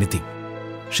interested in anything.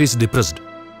 She's depressed.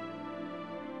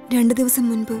 2 ദിവസം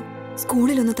മുൻപ്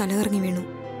സ്കൂളിലൊന്ന് തലകറങ്ങി വീണു.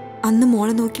 അന്ന്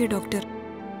മോളെ നോക്കിയ ഡോക്ടർ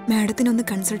മാഡത്തിനൊന്ന്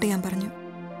കൺസൾട്ട് ചെയ്യാൻ പറഞ്ഞു.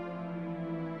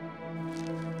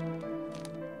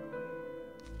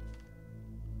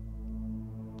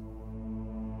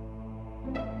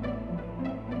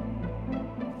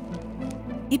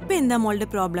 ഇപ്പൊ എന്താ മോളുടെ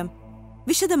പ്രോബ്ലം?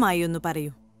 വിശദമായി ഒന്ന്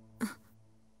പറയൂ.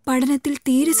 പഠനത്തിൽ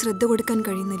തീരെ ശ്രദ്ധ കൊടുക്കാൻ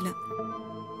കഴിയുന്നില്ല.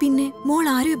 പിന്നെ മോൾ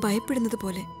ആരെയോ ഭയപ്പെടുന്നത്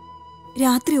പോലെ.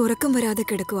 രാത്രി ഉറക്കം വരാതെ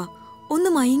കിടക്കുക. ഒന്ന്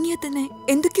മയങ്ങിയാൽ തന്നെ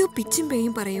എന്തൊക്കെയോ പിച്ചും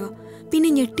പേയും പറയുക. പിന്നെ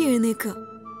ഞെട്ടി എഴുന്നേക്കുക.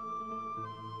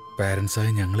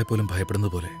 പാരന്റ്സായി ഞങ്ങളെ പോലും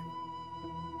ഭയപ്പെടുന്നത് പോലെ.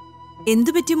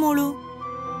 എന്തു പറ്റി മോളു?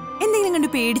 എന്തെങ്കിലും കണ്ട്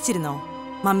പേടിച്ചിരുന്നോ?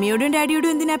 മമ്മിയോടും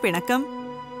ഡാഡിയോടും എന്തിനാ പിണക്കം?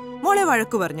 മോളെ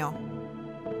വഴക്കു പറഞ്ഞോ?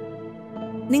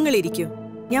 നിങ്ങൾ ഇരിക്കൂ,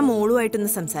 ഞാൻ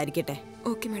മോളുമായിട്ടൊന്ന് സംസാരിക്കട്ടെ.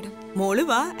 Okay madam. മോള്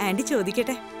വാ, ആന്റി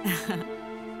ചോദിക്കട്ടെ.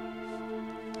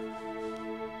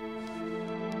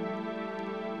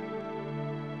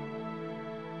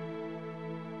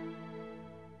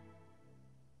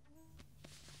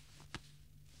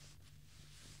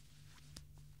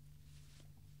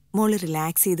 മോള്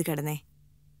റിലാക്സ് ചെയ്ത് കിടന്നേ,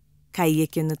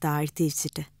 കൈയൊക്കെ ഒന്ന് താഴ്ത്തി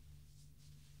വെച്ചിട്ട്.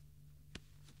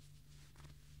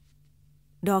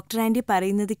 ഡോക്ടർ ആന്റി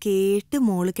പറയുന്നത് കേട്ട്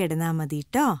മോള് കിടന്നാ മതി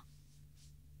കേട്ടോ.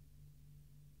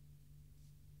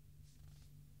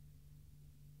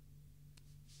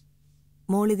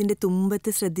 മോൾ ഇതിന്റെ തുമ്പത്ത്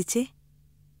ശ്രദ്ധിച്ചേ.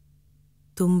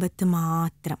 തുമ്പത്ത്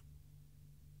മാത്രം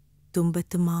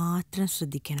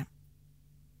ശ്രദ്ധിക്കണം.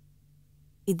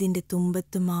 ഇതിന്റെ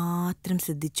തുമ്പത്ത് മാത്രം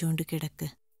ശ്രദ്ധിച്ചുകൊണ്ട് കിടക്ക്.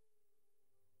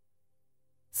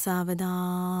 സാവധാനം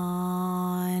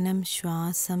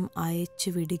ശ്വാസം അയച്ചു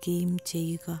വിടുകയും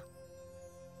ചെയ്യുക.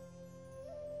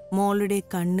 മോളുടെ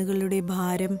കണ്ണുകളുടെ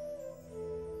ഭാരം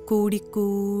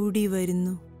കൂടിക്കൂടി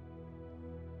വരുന്നു.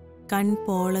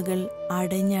 കൺപോളകൾ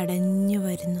അടഞ്ഞടഞ്ഞു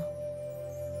വരുന്നു.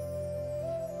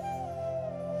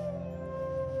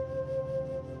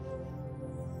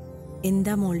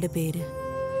 എന്താ മോളുടെ പേര്?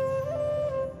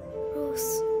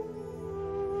 റോസ്.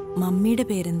 മമ്മിയുടെ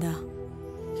പേരെന്താ?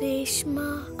 രേഷ്മ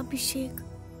അഭിഷേക്.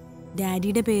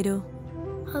 ഡാഡിയുടെ പേരോ?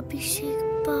 അഭിഷേക്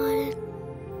ബാലൻ.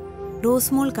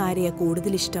 റോസ് മോൾക്ക് ആരെയാ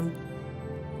കൂടുതൽ ഇഷ്ടം?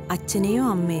 അച്ഛനെയോ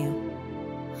അമ്മയോ?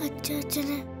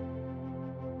 അച്ചാച്ചനെ.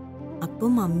 അപ്പൊ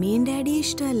മമ്മിയും ഡാഡിയെ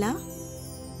ഇഷ്ടമല്ല?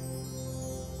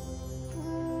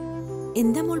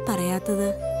 എന്താ മോൾ പറയാത്തത്?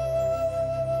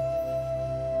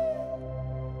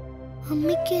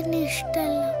 മമ്മിക്ക് എന്നെ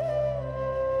ഇഷ്ടമല്ല.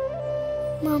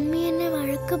 മമ്മി എന്നെ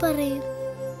വഴക്ക് പറയും.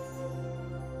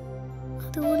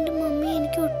 അതുകൊണ്ട് മമ്മി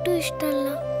എനിക്ക് ഒട്ടും ഇഷ്ടമല്ല.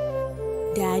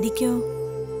 ഡാഡിക്കോ?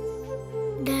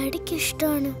 ഡാഡിക്ക്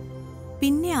ഇഷ്ടമാണ്.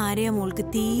 പിന്നെ ആരെയാ മോൾക്ക്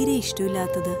തീരെ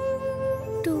ഇഷ്ടമില്ലാത്തത്?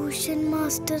 ട്യൂഷൻ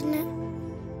മാസ്റ്ററിന്.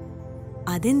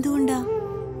 അതെന്തുകൊണ്ടാ?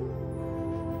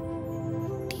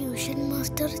 Tuition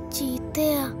master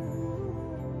ചീത്തയാ.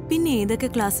 പിന്നെ ഏതൊക്കെ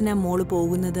ക്ലാസ്സിനാ മോള്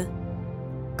പോകുന്നത്?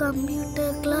 Computer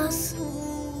class,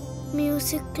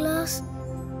 music class,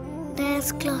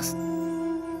 dance class.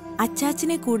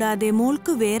 അച്ചാച്ചനെ കൂടാതെ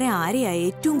മോൾക്ക് വേറെ ആരെയാ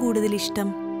ഏറ്റവും കൂടുതൽ ഇഷ്ടം?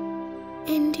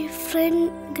 എന്റെ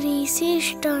ഫ്രണ്ട് ഗ്രേസിയെ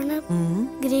ഇഷ്ടമാണ്.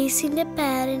 ഗ്രേസിന്റെ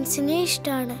പാരന്റ്സിനെ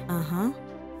ഇഷ്ടമാണ്.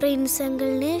 പ്രിൻസ്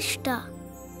അങ്കിളിനെ ഇഷ്ട,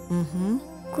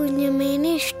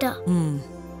 കുഞ്ഞമ്മേനെ ഇഷ്ട.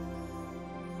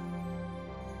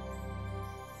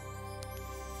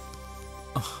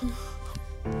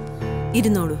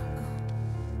 ഇരുന്നോളൂ.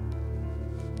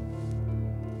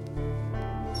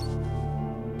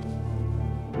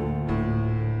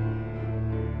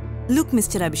 ലുക്ക്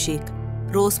മിസ്റ്റർ അഭിഷേക്,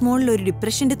 റോസ്മോളിൽ ഒരു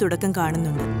ഡിപ്രഷന്റെ തുടക്കം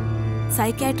കാണുന്നുണ്ട്.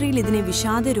 സൈക്കാട്രിയിൽ ഇതിനെ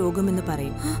വിഷാദ രോഗമെന്ന്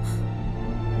പറയും.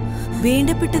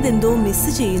 വേണ്ടപ്പെട്ടതെന്തോ മിസ്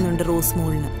ചെയ്യുന്നുണ്ട്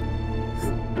റോസ്മോളിന്.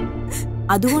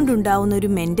 അതുകൊണ്ടുണ്ടാവുന്ന ഒരു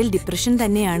മെന്റൽ ഡിപ്രഷൻ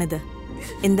തന്നെയാണിത്.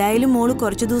 എന്തായാലും മോള്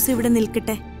കുറച്ചു ദിവസം ഇവിടെ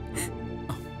നിൽക്കട്ടെ.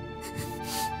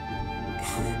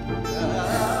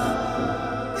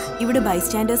 ഇവിടെ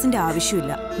ബൈസ്റ്റാൻഡേഴ്സിന്റെ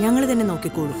ആവശ്യമില്ല, ഞങ്ങൾ തന്നെ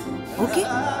നോക്കിക്കോളൂ. ഓക്കെ?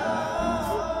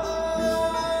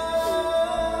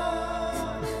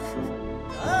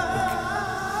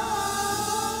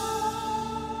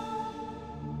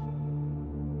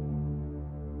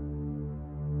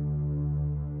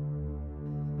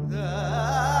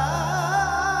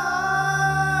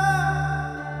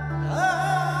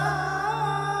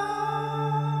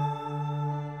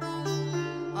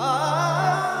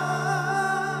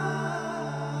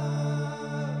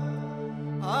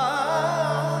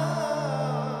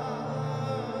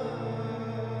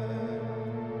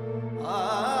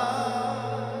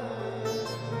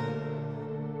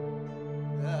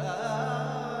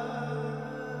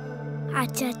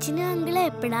 അച്ചാച്ചനും അങ്കിള്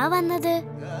എപ്പോഴാ വന്നത്?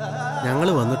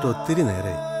 ഞങ്ങള് വന്നിട്ട് ഒത്തിരി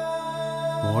നേരെ.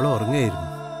 മോളെ ഉറങ്ങായിരുന്നു.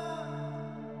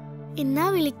 എന്നാ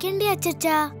വിളിക്കണ്ടേ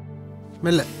അച്ചാച്ചാ?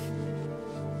 മെല്ലെ.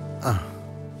 ആ,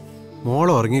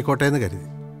 മോളെ ഉറങ്ങിക്കോട്ടെ എന്ന് കരുതി.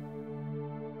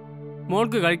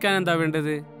 മോൾക്ക് കഴിക്കാൻ എന്താ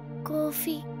വേണ്ടത്?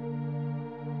 കോഫി.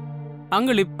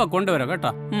 അങ്കിൾ ഇപ്പൊ കൊണ്ടുവരാം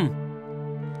കേട്ടോ.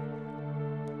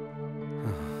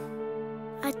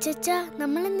 അച്ചാച്ചാ,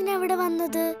 നമ്മൾ എന്തിനാ ഇവിടെ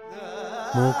വന്നത്?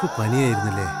 മോക്ക്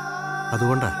പനിയായിരുന്നില്ലേ,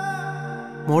 അതുകൊണ്ടാ.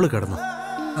 മോള് കിടന്നു.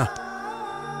 ആ,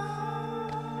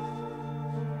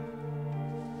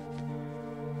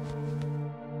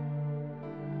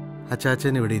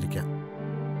 അച്ചാച്ചൻ ഇവിടെ ഇരിക്കാം.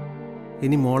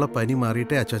 ഇനി മോളെ പനി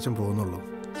മാറിയിട്ടേ അച്ചാച്ചൻ പോകുന്നുള്ളൂ.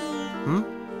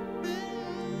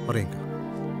 പറയും.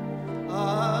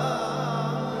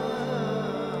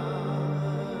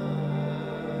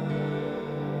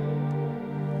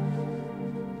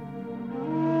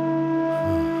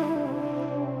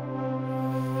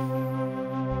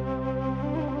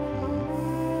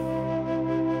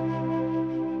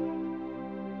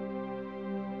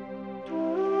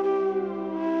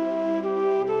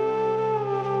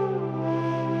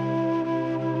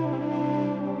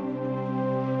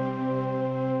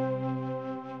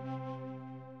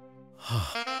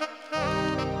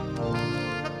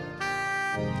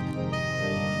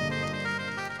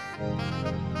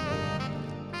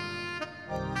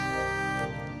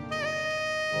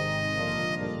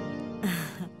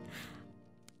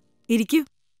 ഇരിക്കൂ.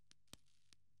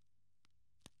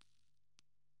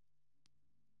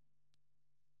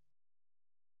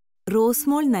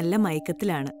 റോസ്മോൾ നല്ല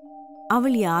മയക്കത്തിലാണ്.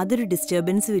 അവൾ യാതൊരു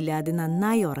ഡിസ്റ്റർബൻസും ഇല്ലാതെ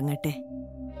നന്നായി ഉറങ്ങട്ടെ.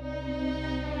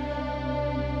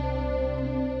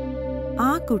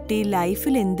 ആ കുട്ടി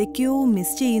ലൈഫിൽ എന്തൊക്കെയോ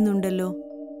മിസ് ചെയ്യുന്നുണ്ടല്ലോ.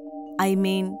 ഐ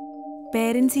മീൻ,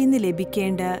 പേരൻസിൽ നിന്ന്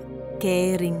ലഭിക്കേണ്ട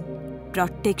കെയറിംഗ്,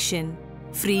 പ്രൊട്ടക്ഷൻ,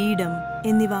 ഫ്രീഡം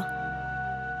എന്നിവ.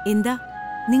 എന്താ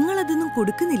നിങ്ങളതൊന്നും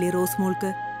കൊടുക്കുന്നില്ലേ റോസ്മോൾക്ക്?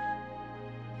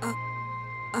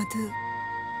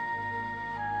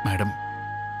 മാഡം,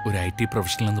 ഒരു IT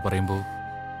പ്രൊഫഷണൽ എന്ന് പറയുമ്പോൾ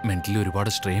മെന്റലി ഒരുപാട്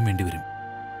സ്ട്രെയിൻ വേണ്ടി വരും.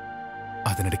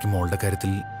 അതിനിടയ്ക്ക് മോളുടെ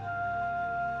കാര്യത്തിൽ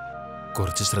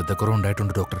കുറച്ച്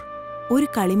ശ്രദ്ധക്കുറവുണ്ടായിട്ടുണ്ട് ഡോക്ടർ. ഒരു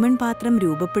കളിമൺ പാത്രം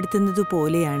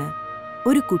രൂപപ്പെടുത്തുന്നതുപോലെയാണ്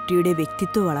ഒരു കുട്ടിയുടെ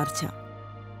വ്യക്തിത്വ വളർച്ച.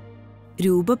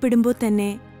 രൂപപ്പെടുമ്പോൾ തന്നെ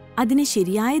അതിനെ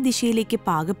ശരിയായ ദിശയിലേക്ക്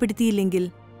പാകപ്പെടുത്തിയില്ലെങ്കിൽ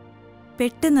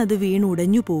പെട്ടെന്നത്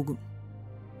വീണുടഞ്ഞു പോകും.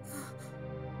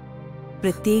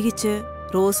 പ്രത്യേകിച്ച്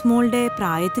റോസ്മോളുടെ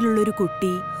പ്രായത്തിലുള്ളൊരു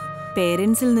കുട്ടി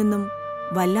പേരൻസിൽ നിന്നും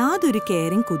വല്ലാതൊരു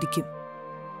കെയറിംഗ് കൊതിക്കും,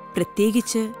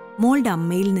 പ്രത്യേകിച്ച് മോളുടെ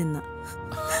അമ്മയിൽ നിന്ന്.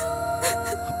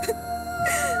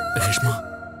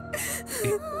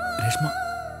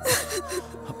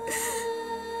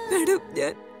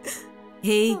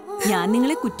 ഹേയ്, ഞാൻ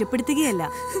നിങ്ങളെ കുറ്റപ്പെടുത്തുകയല്ല.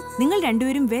 നിങ്ങൾ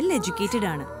രണ്ടുപേരും വെൽ എഡ്യൂക്കേറ്റഡ്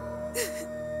ആണ്.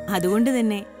 അതുകൊണ്ട്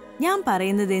തന്നെ ഞാൻ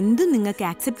പറയുന്നത് എന്തും നിങ്ങൾക്ക്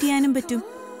ആക്സെപ്റ്റ് ചെയ്യാനും പറ്റും.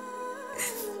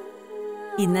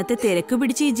 ഇന്നത്തെ തിരക്ക്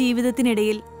പിടിച്ച ഈ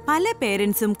ജീവിതത്തിനിടയിൽ പല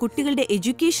പേരൻസും കുട്ടികളുടെ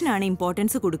എഡ്യൂക്കേഷനാണ്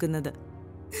ഇമ്പോർട്ടൻസ് കൊടുക്കുന്നത്.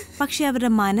 പക്ഷെ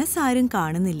അവരുടെ മനസ്സാരും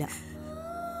കാണുന്നില്ല.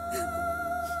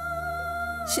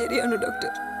 ശരിയാണ്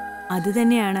ഡോക്ടർ.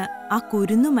 അതുതന്നെയാണ് ആ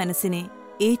കുരുന്നു മനസ്സിനെ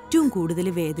ഏറ്റവും കൂടുതൽ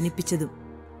വേദനിപ്പിച്ചതും.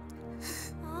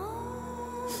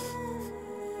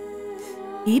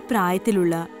 ഈ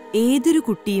പ്രായത്തിലുള്ള ഏതൊരു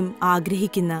കുട്ടിയും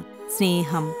ആഗ്രഹിക്കുന്ന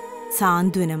സ്നേഹം,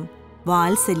 സാന്ത്വനം,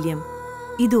 വാത്സല്യം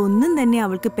ഇതൊന്നും തന്നെ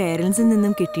അവൾക്ക് പേരൻസിൽ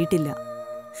നിന്നും കിട്ടിയിട്ടില്ല.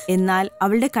 എന്നാൽ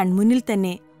അവളുടെ കൺമുന്നിൽ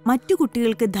തന്നെ മറ്റു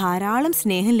കുട്ടികൾക്ക് ധാരാളം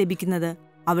സ്നേഹം ലഭിക്കുന്നത്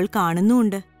അവൾ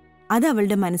കാണുന്നുമുണ്ട്. അത്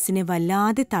അവളുടെ മനസ്സിനെ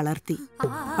വല്ലാതെ തളർത്തി.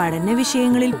 പഠന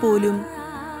വിഷയങ്ങളിൽ പോലും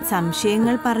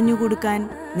സംശയങ്ങൾ പറഞ്ഞുകൊടുക്കാൻ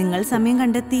നിങ്ങൾ സമയം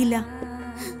കണ്ടെത്തിയില്ല.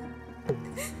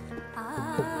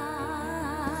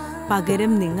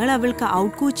 പകരം നിങ്ങൾ അവൾക്ക്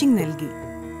ഔട്ട് കോച്ചിങ് നൽകി.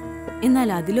 എന്നാൽ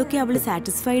അതിലൊക്കെ അവൾ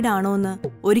സാറ്റിസ്ഫൈഡ് ആണോ എന്ന്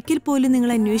ഒരിക്കൽ പോലും നിങ്ങൾ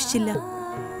അന്വേഷിച്ചില്ല.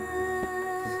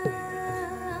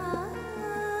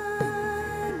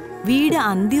 വീട്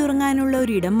അന്തിയുറങ്ങാനുള്ള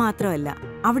ഒരു ഇടം മാത്രമല്ല,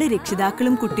 അവിടെ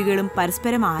രക്ഷിതാക്കളും കുട്ടികളും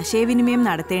പരസ്പരം ആശയവിനിമയം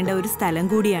നടത്തേണ്ട ഒരു സ്ഥലം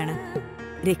കൂടിയാണ്.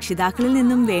 രക്ഷിതാക്കളിൽ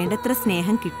നിന്നും വേണ്ടത്ര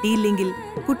സ്നേഹം കിട്ടിയില്ലെങ്കിൽ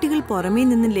കുട്ടികൾ പുറമേ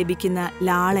നിന്നും ലഭിക്കുന്ന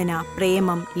ലാളന,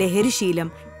 പ്രേമം,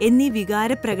 ലഹരിശീലം എന്നീ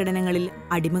വികാരപ്രകടനങ്ങളിൽ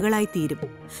അടിമകളായി തീരും.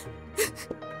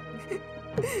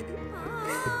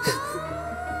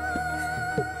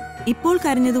 ഇപ്പോൾ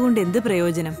കരഞ്ഞതുകൊണ്ട് എന്ത്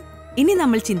പ്രയോജനം? ഇനി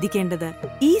നമ്മൾ ചിന്തിക്കേണ്ടത്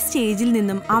ഈ സ്റ്റേജിൽ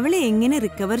നിന്നും അവളെ എങ്ങനെ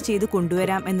റിക്കവർ ചെയ്ത്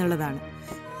കൊണ്ടുവരാം എന്നുള്ളതാണ്.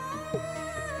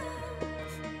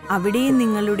 അവിടെയും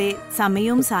നിങ്ങളുടെ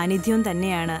സമയവും സാന്നിധ്യവും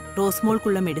തന്നെയാണ്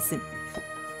റോസ്മോൾക്കുള്ള മെഡിസിൻ.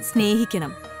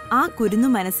 സ്നേഹിക്കണം. ആ കുരുന്നു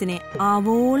മനസ്സിനെ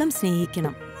ആവോളം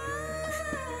സ്നേഹിക്കണം.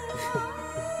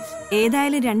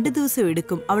 ഏതായാലും 2 ദിവസം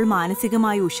എടുക്കും അവൾ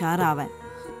മാനസികമായി ഉഷാറാവാൻ.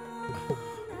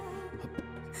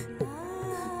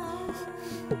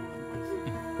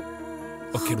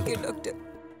 ഡോക്ടർ.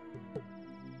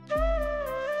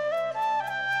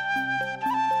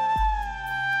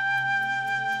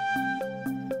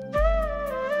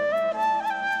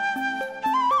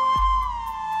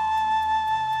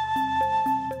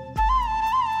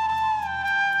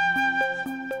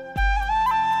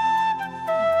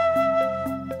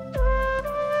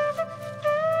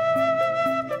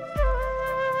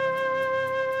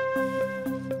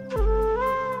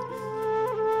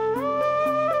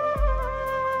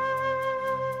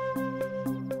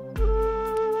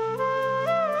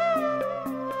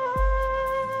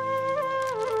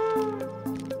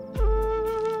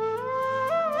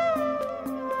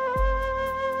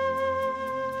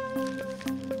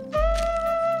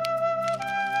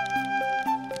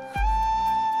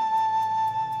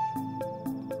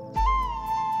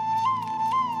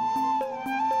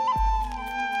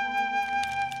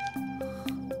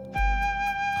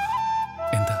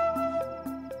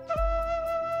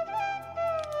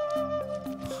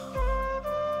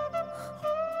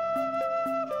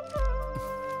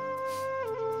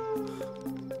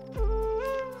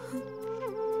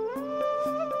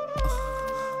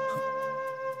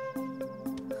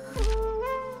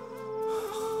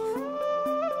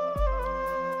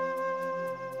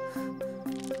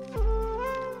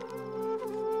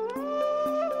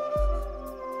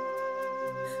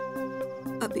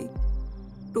 അബി,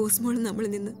 റോസ്മോൾ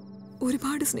നമ്മളിൽ നിന്ന്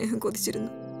ഒരുപാട് സ്നേഹം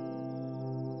കൊതിച്ചിരുന്നു.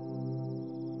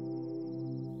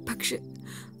 പക്ഷെ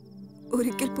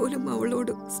ഒരിക്കൽ പോലും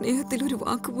അവളോട് സ്നേഹത്തിൽ ഒരു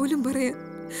വാക്കുപോലും പറയാൻ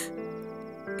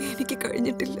എനിക്ക്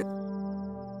കഴിഞ്ഞിട്ടില്ല.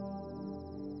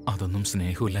 അതൊന്നും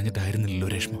സ്നേഹമില്ലാഞ്ഞിട്ടായിരുന്നില്ലല്ലോ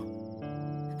രേഷ്മ.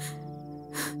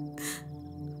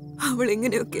 അവൾ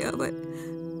എങ്ങനെയൊക്കെ ആവാൻ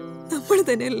നമ്മൾ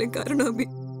തന്നെയല്ലേ കാരണം അബി.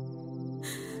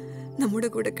 നമ്മുടെ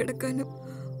കൂടെ കിടക്കാനും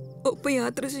ഒപ്പം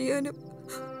യാത്ര ചെയ്യാനും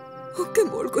ഒക്കെ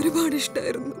മോൾക്ക് ഒരുപാട്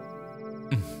ഇഷ്ടമായിരുന്നു.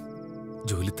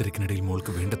 ജോലി തിരക്കിനിടയിൽ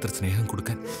മോൾക്ക് വേണ്ടത്ര സ്നേഹം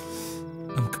കൊടുക്കാൻ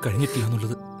നമുക്ക് കഴിഞ്ഞിട്ടില്ല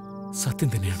എന്നുള്ളത് സത്യം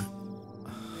തന്നെയാണ്.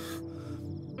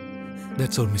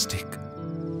 That's our mistake.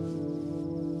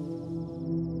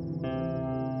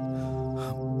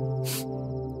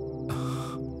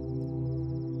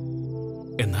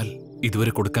 എന്നാൽ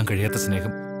ഇതുവരെ കൊടുക്കാൻ കഴിയാത്ത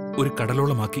സ്നേഹം ഒരു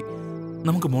കടലോളമാക്കി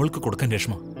നമുക്ക് മോൾക്ക് കൊടുക്കാൻ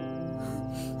രേഷ്മ.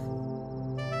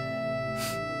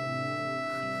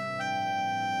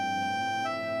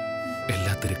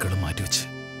 എല്ലാ തിരക്കുകളും മാറ്റിവെച്ച്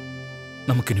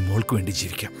നമുക്കിനി മോൾക്ക് വേണ്ടി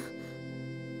ജീവിക്കാം.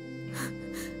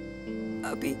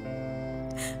 അബി,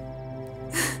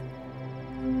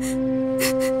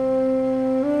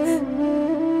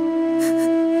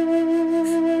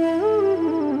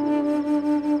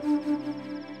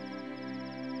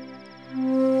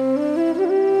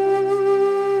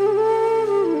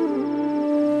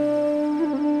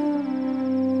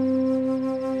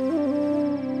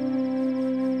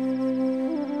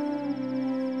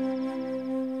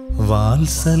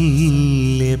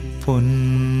 വാത്സല്യ പൊൻവേലായി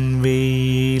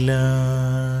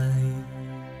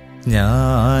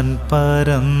ഞാൻ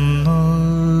പരന്നു.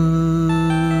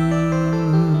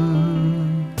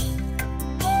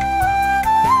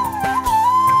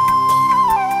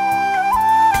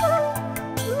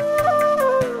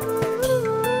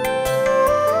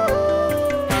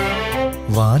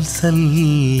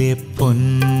 വാത്സല്യ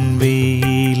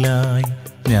പൊൻവേലായി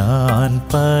ഞാൻ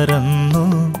പരന്നു.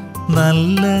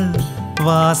 നല്ല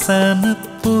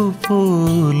വാസനപ്പൂ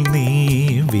പോൽ നീ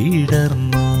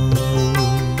വിടർന്നു.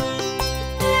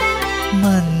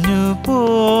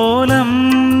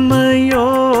 മഞ്ഞുപോലമ്മയോ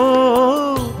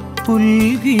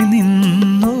പുൽകി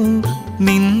നിന്നു.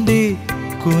 നിന്റെ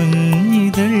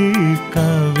കുഞ്ഞിതൾ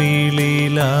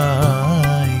കവിളിലായി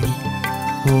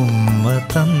ഉമ്മ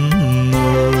തന്നു.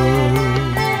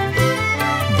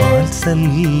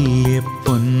 വാത്സല്യ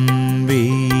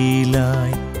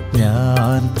പൊൻവേലായി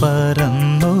ഞാൻ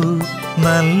പരന്നു.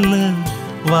 നല്ല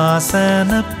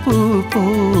വാസനപ്പൂ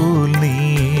പോൽ നീ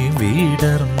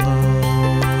വിടർന്നു.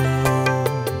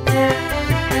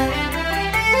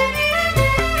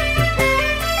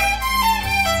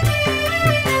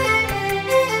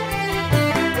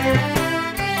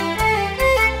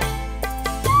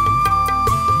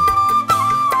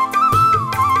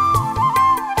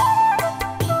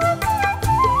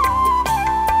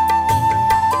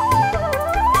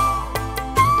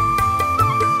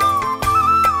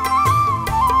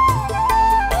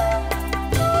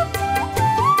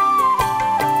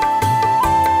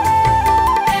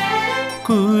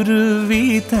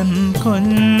 കുരുവിതൻ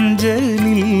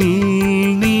കൊഞ്ചലിൽ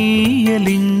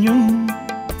നീയലിഞ്ഞു.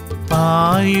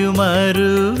 പായുമരുവിതൻ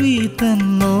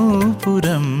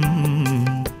നോപുരം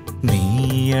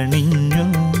നീയണിഞ്ഞു.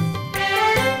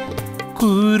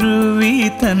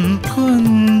 കുരുവിതൻ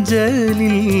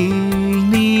കൊഞ്ചലിൽ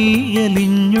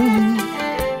നീയലിഞ്ഞു.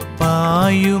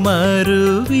 പായുമരുവിതൻ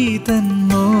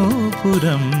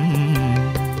നോപുരം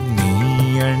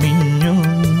നീയണിഞ്ഞു.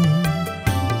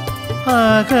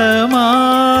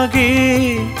 അകമാകെ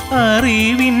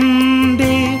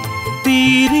അറിവിൻ്റെ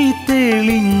തിരി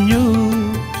തെളിഞ്ഞു.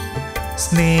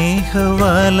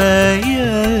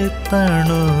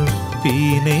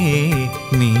 സ്നേഹവലയത്തണുപ്പിനെ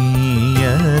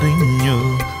നീയറിഞ്ഞു.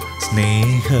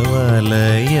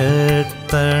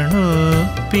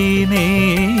 സ്നേഹവലയത്തണുപ്പിനെ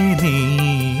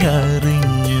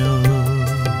നീയറിഞ്ഞു.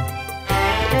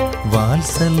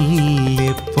 വാത്സല്യ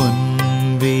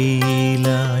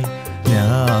പൊൻവേലായി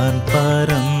ഞാൻ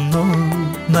പരന്നു.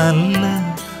 നല്ല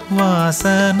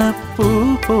വാസനപ്പൂ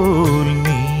പോൽ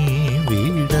നീ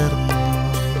വിടർന്നു.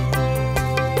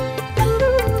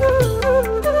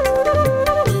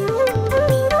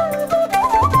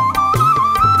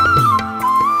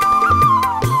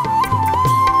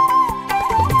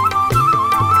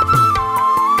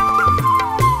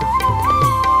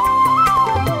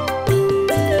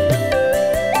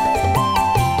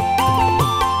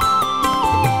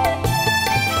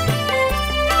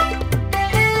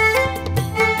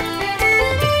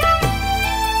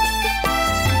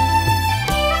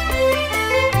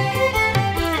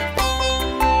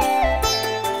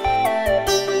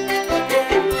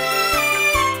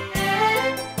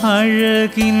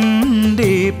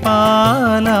 അഴകിൻ്റെ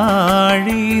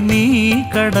പാലാഴി നീ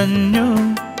കടഞ്ഞു.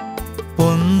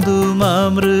 പൊന്തുമൃതിൻ്റെ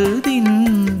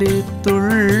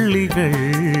തുള്ളികൾ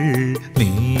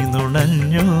നീ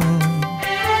നുണഞ്ഞു.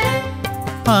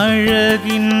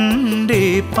 അഴകിൻ്റെ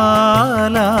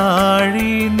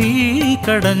പാലാഴി നീ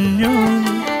കടഞ്ഞു.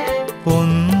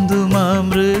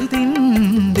 പൊന്തുമൃതിൻ്റെ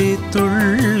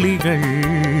തുള്ളികൾ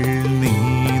നീ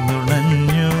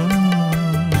നുണഞ്ഞു.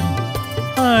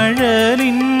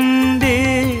 അഴലിൻ്റെ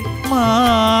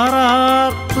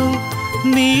മാറാത്തു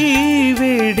നീ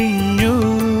വെടിഞ്ഞു.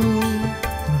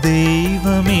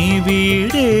 ദൈവമേ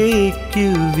വീടേക്കു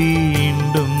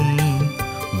വീണ്ടും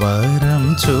വരം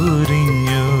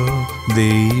ചൊരിഞ്ഞു.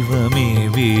 ദൈവമേ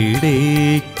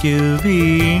വീടേക്കു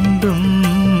വീണ്ടും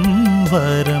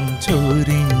വരം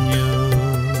ചൊരിഞ്ഞു.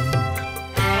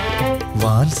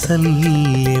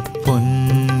 വാത്സല്യ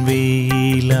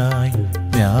പൊൻവേലായി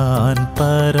ഞാൻ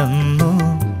പരന്നു.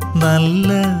 നല്ല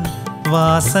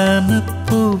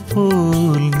വാസനപ്പൂ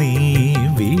പോൽ നീ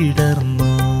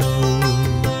വിടർന്നു.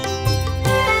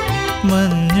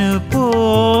 മഞ്ഞുപോലമ്മയോ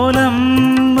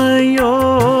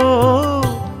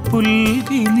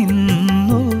പുൽകി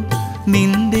നിന്നു.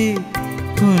 നിന്റെ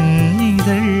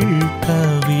കുഞ്ഞിതൾ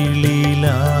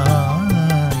കവിളിലായി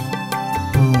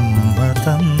ഉമ്മ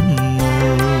തന്നു.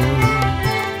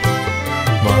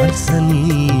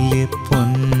 വാത്സല്യ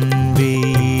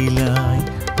പൊൻവേലായി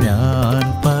ഞാൻ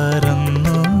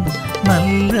പരന്നു.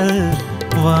 നല്ല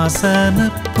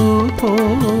വാസനപ്പൂ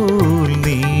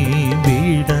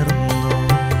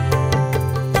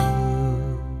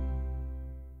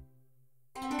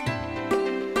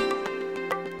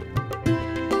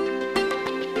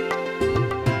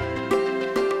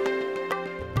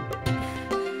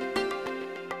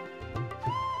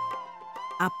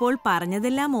ഇപ്പോൾ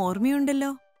പറഞ്ഞതെല്ലാം ഓർമ്മയുണ്ടല്ലോ.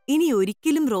 ഇനി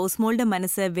ഒരിക്കലും റോസ്മോളുടെ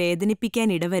മനസ്സ്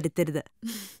വേദനിപ്പിക്കാൻ ഇടവരുത്തരുത്.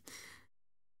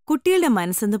 കുട്ടികളുടെ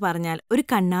മനസ്സെന്ന് പറഞ്ഞാൽ ഒരു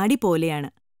കണ്ണാടി പോലെയാണ്.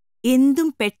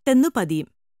 എന്തും പെട്ടെന്ന് പതിയും.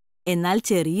 എന്നാൽ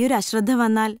ചെറിയൊരു അശ്രദ്ധ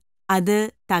വന്നാൽ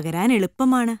അത് തകരാൻ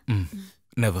എളുപ്പമാണ്.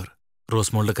 നെവർ.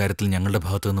 റോസ്മോളുടെ കാര്യത്തിൽ ഞങ്ങളുടെ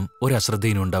ഭാഗത്തു നിന്നും ഒരു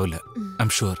അശ്രദ്ധയും ഉണ്ടാവില്ല. I am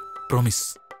sure. Promise.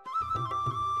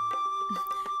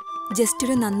 Just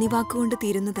ഒരു നന്ദി വാക്കുകൊണ്ട്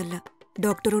തീരുന്നതല്ല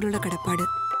ഡോക്ടറോടുള്ള കടപ്പാട്.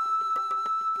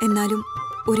 എന്നാലും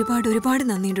ഒരുപാട്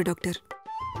നന്ദിയുണ്ട് ഡോക്ടർ.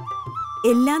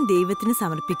 എല്ലാം ദൈവത്തിന്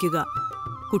സമർപ്പിക്കുക.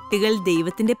 കുട്ടികൾ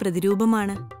ദൈവത്തിന്റെ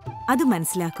പ്രതിരൂപമാണ്. അത്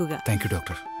മനസ്സിലാക്കുക. Thank you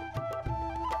doctor.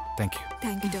 Thank you.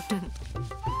 Thank you doctor.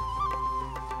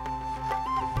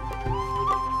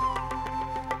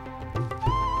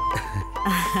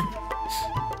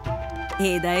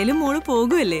 ഏതായാലും മോള്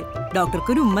പോകുമല്ലേ?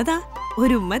 ഡോക്ടർക്കൊരു ഉമ്മതാ.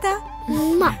 ഒരു ഉമ്മതാ.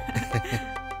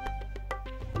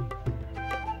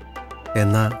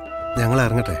 എന്നാ ഞങ്ങൾ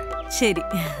ഇറങ്ങട്ടെ. ശരി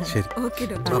ശരി. Okay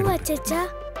doctor.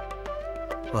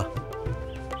 വാ.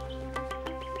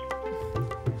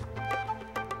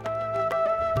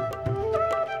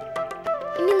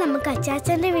 ഇനി നമുക്ക്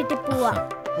അച്ചാച്ചന്റെ വീട്ടിൽ പോവാം.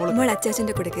 മോൾ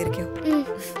അച്ചാച്ചന്റെ കൂടെ കയറിക്കോ.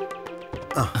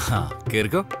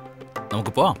 കേറിക്കോ.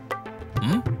 നമുക്ക് പോവാം.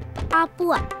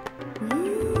 പോവാം.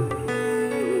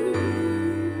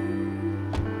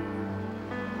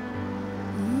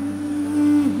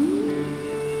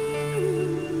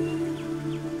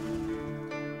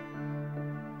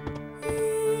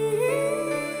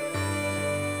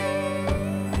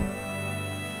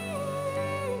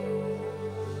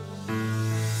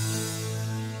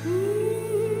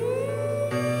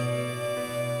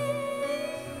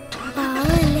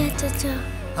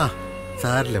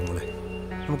 സാരില്ല മോളെ,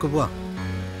 നമുക്ക് പോവാം.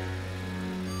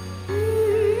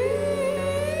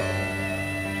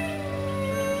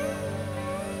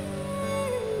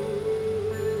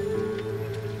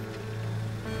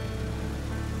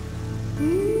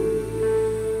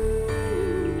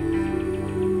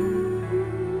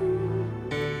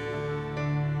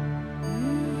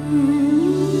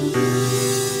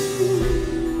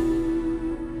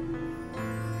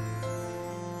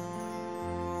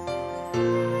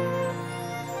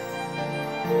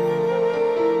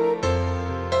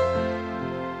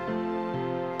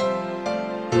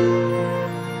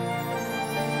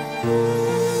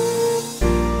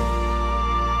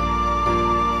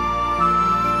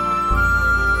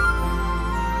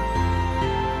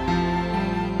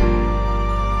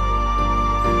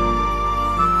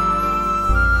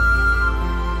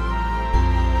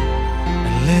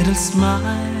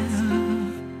 Smile,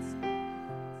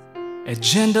 a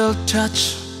gentle touch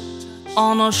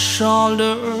on her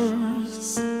shoulders,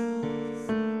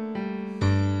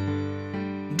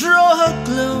 draw her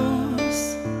close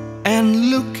and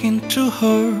look into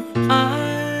her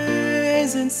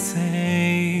eyes and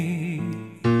say,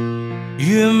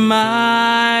 you're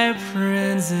my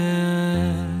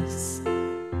princess.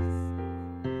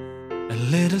 A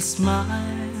little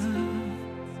smile,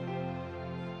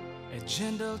 a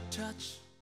gentle touch.